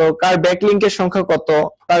অথরিটি কত, কার ব্যাকলিংকের সংখ্যা কত,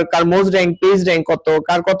 কার মোস্ট র্যাঙ্ক, পেজ র্যাঙ্ক কত,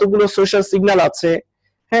 কার কতগুলো সোশ্যাল সিগন্যাল আছে,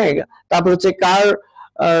 হ্যাঁ, তারপর হচ্ছে কার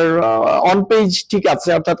অন পেজ ঠিক আছে,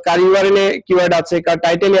 অর্থাৎ কার ইউআরএল এ কিওয়ার্ড আছে, কার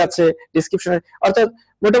টাইটেলে আছে, ডেসক্রিপশনে, অর্থাৎ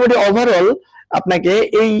মোটামুটি ওভারঅল আপনাকে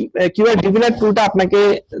এই কিওয়ার্ড রিভিলার টুলটা আপনাকে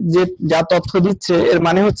যে যা তথ্য দিচ্ছে, এর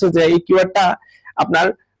মানে হচ্ছে যে এই কিওয়ার্ডটা আপনার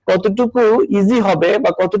কতটুকু ইজি হবে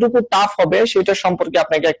বা কতটুকু টাফ হবে সেটা সম্পর্কে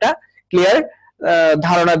আপনাকে একটা ক্লিয়ার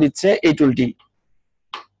ধারণা দিচ্ছে এই টুলটি।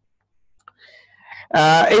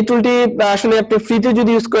 এই টুলটি আসলে আপনি ফ্রিতে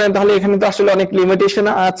যদি ইউজ করেন তাহলে এখানে তো আসলে অনেক লিমিটেশন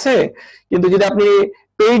আছে, কিন্তু যদি আপনি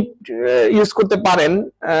পেইড ইউজ করতে পারেন,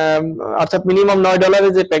 অর্থাৎ মিনিমাম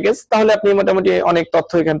 $9 যে প্যাকেজ, তাহলে আপনি মোটামুটি অনেক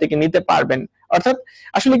তথ্য এখান থেকে নিতে পারবেন। অর্থাৎ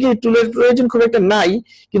আসলে কি টুলের প্রয়োজন খুব একটা নাই,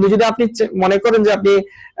 কিন্তু যদি আপনি মনে করেন যে আপনি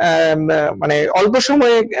মানে অল্প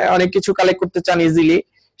সময়ে অনেক কিছু কালেক্ট করতে চান ইজিলি,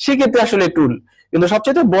 সেক্ষেত্রে আসলে টুল। কিন্তু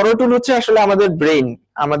সবচেয়ে বড় টুল হচ্ছে আসলে আমাদের ব্রেইন।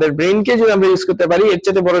 আমাদের ব্রেইনকে যদি আমরা ইউজ করতে পারি, এর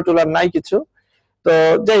চেয়ে বড় টুল আর নাই কিছু। তো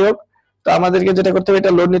যাই হোক, তো আমাদেরকে যেটা করতে হবে,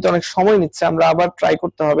 এটা লোড নিতে অনেক সময় নিচ্ছে, আমরা আবার ট্রাই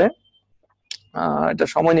করতে হবে। এটা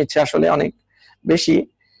সময় নিচ্ছে আসলে অনেক বেশি।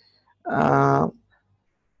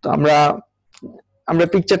 তো আমরা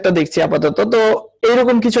পিকচারটা দেখছি আপাতত। তো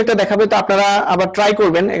এইরকম কিছু একটা দেখাবে, তো আপনারা আবার ট্রাই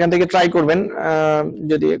করবেন, এখান থেকে ট্রাই করবেন,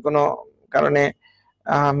 যদি কোনো কারণে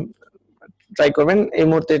ট্রাই করবেন। এই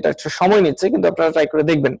মুহূর্তে এটা সময় নিচ্ছে, কিন্তু আপনারা ট্রাই করে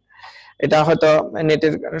দেখবেন। এটা হয়তো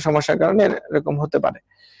নেটের সমস্যার কারণে এরকম হতে পারে।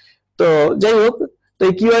 তো যাই হোক, তো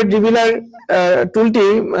এই কিওয়ার্ড রিভিলার টুলটি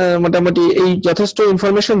মোটামুটি এই যথেষ্ট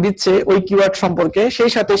ইনফরমেশন দিচ্ছে ওই কিওয়ার্ড সম্পর্কে,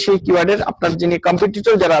 সেই সাথে সেই কিওয়ার্ডের আপনার যিনি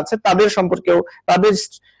কম্পিটিটর যারা আছে তাদের সম্পর্কেও, তাদের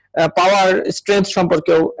পাওয়ার স্ট্রেংথ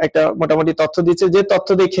সম্পর্কেও একটা মোটামুটি তথ্য দিচ্ছে, যে তথ্য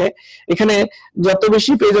দেখে এখানে যত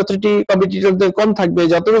বেশি পেজ অথরিটি কম্পিটিটরদের কম থাকবে,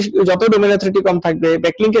 যত ডোমেইন অথরিটি কম থাকবে,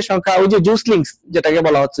 ব্যাকলিংকের সংখ্যা, ওই যে জুস লিংকস যেটাকে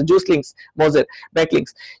বলা হচ্ছে, জুস লিংকস, মোজের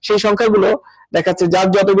ব্যাকলিংকস, সেই সংখ্যাগুলো দেখাচ্ছে। যার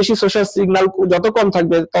যত বেশি সোশ্যাল সিগন্যাল যত কম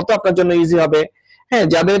থাকবে তত আপনার জন্য ইজি হবে। হ্যাঁ,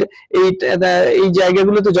 যাদের এই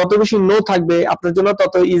জায়গাগুলোতে যত বেশি নো থাকবে আপনার জন্য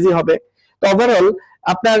তত ইজি হবে। তো ওভারঅল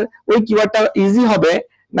আপনার ওই কিওয়ার্ডটা ইজি হবে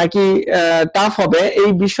নাকি টাফ হবে,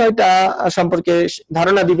 এই বিষয়টা সম্পর্কে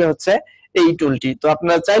ধারণা দিবে হচ্ছে এই টুলটি। তো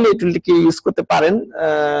আপনারা চাইলে এই টুলটিকে ইউজ করতে পারেন।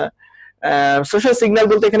 সোশ্যাল সিগন্যাল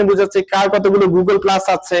বলতে এখানে বোঝাচ্ছে কার কতগুলো গুগল প্লাস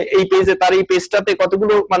আছে এই পেজে, তার এই পেজটাতে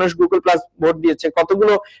কতগুলো মানুষ গুগল প্লাস ভোট দিয়েছে,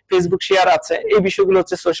 কতগুলো ফেসবুক শেয়ার আছে, এই বিষয়গুলো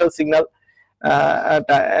হচ্ছে সোশ্যাল সিগন্যাল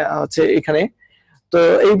হচ্ছে এখানে। তো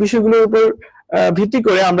এই বিষয়গুলোর উপর ভিত্তি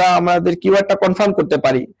করে আমরা আমাদের কিওয়ার্ডটা কনফার্ম করতে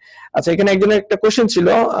পারি। আচ্ছা, এখানে একজনের একটা কোশ্চেন ছিল,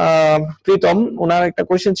 প্রীতম, ওনার একটা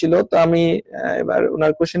কোশ্চেন ছিল, তো আমি এবার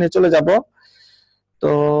ওনার কোশ্চেনে চলে যাব।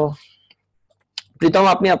 তো প্রীতম,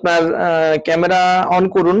 আপনি আপনার ক্যামেরা অন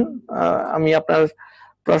করুন, আমি আপনার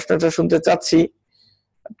প্রশ্নটা শুনতে চাচ্ছি।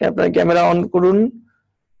 আপনি আপনার ক্যামেরা অন করুন।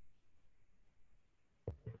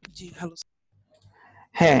 জি, হ্যালো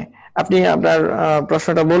হ্যাঁ, আপনি আপনার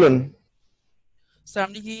প্রশ্নটা বলুন। স্যার।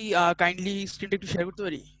 আমি কি কাইন্ডলি স্ক্রিনটা একটু শেয়ার করতে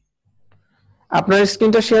পারি? আপনার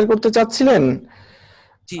স্ক্রিনটা শেয়ার করতে চাচ্ছিলেন?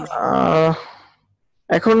 জি।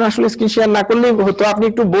 এখন আসলে স্ক্রিন শেয়ার না করলেই হতো, আপনি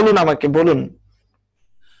একটু বলুন, আমাকে বলুন।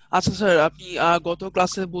 আচ্ছা স্যার, আপনি গত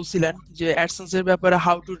ক্লাসে বলছিলেন যে অ্যাডসেন্স এর ব্যাপারে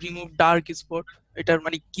how to remove dark spot, এটার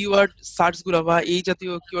মানে কিওয়ার্ড সার্চ গুলো বা এই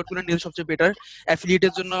জাতীয় কিওয়ার্ড গুলো নিলে সবচেয়ে বেটার।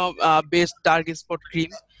 অ্যাফিলিয়েটের জন্য বেস্ট ডার্ক স্পট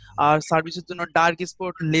ক্রিম, আর সার্ভিসের জন্য ডার্ক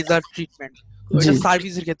স্পট লেজার ট্রিটমেন্ট। তো জি, এটা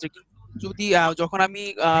সার্ভিসের ক্ষেত্রে কি? যদি যখন আমি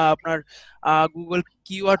আপনার গুগল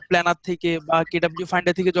কিওয়ার্ড প্ল্যানার থেকে বা কেডব্লিউ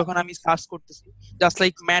ফাইন্ডার থেকে যখন আমি সার্চ করতেছি, জাস্ট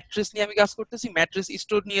লাইক ম্যাট্রেস নিয়ে আমি কাজ করতেছি, ম্যাট্রেস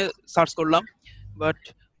স্টোর নিয়ে সার্চ করলাম, বাট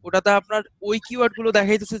ওটাতে আপনার ওই কিওয়ার্ড গুলো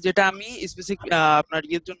দেখাইতেছে যেটা আমি স্পেসিফিক আপনার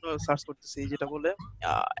ইয়ের জন্য সার্চ করতেছি, যেটা বলে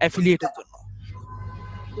অ্যাফিলিয়েটের জন্য।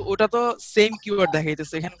 তো ওটা তো সেম কিওয়ার্ড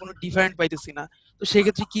দেখাইতেছে, এখানে কোনো ডিফারেন্ট পাইতেছি না। তো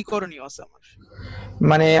সেক্ষেত্রে কি করণীয় আছে আমার?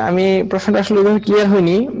 মানে আমি প্রশ্নটা আসলে ওইভাবে ক্লিয়ার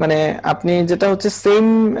হয়নি, মানে আপনি যেটা হচ্ছে সেম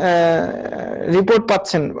রিপোর্ট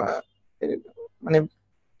পাচ্ছেন, মানে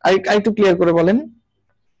আরেকটু ক্লিয়ার করে বলেন।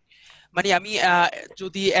 মানে আমি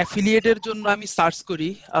যদি অ্যাফিলিয়েটের জন্য আমি সার্চ করি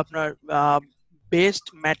আপনার বেস্ট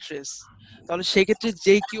ম্যাট্রেস, তাহলে সেক্ষেত্রে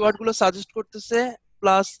যেই কিওয়ার্ড গুলো সাজেস্ট করতেছে,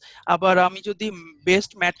 প্লাস আবার আমি যদি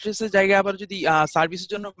বেস্ট ম্যাট্রেসের জায়গায় আবার যদি সার্ভিসের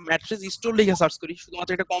জন্য ম্যাট্রেস স্টোর লিখে সার্চ করি,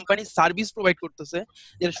 শুধুমাত্র একটা কোম্পানি সার্ভিস প্রোভাইড করতেছে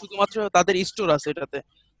যেটা শুধুমাত্র তাদের স্টোর আছে এটাতে,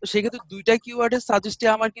 তো সেক্ষেত্রে দুইটা কিওয়ার্ডের সাজেস্টে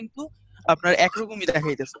আমার কিন্তু আপনার একরকমই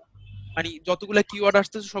দেখাইতেছে। মানে যতগুলা কিওয়ার্ড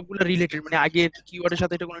আসতেছে সবগুলা রিলেটেড, মানে আগের কিওয়ার্ডের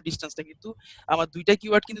সাথে এটা কোনো ডিসটেন্স নেই, কিন্তু আমার দুইটা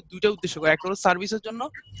কিওয়ার্ড কিন্তু দুইটা উদ্দেশ্য করে, একটা হলো সার্ভিসের জন্য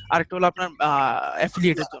আর একটা হলো আপনার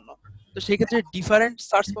অ্যাফিলিয়েটের জন্য। তো সেই ক্ষেত্রে ডিফারেন্ট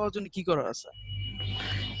সার্চ পাওয়ার জন্য কি করা আছে?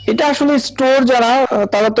 এটা আসলে স্টোর যারা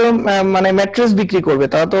তারা তো মানে ম্যাট্রেস বিক্রি করবে,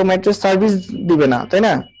 তারা তো ম্যাট্রেস সার্ভিস দিবে না, তাই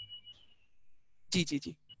না? জি জি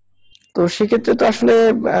জি। তো সেক্ষেত্রে তো আসলে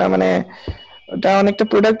মানে ওটা অনেকটা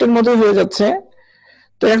প্রোডাক্টের মতোই হয়ে যাচ্ছে।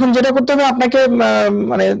 তো এখন যেটা করতে হবে আপনাকে,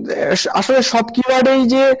 মানে আসলে সব কিওয়ার্ডেই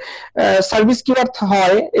যে সার্ভিস কিওয়ার্ড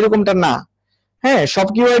হয় এরকমটা না। হ্যাঁ, সব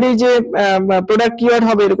কিওয়ার্ডেই যে প্রোডাক্ট কিওয়ার্ড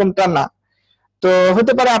হবে এরকমটা না। তো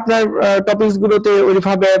হতে পারে আপনার টপিকস গুলোতে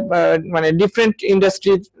ওইভাবে মানে ডিফারেন্ট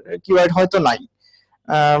ইন্ডাস্ট্রির কিওয়ার্ড হয়তো নাই।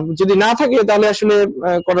 যদি না থাকে তাহলে আসলে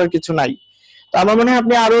করার কিছু নাই। তো আমার মনে হয়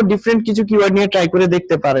আপনি আরো ডিফারেন্ট কিছু কিওয়ার্ড নিয়ে ট্রাই করে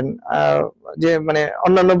দেখতে পারেন, যে মানে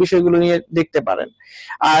অন্যান্য বিষয়গুলো নিয়ে দেখতে পারেন।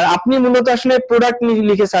 আর আপনি মূলত আসলে প্রোডাক্ট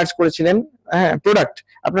লিখে সার্চ করেছিলেন। হ্যাঁ, প্রোডাক্ট,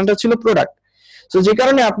 আপনারটা ছিল প্রোডাক্ট। তো যে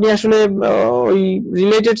কারণে আপনি আসলে ওই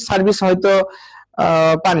রিলেটেড সার্ভিস হয়তো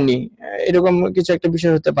পাননি, এরকম কিছু একটা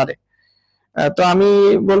বিষয় হতে পারে। তো আমি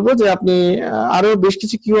বলবো যে আপনি আরো বেশ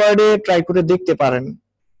কিছু কিওয়ার্ডে ট্রাই করে দেখতে পারেন।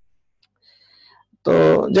 তো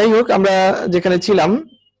যাই হোক, আমরা যেখানে ছিলাম,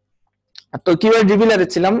 তো কিওয়ার্ড রিভিলারে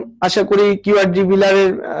ছিলাম। আশা করি কিওয়ার্ড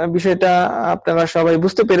রিভিলারের বিষয়টা আপনারা সবাই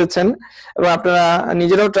বুঝতে পেরেছেন এবং আপনারা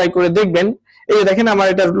নিজেরাও ট্রাই করে দেখবেন। এই যে দেখেন আমার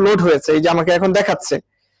এটা লোড হয়েছে, এই যে আমাকে এখন দেখাচ্ছে।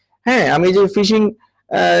 হ্যাঁ, আমি যে ফিশিং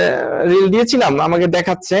রিল দিয়েছিলাম আমাকে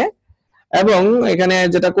দেখাচ্ছে, এবং এখানে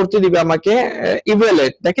যেটা করতে দিবে আমাকে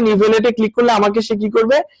ইভ্যালুয়েট। দেখেন ইভ্যালুয়েটে ক্লিক করলে আমাকে সে কি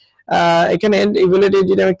করবে, এখানে ইভ্যালুয়েটে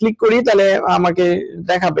যদি আমি ক্লিক করি তাহলে আমাকে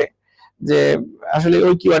দেখাবে যে আসলে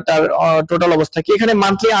ওই কিওয়ার্ডটার টোটাল অবস্থা কি। এখানে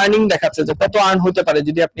মান্থলি আর্নিং দেখাচ্ছে যে কত আর্ন হতে পারে।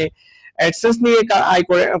 যদি আপনি অ্যাডসেন্স নিয়ে আয়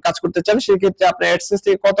করে কাজ করতে চান সেক্ষেত্রে আপনার অ্যাডসেন্স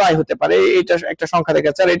থেকে কত আয় হতে পারে এটা একটা সংখ্যা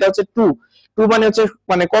দেখাচ্ছে। আর এটা হচ্ছে টু টু মানে হচ্ছে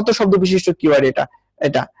মানে কত শব্দ বিশিষ্ট কিওয়ার্ড এটা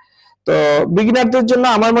এটা তো বিগিনারদের জন্য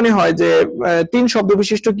আমার মনে হয় যে 3 শব্দ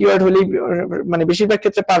বিশিষ্ট কিওয়ার্ড হলেই মানে বেশিরভাগ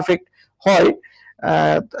ক্ষেত্রে পারফেক্ট হয়।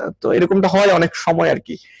 তো এরকমটা হয় অনেক সময় আর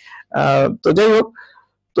কি। তো যাই হোক,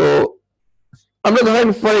 তো আমরা ধরেন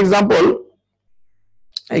ফর এক্সাম্পল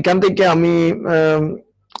এখান থেকে আমি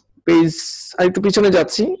পেজ আরেকটু পিছনে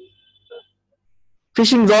যাচ্ছি,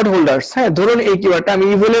 ফিশিং রড হোল্ডার্স। হ্যাঁ, ধরুন এই কিওয়ার্ডটা আমি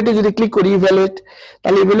ইভ্যালুয়েটে যদি ক্লিক করি, ইভ্যালুয়েট,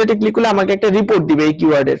 তাহলে ইভ্যালুয়েটে ক্লিক করলে আমাকে একটা রিপোর্ট দিবে এই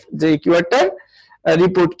কিওয়ার্ডের, যে এই কিওয়ার্ডটার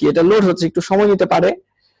রিপোর্ট কি। এটা লোড হচ্ছে, একটু সময় নিতে পারে।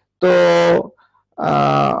 তো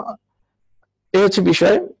এই হচ্ছে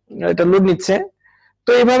বিষয়, এটা লোড নিচ্ছে।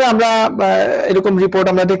 তো এইভাবে আমরা এরকম রিপোর্ট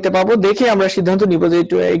আমরা দেখতে পাবো, দেখে আমরা সিদ্ধান্ত নিব যে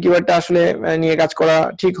এই কিওয়ার্ডটা আসলে নিয়ে কাজ করা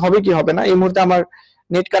ঠিক হবে কি হবে না। এই মুহূর্তে আমার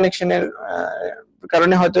নেট কানেকশনের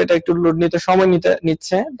কারণে হয়তো এটা একটু লোড নিতে সময়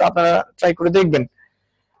নিচ্ছে, তো আপনারা ট্রাই করে দেখবেন।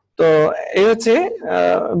 তো এই হচ্ছে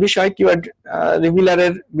বিষয় কিওয়ার্ড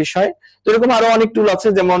রিভিলারের বিষয়। তো এরকম আরো অনেক টুল আছে,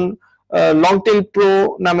 যেমন লং টেল প্রো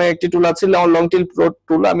নামে একটি টুল আছে, লং টেল প্রো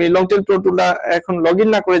টুল। আমি লং টেল প্রো টুলটা এখন লগ ইন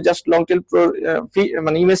না করে জাস্ট লং টেল প্রো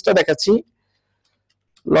মানে ইমেজটা দেখাচ্ছি,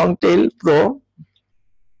 লং টেল প্রো।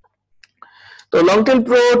 তো লং টেল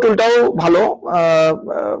প্রো টুলটাও ভালো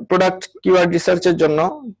প্রোডাক্ট কিওয়ার্ড রিসার্চের জন্য।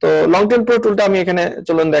 তো লং টেল প্রো টুলটা আমি এখানে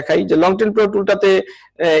চলুন দেখাই, যে লং টেল প্রো টুলটাতে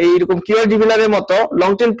এইরকম কিওয়ার্ড রিভিলারের মতো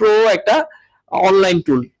লং টেল প্রো একটা অনলাইন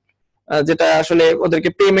টুল, যেটা আসলে ওদেরকে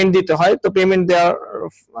পেমেন্ট দিতে হয়। তো পেমেন্ট দেওয়ার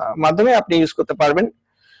মাধ্যমে আপনি ইউজ করতে পারবেন।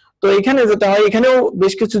 তো এখানে যেটা হয়, এখানেও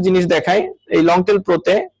বেশ কিছু জিনিস দেখায় এই লং টেল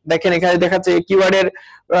প্রোতে। দেখেন এখানে দেখাচ্ছে কিওয়ার্ডের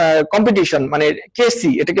কম্পিটিশন, মানে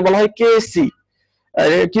কেসি, এটাকে বলা হয় কেসি।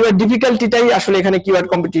 কিওয়ার্ড ডিফিকাল্টিটাই আসলে এখানে কিওয়ার্ড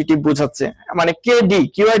কম্পিটিটিভ বোঝাচ্ছে, মানে কেডি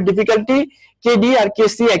কিওয়ার্ড ডিফিকাল্টি, কেডি আর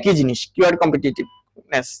কেসি একই জিনিস, কিওয়ার্ড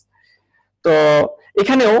কম্পিটিটিভনেস। তো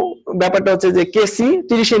এখানেও ব্যাপারটা হচ্ছে যে কেসি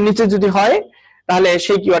 30 এর নিচে যদি হয় তাহলে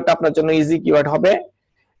সেই কিওয়ার্ডটা আপনার জন্য ইজি কিওয়ার্ড হবে।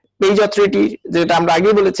 পেজ অথরিটি, যেটা আমরা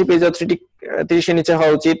আগেই বলেছি, পেজ অথরিটি 30 এর নিচে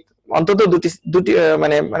হওয়া উচিত। অন্তত দুটি দুটি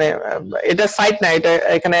মানে মানে এটা সাইট না, এটা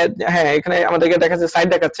এখানে, হ্যাঁ এখানে আমাদেরকে দেখাচ্ছে, সাইট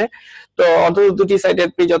দেখাচ্ছে। তো অন্তত দুটি সাইটের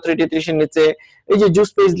পেজ অথরিটি 30 এর নিচে, এই যে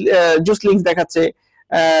জুস লিংকস দেখাচ্ছে,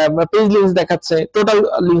 পেজ লিংকস দেখাচ্ছে, টোটাল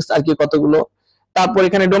লিংকস আর কি কতগুলো, তারপর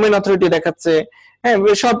এখানে ডোমেইন অথরিটি দেখাচ্ছে, হ্যাঁ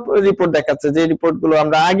সব রিপোর্ট দেখাচ্ছে, যে রিপোর্ট গুলো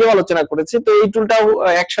আমরা আগেও আলোচনা করেছি। তো এই টুলটাও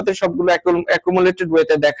একসাথে সবগুলো অ্যাকুমুলেটেড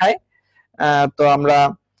ওয়েতে দেখায়। তো আমরা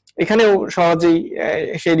এখানেও সহজেই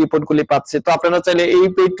সেই রিপোর্ট গুলি পাচ্ছি। তো আপনারা চাইলে এই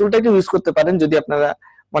পেইড টুলটাকে ইউজ করতে পারেন যদি আপনারা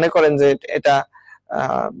মনে করেন যে এটা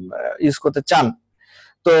ইউজ করতে চান।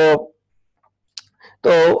 তো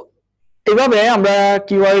তো এভাবে আমরা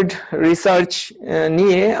কিওয়ার্ড রিসার্চ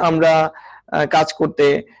নিয়ে আমরা কাজ করতে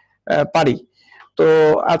পারি। তো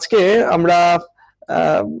আজকে আমরা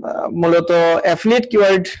মূলত অ্যাফিলিয়েট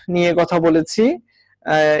কিওয়ার্ড নিয়ে কথা বলেছি,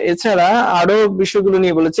 এছাড়া আরো বিষয়গুলো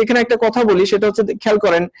নিয়ে বলেছি। এখানে একটা কথা বলি, সেটা হচ্ছে খেয়াল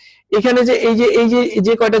করেন এখানে যে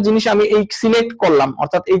যে কয়টা জিনিস আমি এই সিলেক্ট করলাম,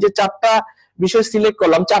 অর্থাৎ এই যে 4টা বিষয় সিলেক্ট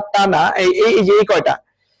করলাম, 4টা না,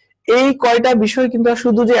 এই কয়টা বিষয় কিন্তু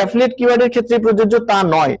শুধু যে অ্যাফিলিয়েট কিওয়ার্ডের ক্ষেত্রে প্রযোজ্য তা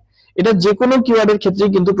নয়, এটা যে কোনো কিওয়ার্ডের ক্ষেত্রে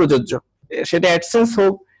কিন্তু প্রযোজ্য। সেটা অ্যাডসেন্স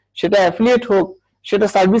হোক, সেটা অ্যাফিলিয়েট হোক, সেটা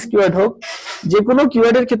সার্ভিস কিওয়ার্ড হোক, যে কোনো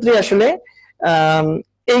কিওয়ার্ডের ক্ষেত্রে আসলে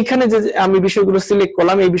এইখানে যে আমি বিষয়গুলো সিলেক্ট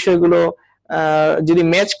করলাম, এই বিষয়গুলো যদি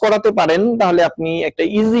ম্যাচ করাতে পারেন তাহলে আপনি একটা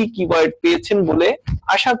ইজি কিওয়ার্ড পেয়েছেন বলে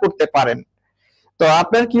আশা করতে পারেন। তো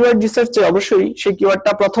আপনার কিওয়ার্ড রিসার্চে অবশ্যই সেই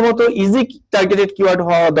কিওয়ার্ডটা প্রথমত ইজি টার্গেটেড কিওয়ার্ড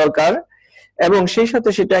হওয়া দরকার, এবং সেই সাথে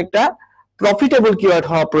সেটা একটা প্রফিটেবল কিওয়ার্ড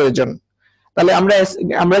হওয়া প্রয়োজন। তাহলে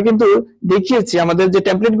আমরা কিন্তু দেখিয়েছি, আমাদের যে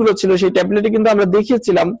টেমপ্লেট গুলো ছিল সেই টেমপ্লেটে কিন্তু আমরা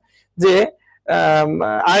দেখিয়েছিলাম যে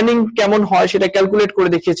আর্নিং কেমন হয় সেটা ক্যালকুলেট করে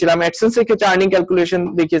দেখিয়েছিলাম, অ্যাডসেন্স এর ক্ষেত্রে আর্নিং ক্যালকুলেশন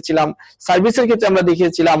দেখিয়েছিলাম, সার্ভিসের ক্ষেত্রে আমরা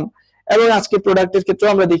দেখিয়েছিলাম, এবং আজকে প্রোডাক্টের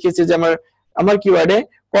ক্ষেত্রেও আমরা দেখিয়েছি যে আমার কিওয়ার্ডে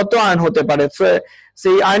কত আর্ন হতে পারে।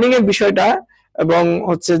 সেই আর্নিং এর বিষয়টা এবং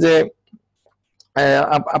হচ্ছে যে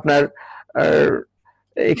আপনার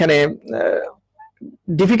এখানে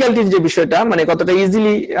ডিফিকাল্টির যে বিষয়টা, মানে কতটা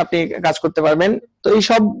ইজিলি আপনি কাজ করতে পারবেন, তো এই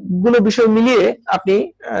সবগুলো বিষয় মিলিয়ে আপনি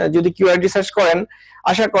যদি কিওয়ার্ড রিসার্চ করেন,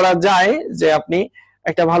 আশা করা যায় যে আপনি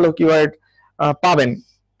একটা ভালো কিওয়ার্ড পাবেন।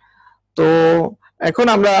 তো এখন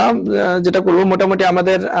আমরা যেটা করব, মোটামুটি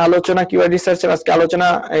আমাদের আলোচনা কিওয়ার্ড রিসার্চের আজকে আলোচনা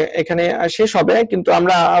এখানে শেষ হবে, কিন্তু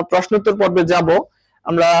আমরা প্রশ্নোত্তর পর্বে যাব।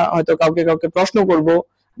 আমরা হয়তো কাউকে প্রশ্ন করব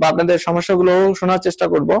বা আপনাদের সমস্যাগুলো শোনার চেষ্টা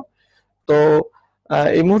করব। তো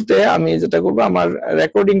এই মুহূর্তে আমি যেটা করবো, আমার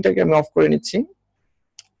রেকর্ডিংটাকে আমি অফ করে নিচ্ছি।